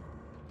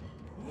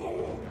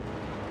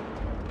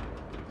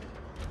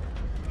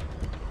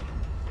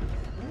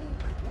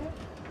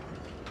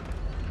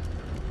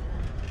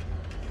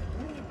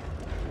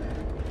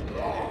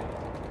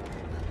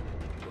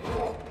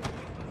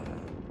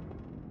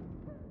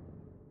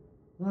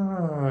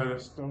 I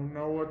just don't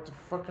know what to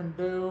fucking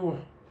do.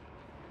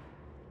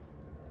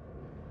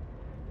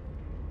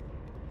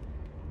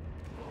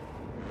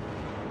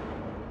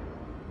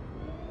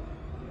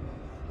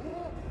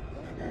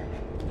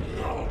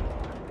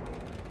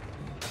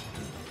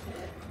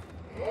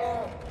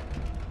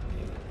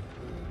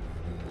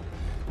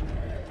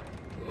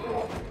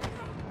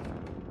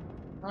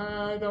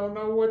 I don't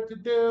know what to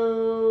do.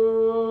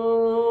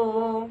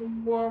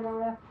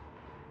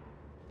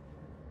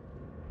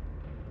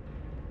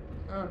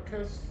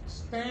 Cause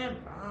stand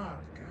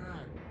up,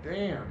 god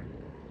damn.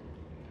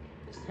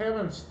 Just have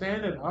him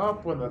standing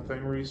up when the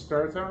thing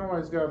restarts. I don't know why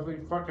he's gotta be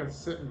fucking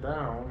sitting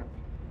down.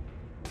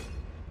 And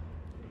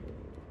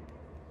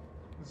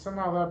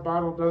somehow that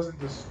bottle doesn't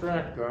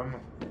distract them.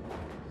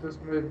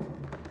 Just made.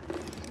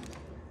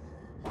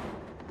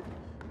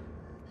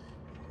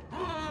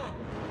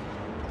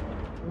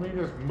 Me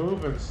just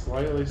moving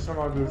slightly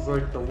somehow is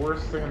like the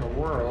worst thing in the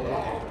world.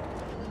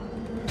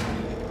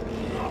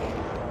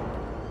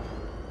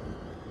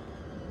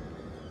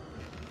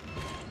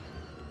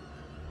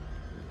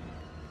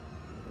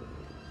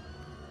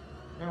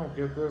 I don't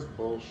get this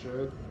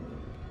bullshit.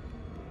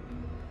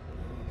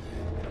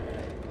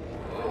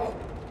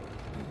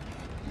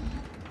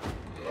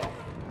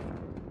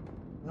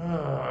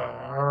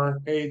 I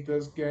hate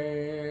this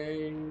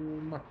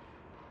game.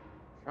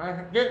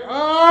 I get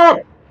up!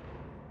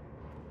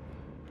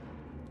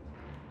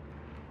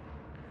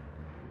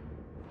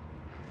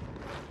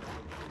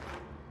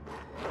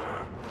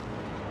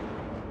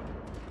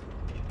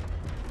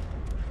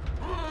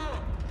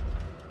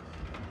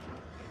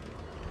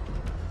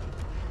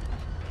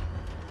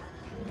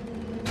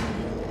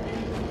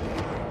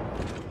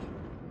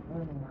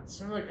 It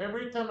seems like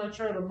every time I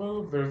try to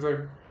move, there's like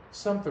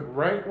something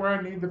right where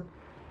I need to,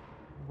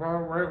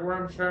 right where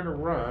I'm trying to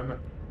run.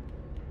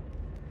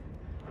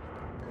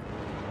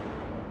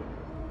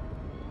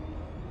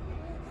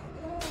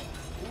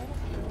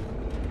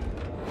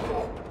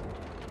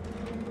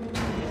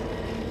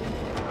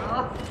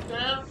 Oh,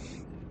 damn!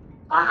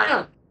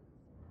 Ah!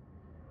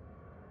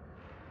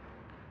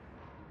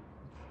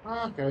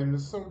 Okay, I'm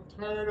just so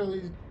tired of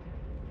these.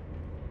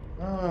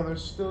 Oh,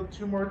 there's still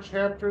 2 more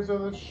chapters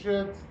of this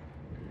shit.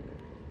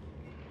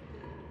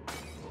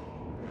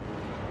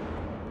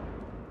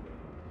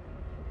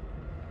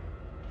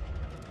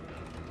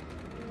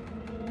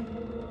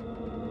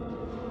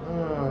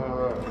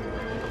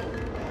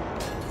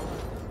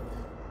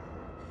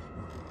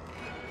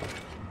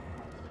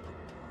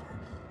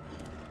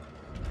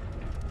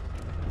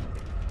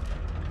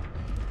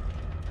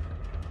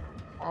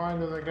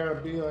 they gotta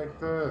be like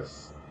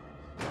this?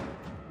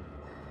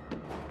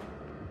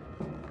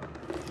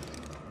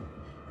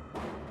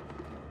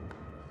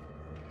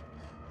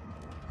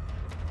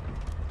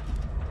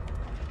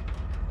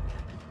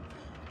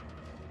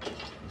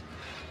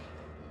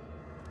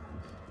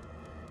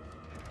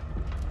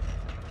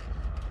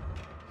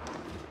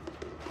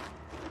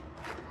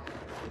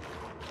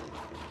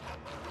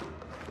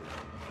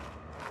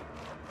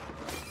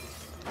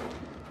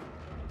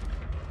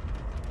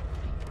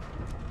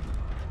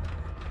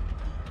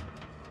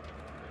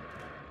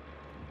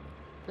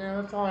 Yeah,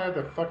 that's all I had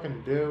to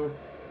fucking do.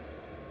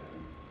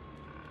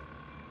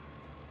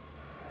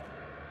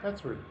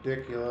 That's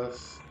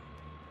ridiculous.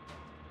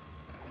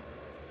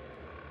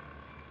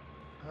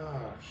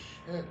 Oh,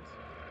 shit.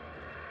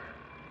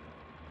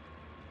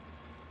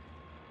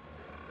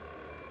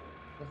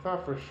 I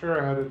thought for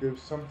sure I had to do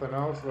something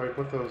else, like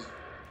with those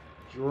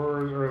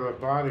drawers, or the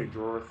body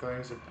drawer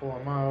things, and pull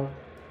them out.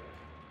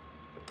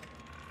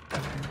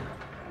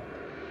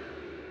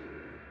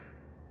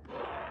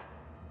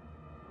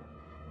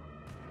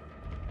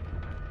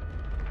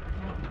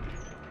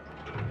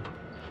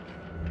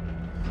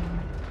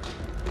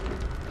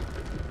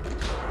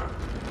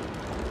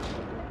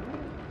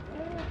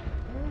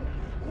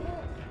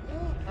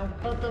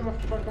 What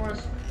the fuck am I...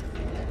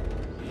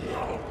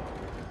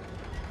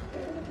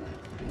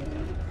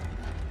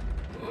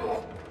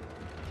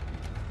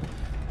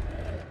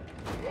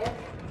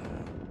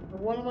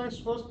 What am I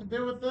supposed to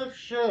do with this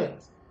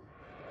shit?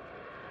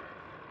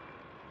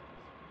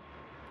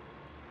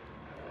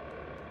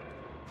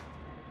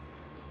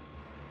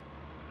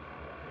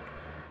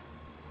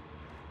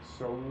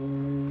 So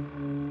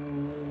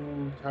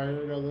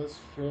tired of this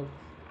shit.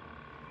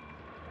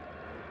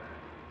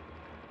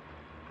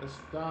 The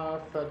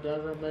stuff that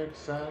doesn't make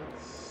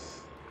sense.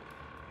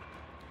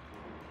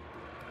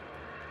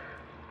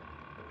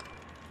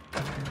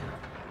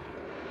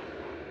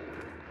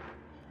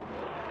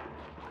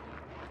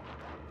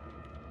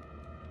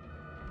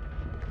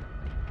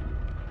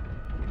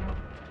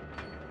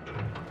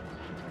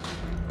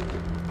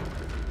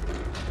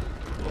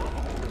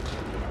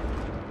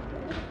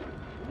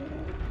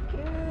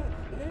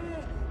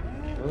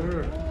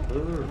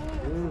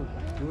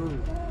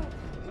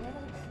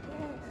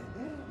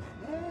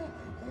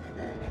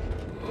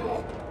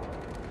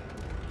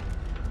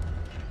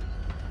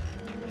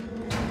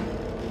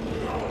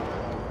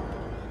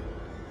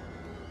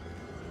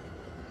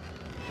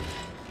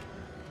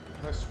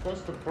 Am I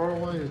supposed to pull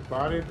one of these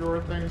body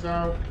drawer things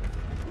out?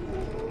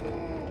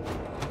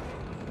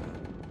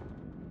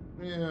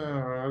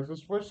 Yeah, I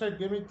just wish they'd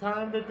give me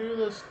time to do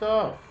this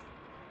stuff.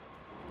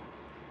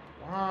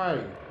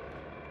 Why?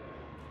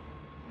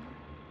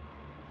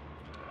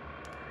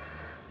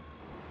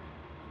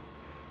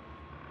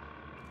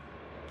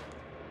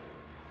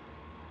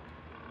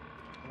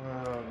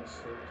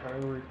 So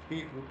tired.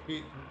 Repeat,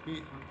 repeat,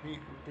 repeat, repeat,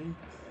 repeat.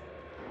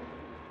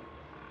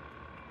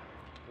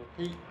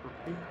 Repeat,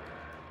 repeat.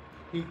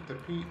 Repeat,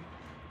 repeat.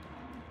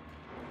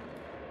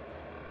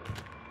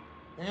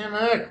 Damn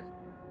it!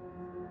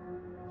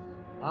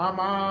 I'm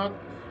on.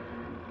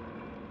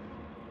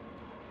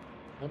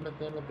 Damn it,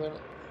 damn it, damn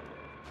it.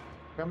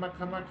 Come on,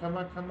 come on, come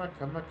on, come on,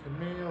 come on,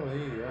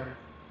 chameleon.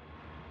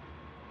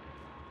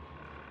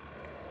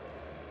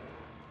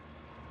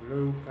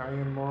 Luke, I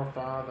am more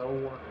father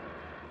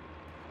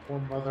or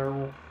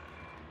mother.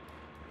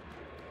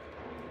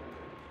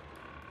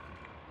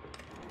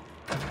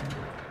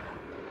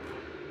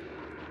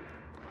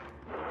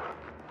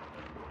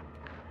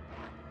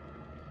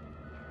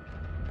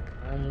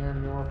 I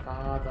am your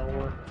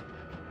father.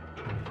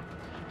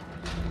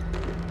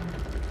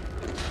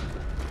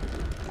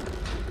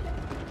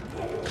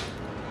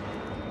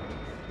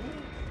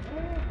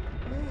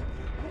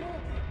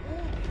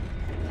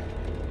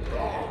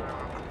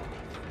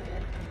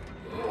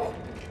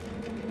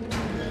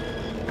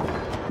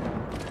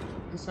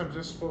 Guess I'm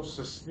just supposed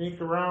to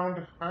sneak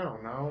around? I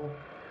don't know.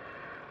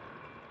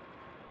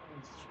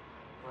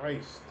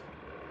 Christ.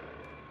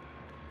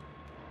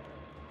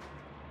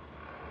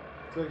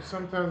 It's like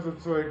sometimes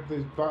it's like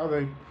they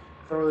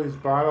throw these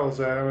bottles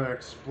at him and it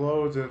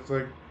explodes, and it's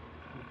like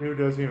the dude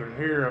doesn't even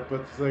hear it, but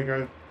it's like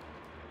I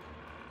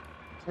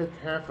take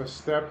half a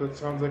step that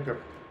sounds like a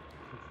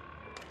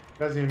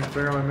doesn't even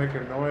barely make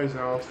a noise,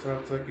 and all of a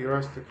sudden it's like he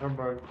has to come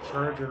by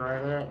charging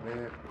right at me.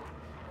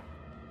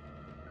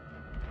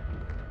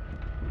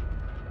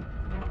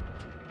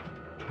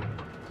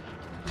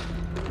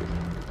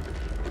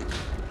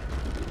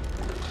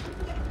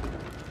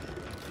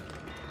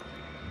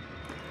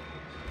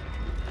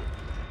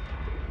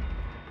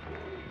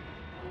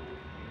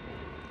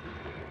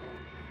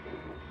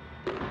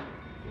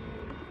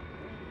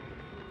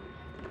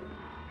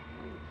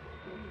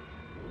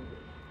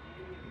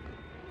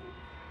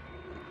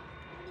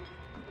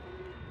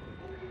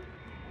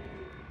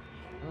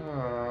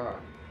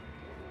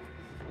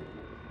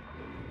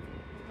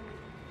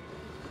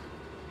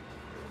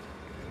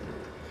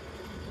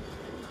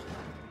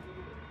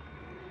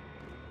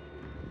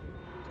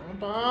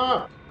 Jump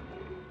up!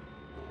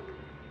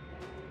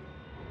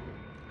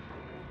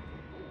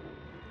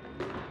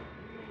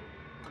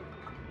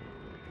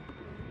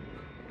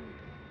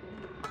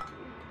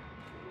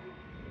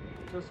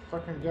 Just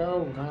fucking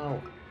go now.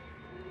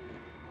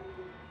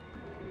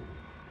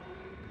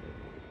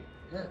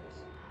 Yes.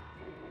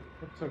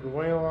 It took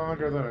way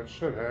longer than it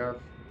should have.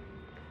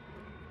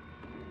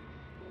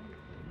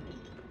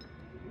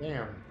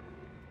 Damn.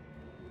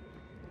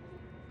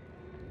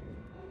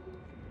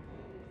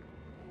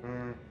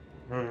 Mm,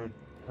 mm,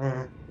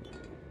 mm.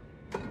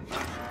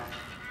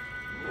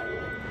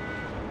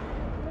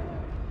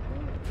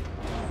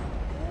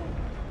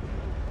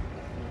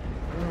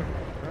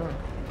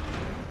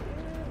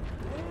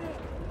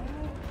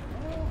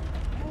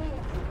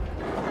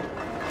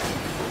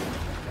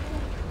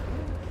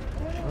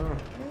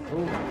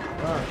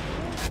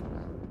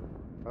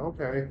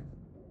 Okay.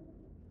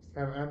 Just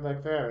have it end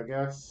like that, I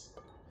guess.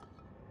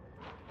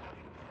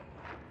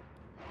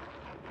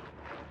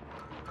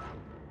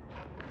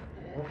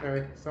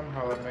 Okay,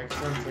 somehow that makes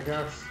sense, I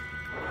guess.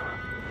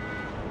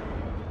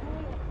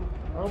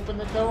 Open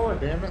the door,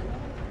 damn it.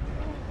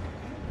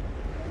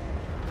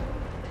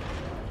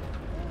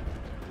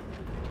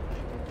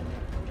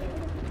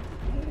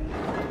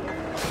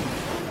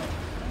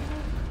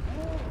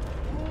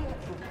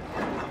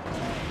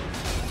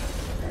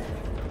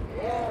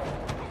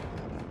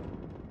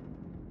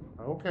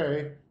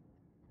 Okay.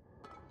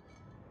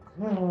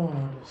 Oh,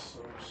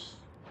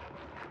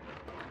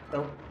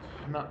 nope,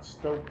 not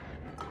stoke.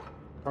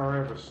 Or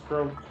have a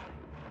stroke.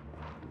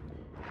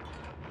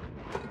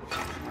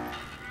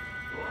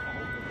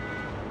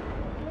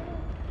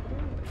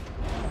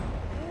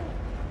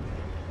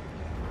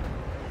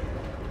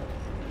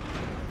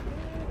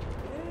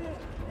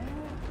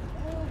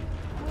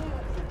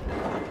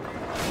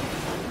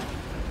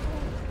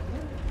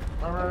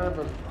 Alright,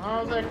 but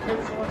how's that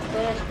kid so much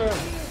faster?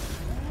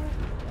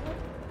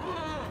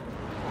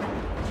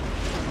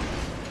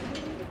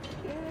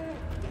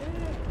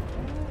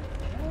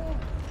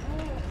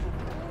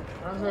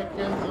 How's that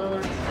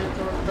other kid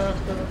so much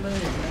faster than me?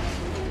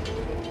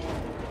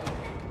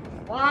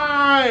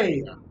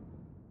 Why?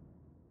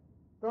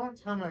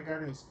 Don't tell me I gotta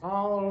do this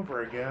all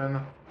over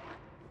again.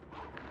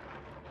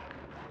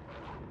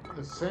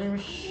 The same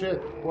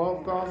shit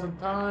 12,000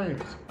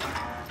 times.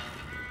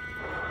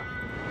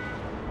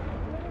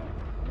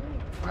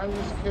 Why is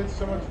this kid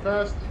so much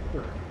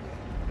faster?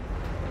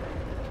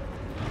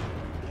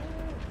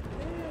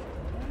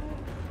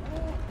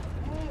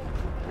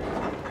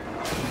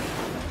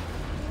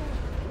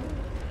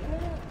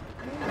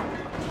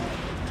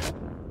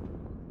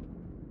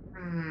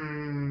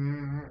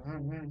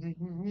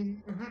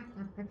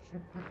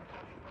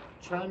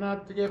 Try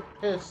not to get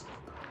pissed.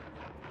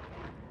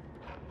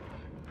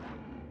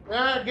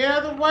 Ah, get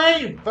out of the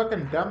way, you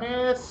fucking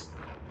dumbass!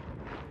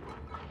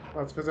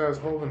 Oh, it's because I was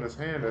holding his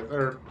hand.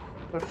 Or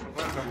pushing the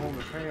button to hold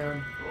his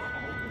hand.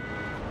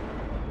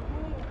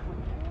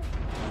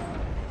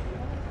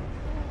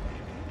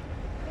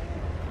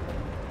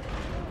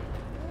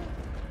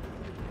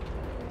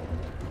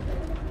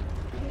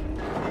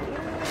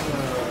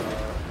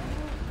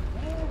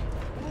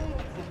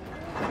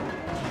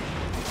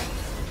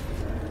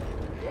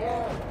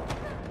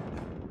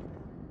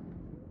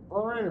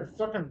 Alright, a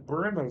fucking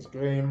Brimmer's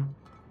game.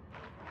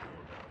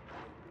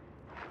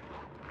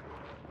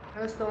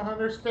 I just don't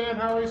understand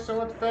how he's so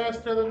much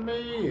faster than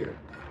me.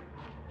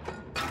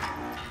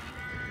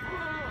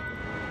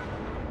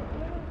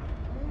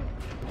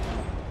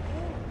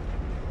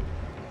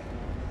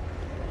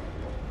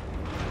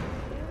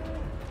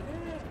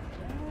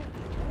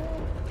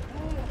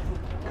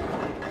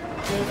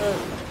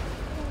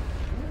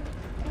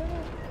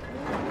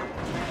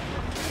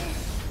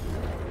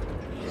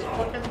 Let's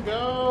fucking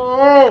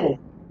go!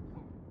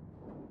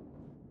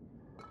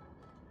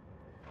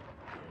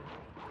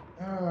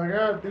 Oh, I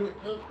gotta do.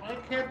 Why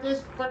can't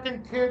this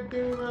fucking kid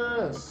do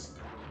this?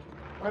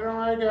 Why don't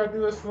I gotta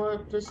do this?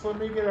 Just let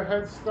me get a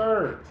head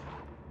start.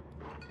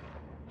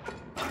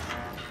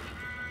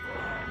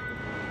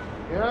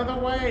 Get out of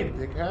the way,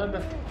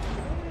 dickhead.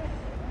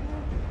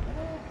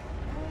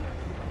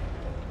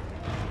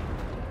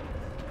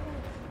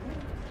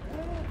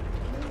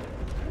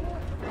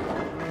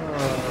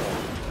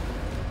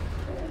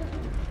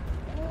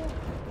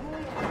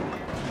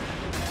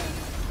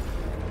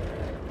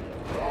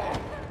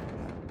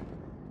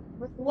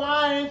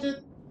 Why is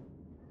it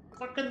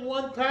fucking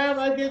one time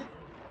I get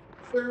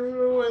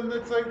through and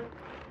it's like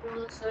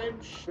do the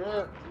same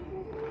shit?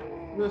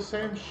 Do the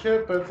same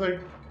shit, but it's like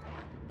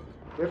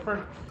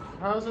different.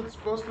 How's it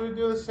supposed to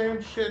do the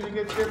same shit and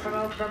you get different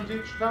outcomes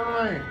each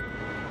time?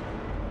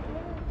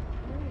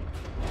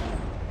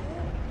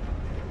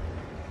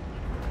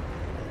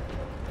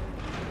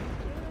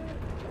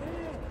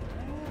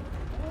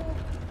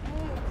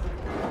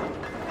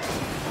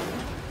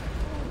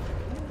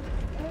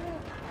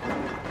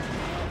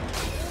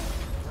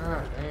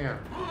 Ah, damn.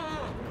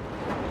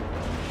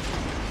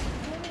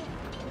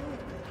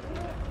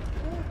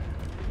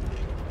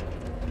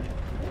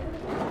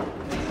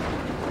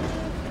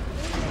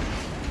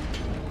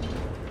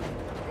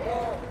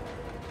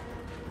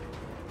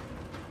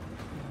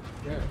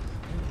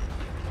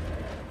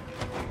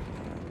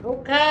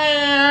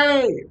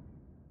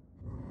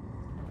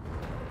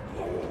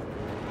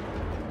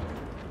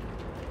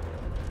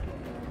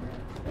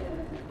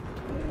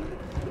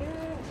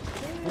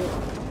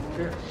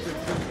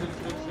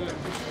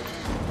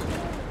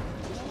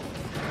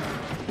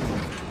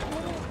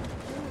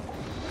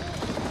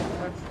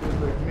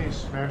 me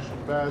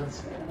smashing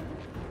beds.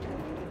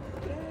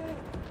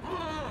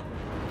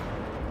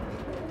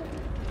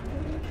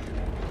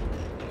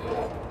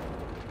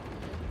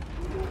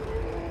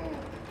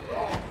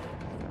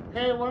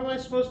 Hey, what am I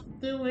supposed to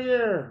do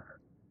here?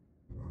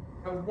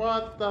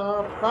 What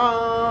the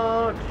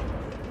fuck?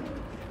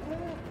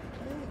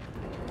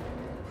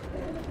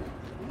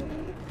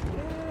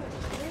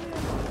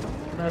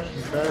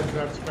 Smashing beds,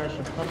 not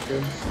smashing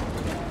pumpkins.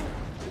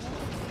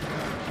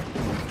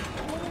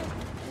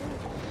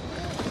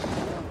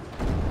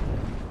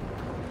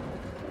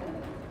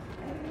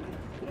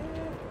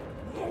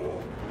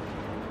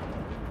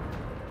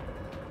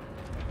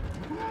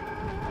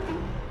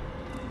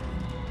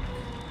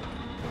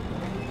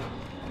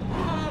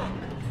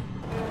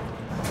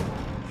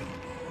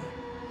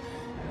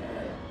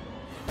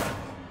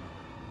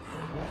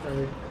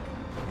 Okay.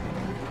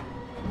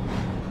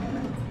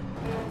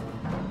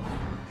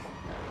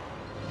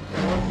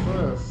 What's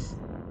this?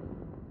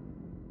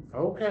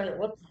 Okay,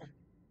 what the?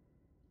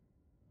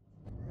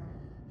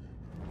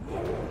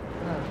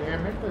 God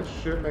damn, make this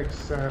shit make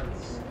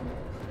sense.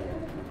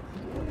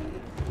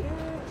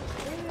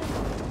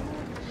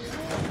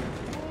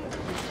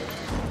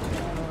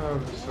 Oh,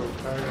 I'm so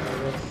tired of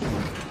this.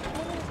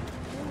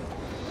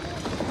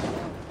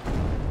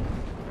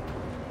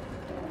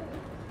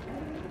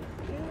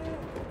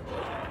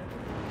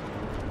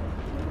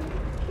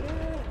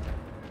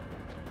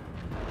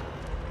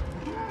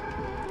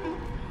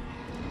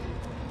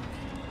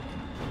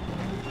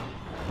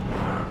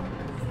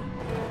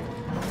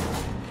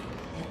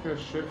 Make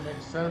this shit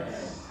make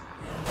sense.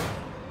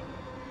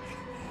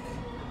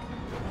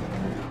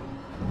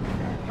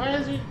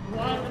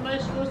 What am I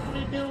supposed to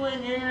be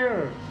doing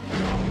here?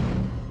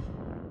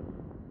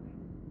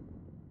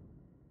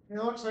 It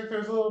looks like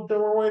there's a little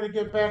doorway to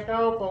get back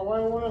out, but why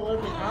won't it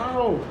let me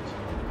out?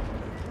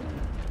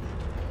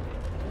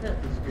 Yeah,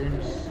 this game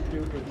is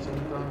stupid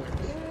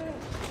sometimes.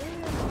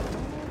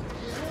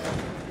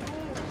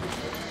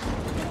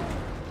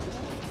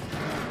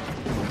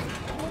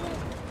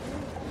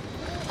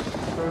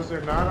 So is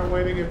there not a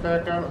way to get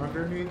back out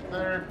underneath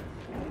there?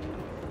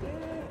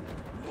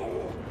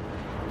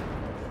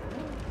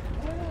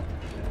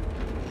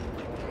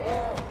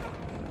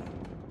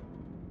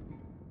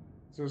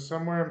 Is there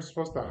somewhere I'm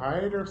supposed to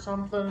hide or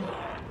something?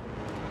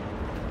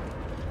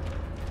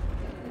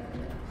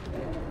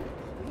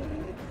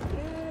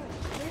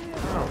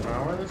 I don't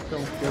know, I just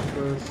don't get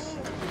this.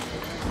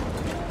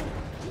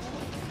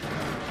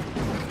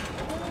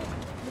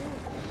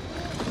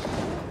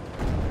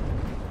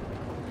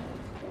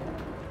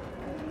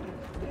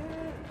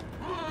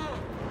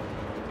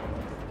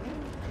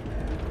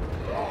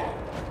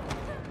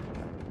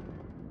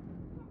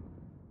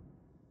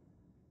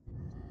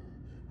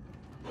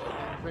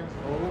 Things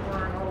over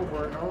and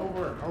over and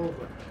over and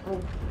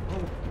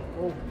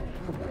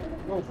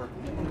over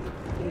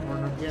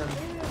and again.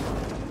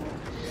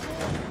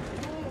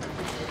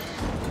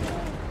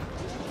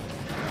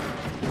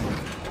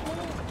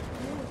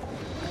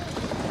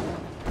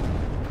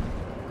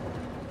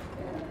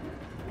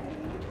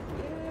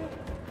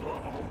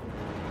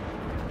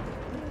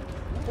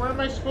 Where am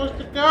I supposed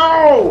to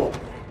go?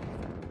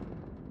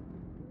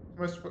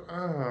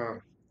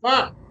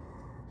 Fuck!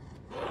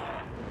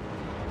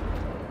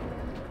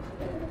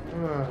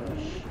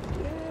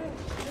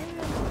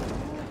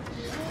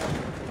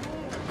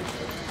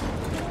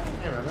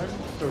 Damn it, I'm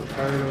so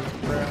tired of this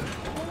crap.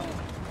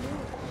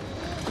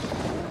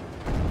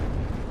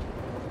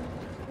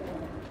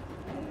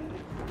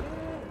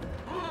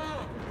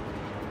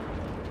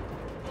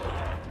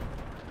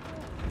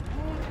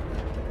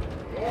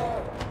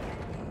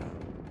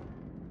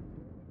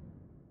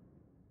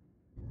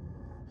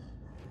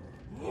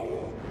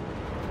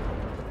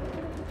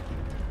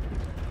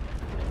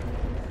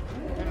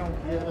 I don't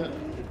get it.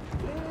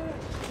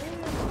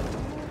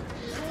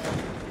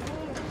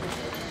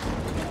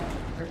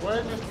 Why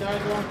is this guy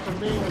going for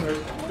me when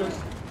there's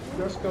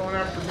just going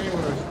after me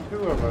when there's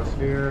two of us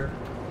here?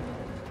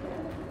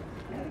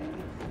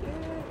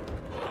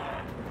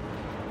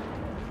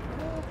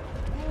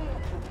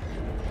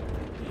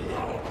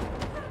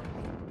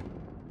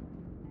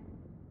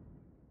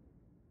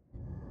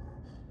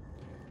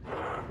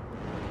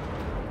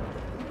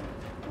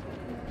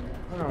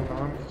 I don't know,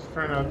 I'm just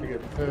trying not to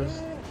get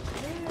pissed.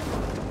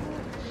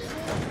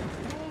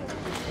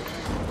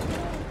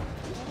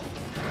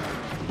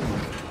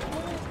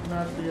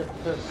 Not to get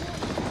pissed.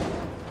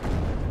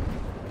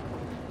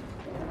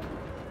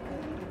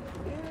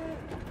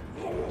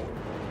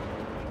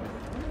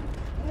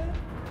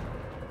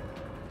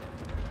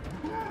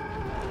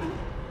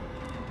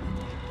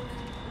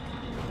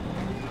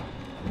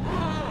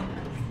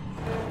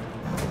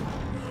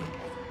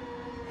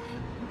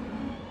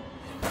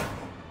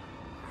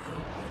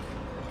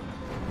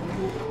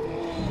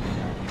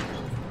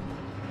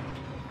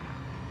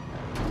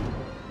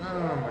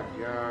 Oh my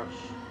gosh.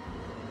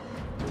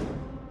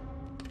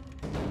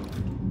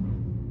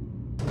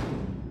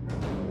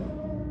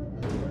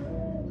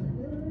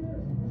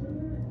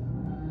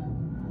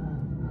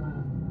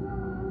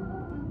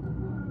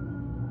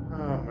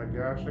 Oh my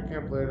gosh, I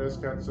can't believe I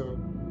just got so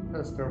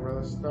pissed over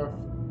this stuff.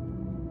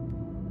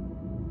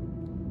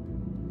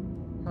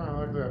 Oh,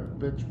 look at that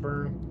bitch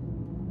burn.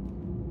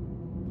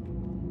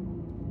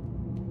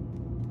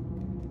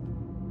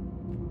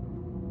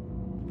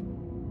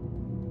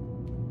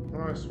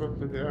 What am I supposed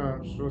to do?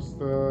 I'm supposed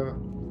to...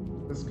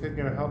 This kid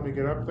gonna help me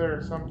get up there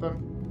or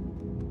something?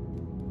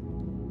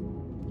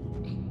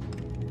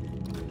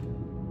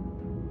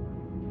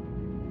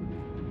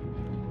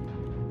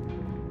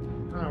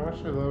 Oh, I wish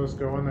I'd let us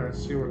go in there and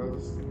see what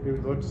this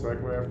dude looks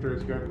like right after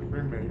he's gotten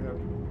cremated.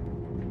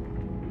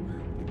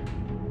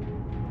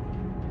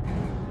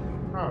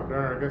 Oh,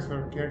 darn, I guess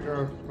I can't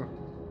go...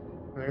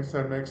 I guess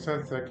that makes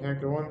sense. I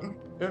can't go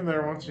in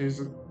there once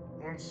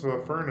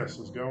the furnace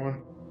is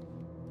going.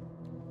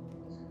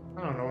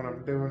 I don't know what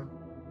I'm doing.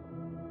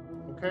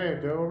 Okay,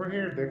 go over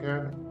here,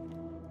 dickhead.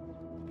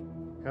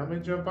 Help me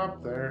jump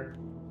up there.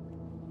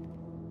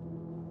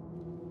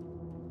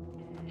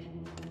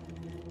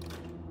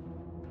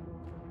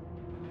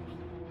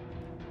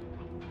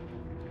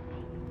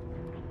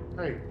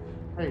 Hey,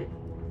 hey,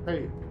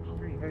 hey,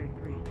 hey.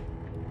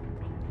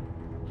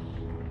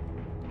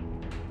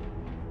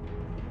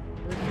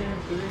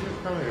 Did he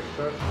just tell me to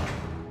shut?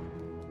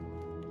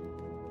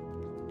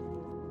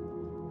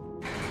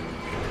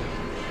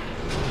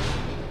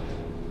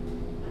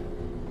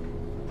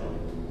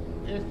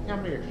 Just tell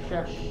me to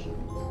shush.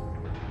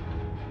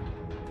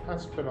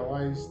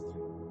 Hospitalized.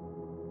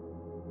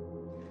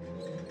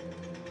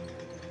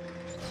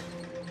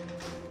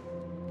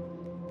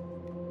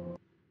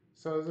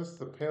 So is this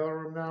the pale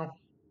room now?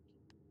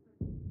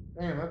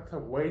 Man, that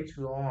took way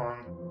too long.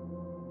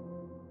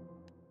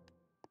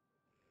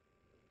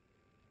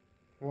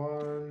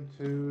 1,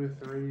 2,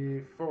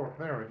 3, 4.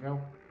 There we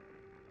go.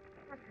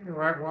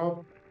 Alright,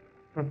 well,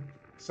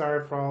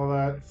 sorry for all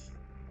that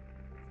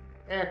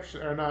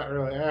action, or not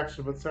really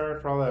action, but sorry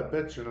for all that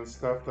bitching and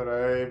stuff that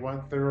I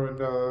went through and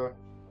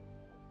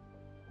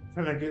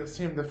trying to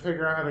seem to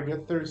figure out how to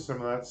get through some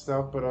of that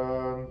stuff. But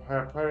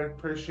I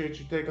appreciate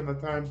you taking the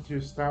time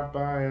to stop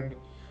by, and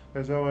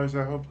as always,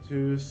 I hope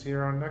to see you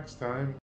around next time.